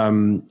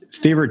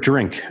 Favorite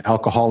drink,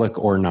 alcoholic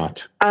or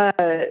not?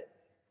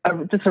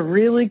 Just a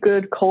really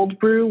good cold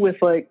brew with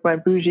like my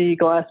bougie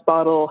glass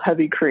bottle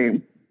heavy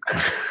cream.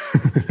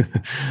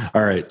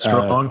 All right.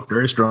 Strong,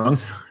 very strong.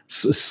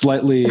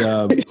 Slightly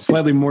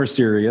more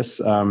serious.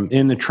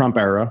 In the Trump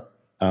era,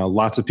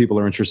 lots of people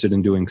are interested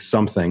in doing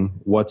something.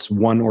 What's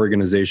one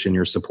organization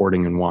you're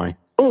supporting and why?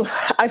 Oh,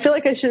 I feel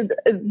like I should.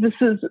 This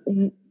is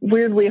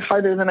weirdly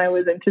harder than I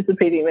was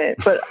anticipating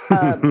it, but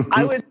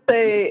I would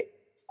say,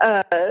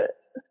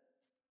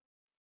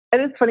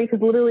 and it's funny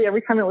because literally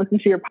every time I listen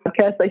to your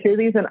podcast, I hear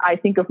these and I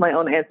think of my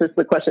own answers to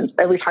the questions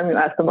every time you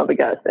ask them of a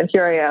guest. And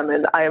here I am,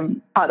 and I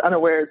am caught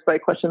unawares by a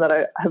question that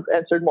I have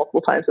answered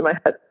multiple times in my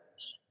head.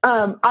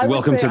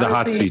 Welcome to the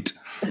hot seat.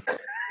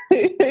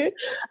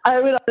 I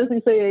would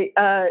honestly say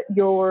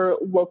your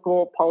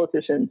local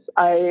politicians.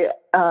 I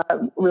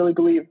really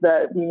believe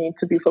that we need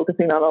to be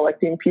focusing on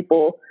electing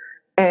people,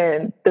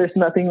 and there's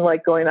nothing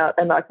like going out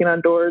and knocking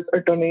on doors or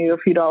donating a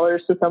few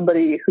dollars to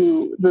somebody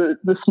who the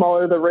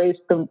smaller the race,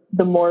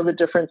 the more of a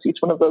difference each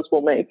one of those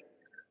will make.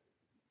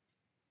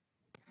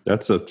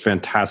 That's a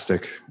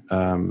fantastic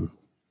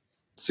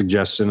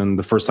suggestion, and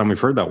the first time we've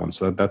heard that one,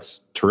 so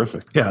that's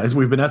terrific. Yeah,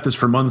 we've been at this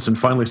for months, and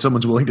finally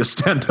someone's willing to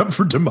stand up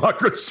for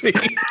democracy.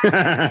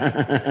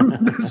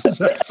 This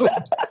is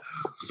excellent.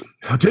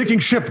 Taking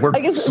ship,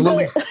 we're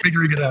slowly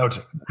figuring it out.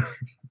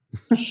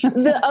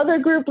 The other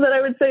group that I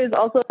would say is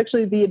also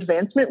actually the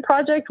Advancement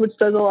Project, which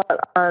does a lot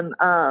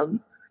on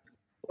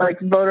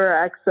like voter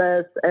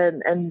access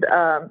and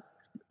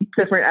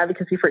different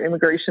advocacy for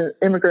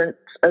immigrants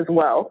as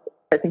well.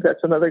 I think that's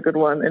another good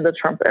one in the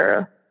Trump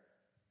era.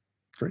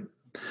 Great.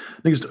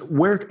 Next,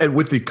 and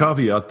with the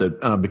caveat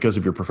that because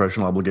of your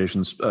professional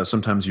obligations,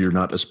 sometimes you're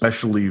not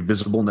especially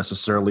visible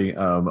necessarily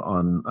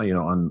on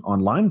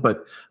online.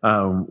 But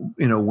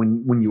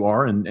when you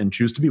are and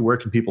choose to be, where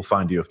can people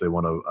find you if they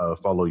want to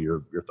follow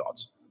your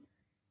thoughts?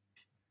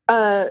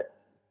 I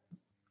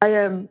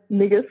am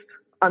Nigist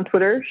on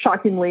Twitter.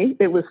 Shockingly,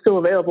 it was still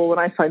available when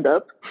I signed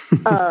up.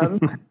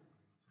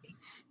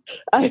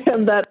 I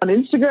am that on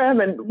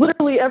Instagram and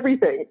literally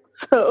everything.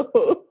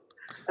 So.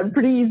 I'm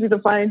pretty easy to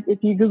find. If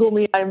you Google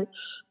me,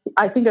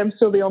 I think I'm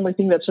still the only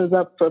thing that shows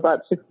up for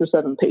about 6 or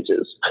 7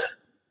 pages.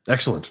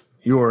 Excellent.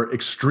 You are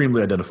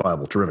extremely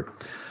identifiable. Terrific.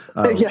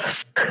 Yes.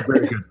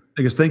 Very good.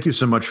 I guess thank you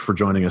so much for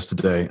joining us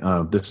today.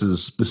 This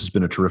has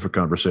been a terrific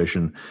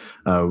conversation.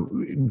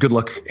 Good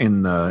luck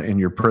in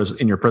your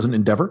present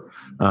endeavor,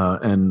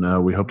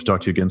 and we hope to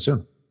talk to you again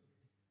soon.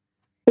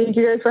 Thank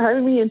you guys for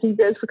having me, and thank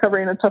you guys for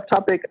covering a tough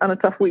topic on a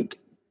tough week.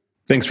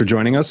 Thanks for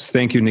joining us.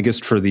 Thank you,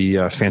 Nigist, for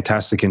the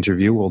fantastic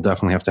interview. We'll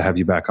definitely have to have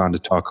you back on to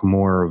talk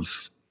more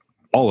of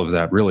all of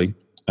that, really.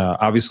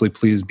 Obviously,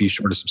 please be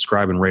sure to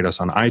subscribe and rate us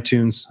on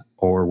iTunes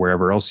or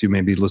wherever else you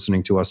may be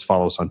listening to us.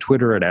 Follow us on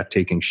Twitter at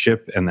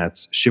 @TakingShip, and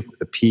that's ship with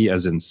a P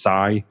as in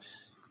Psy.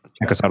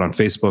 Check us out on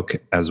Facebook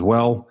as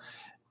well.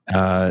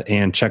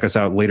 And check us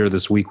out later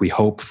this week, we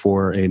hope,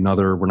 for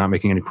another, we're not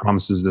making any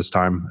promises this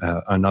time,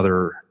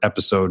 another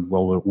episode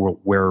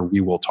where we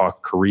will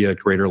talk Korea at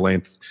greater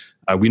length.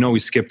 We know we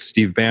skipped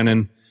Steve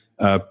Bannon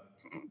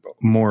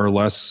more or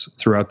less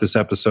throughout this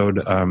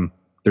episode.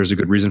 There's a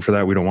good reason for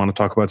that. We don't want to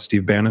talk about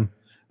Steve Bannon.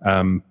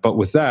 But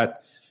with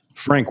that,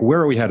 Frank,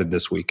 where are we headed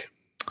this week?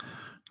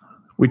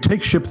 We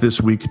take ship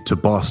this week to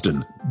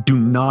Boston. Do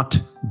not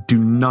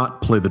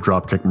play the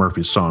Dropkick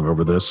Murphys song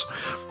over this.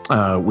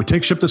 We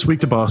take ship this week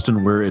to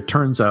Boston, where it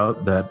turns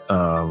out that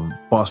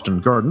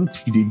Boston Garden,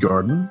 TD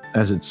Garden,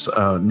 as it's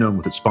known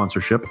with its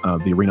sponsorship,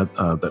 the arena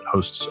that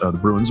hosts the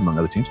Bruins, among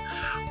other teams,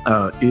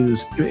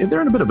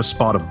 they're in a bit of a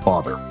spot of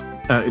bother.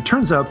 It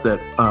turns out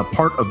that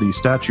part of the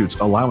statutes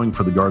allowing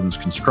for the Garden's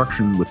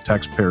construction with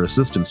taxpayer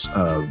assistance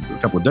a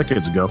couple of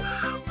decades ago,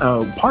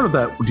 part of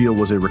that deal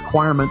was a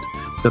requirement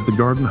that the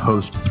Garden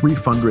host 3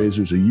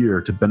 fundraisers a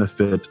year to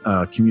benefit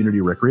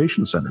community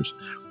recreation centers,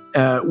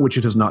 which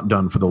it has not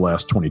done for the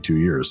last 22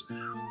 years.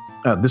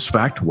 This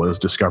fact was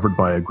discovered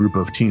by a group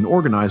of teen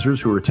organizers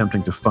who were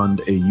attempting to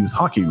fund a youth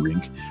hockey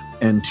rink,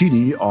 and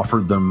TD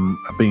offered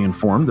them, being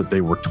informed that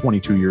they were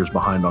 22 years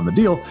behind on the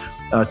deal,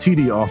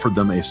 TD offered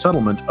them a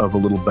settlement of a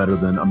little better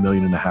than $1.5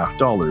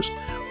 million,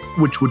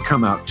 which would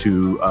come out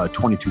to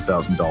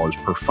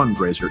 $22,000 per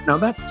fundraiser. Now,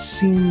 that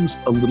seems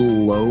a little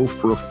low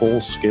for a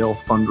full-scale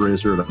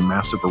fundraiser at a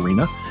massive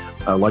arena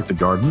like the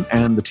Garden,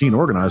 and the teen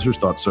organizers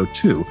thought so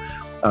too.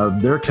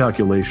 Their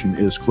calculation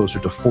is closer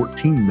to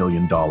 $14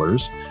 million,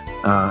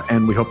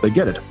 and we hope they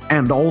get it.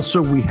 And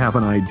also, we have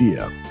an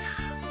idea.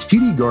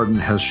 TD Garden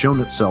has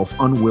shown itself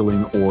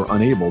unwilling or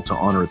unable to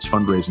honor its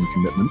fundraising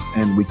commitment,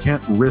 and we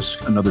can't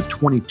risk another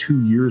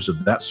 22 years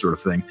of that sort of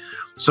thing.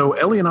 So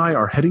Ellie and I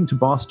are heading to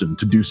Boston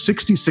to do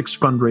 66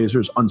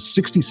 fundraisers on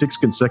 66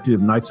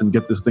 consecutive nights and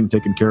get this thing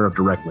taken care of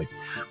directly.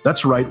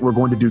 That's right, we're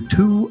going to do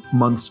 2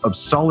 months of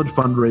solid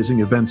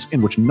fundraising events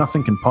in which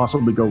nothing can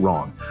possibly go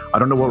wrong. I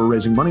don't know what we're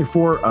raising money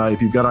for. If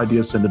you've got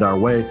ideas, send it our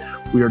way.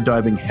 We are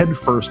diving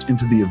headfirst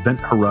into the event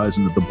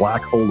horizon of the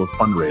black hole of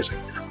fundraising.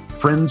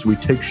 Friends, we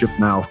take ship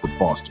now for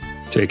Boston.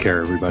 Take care,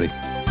 everybody.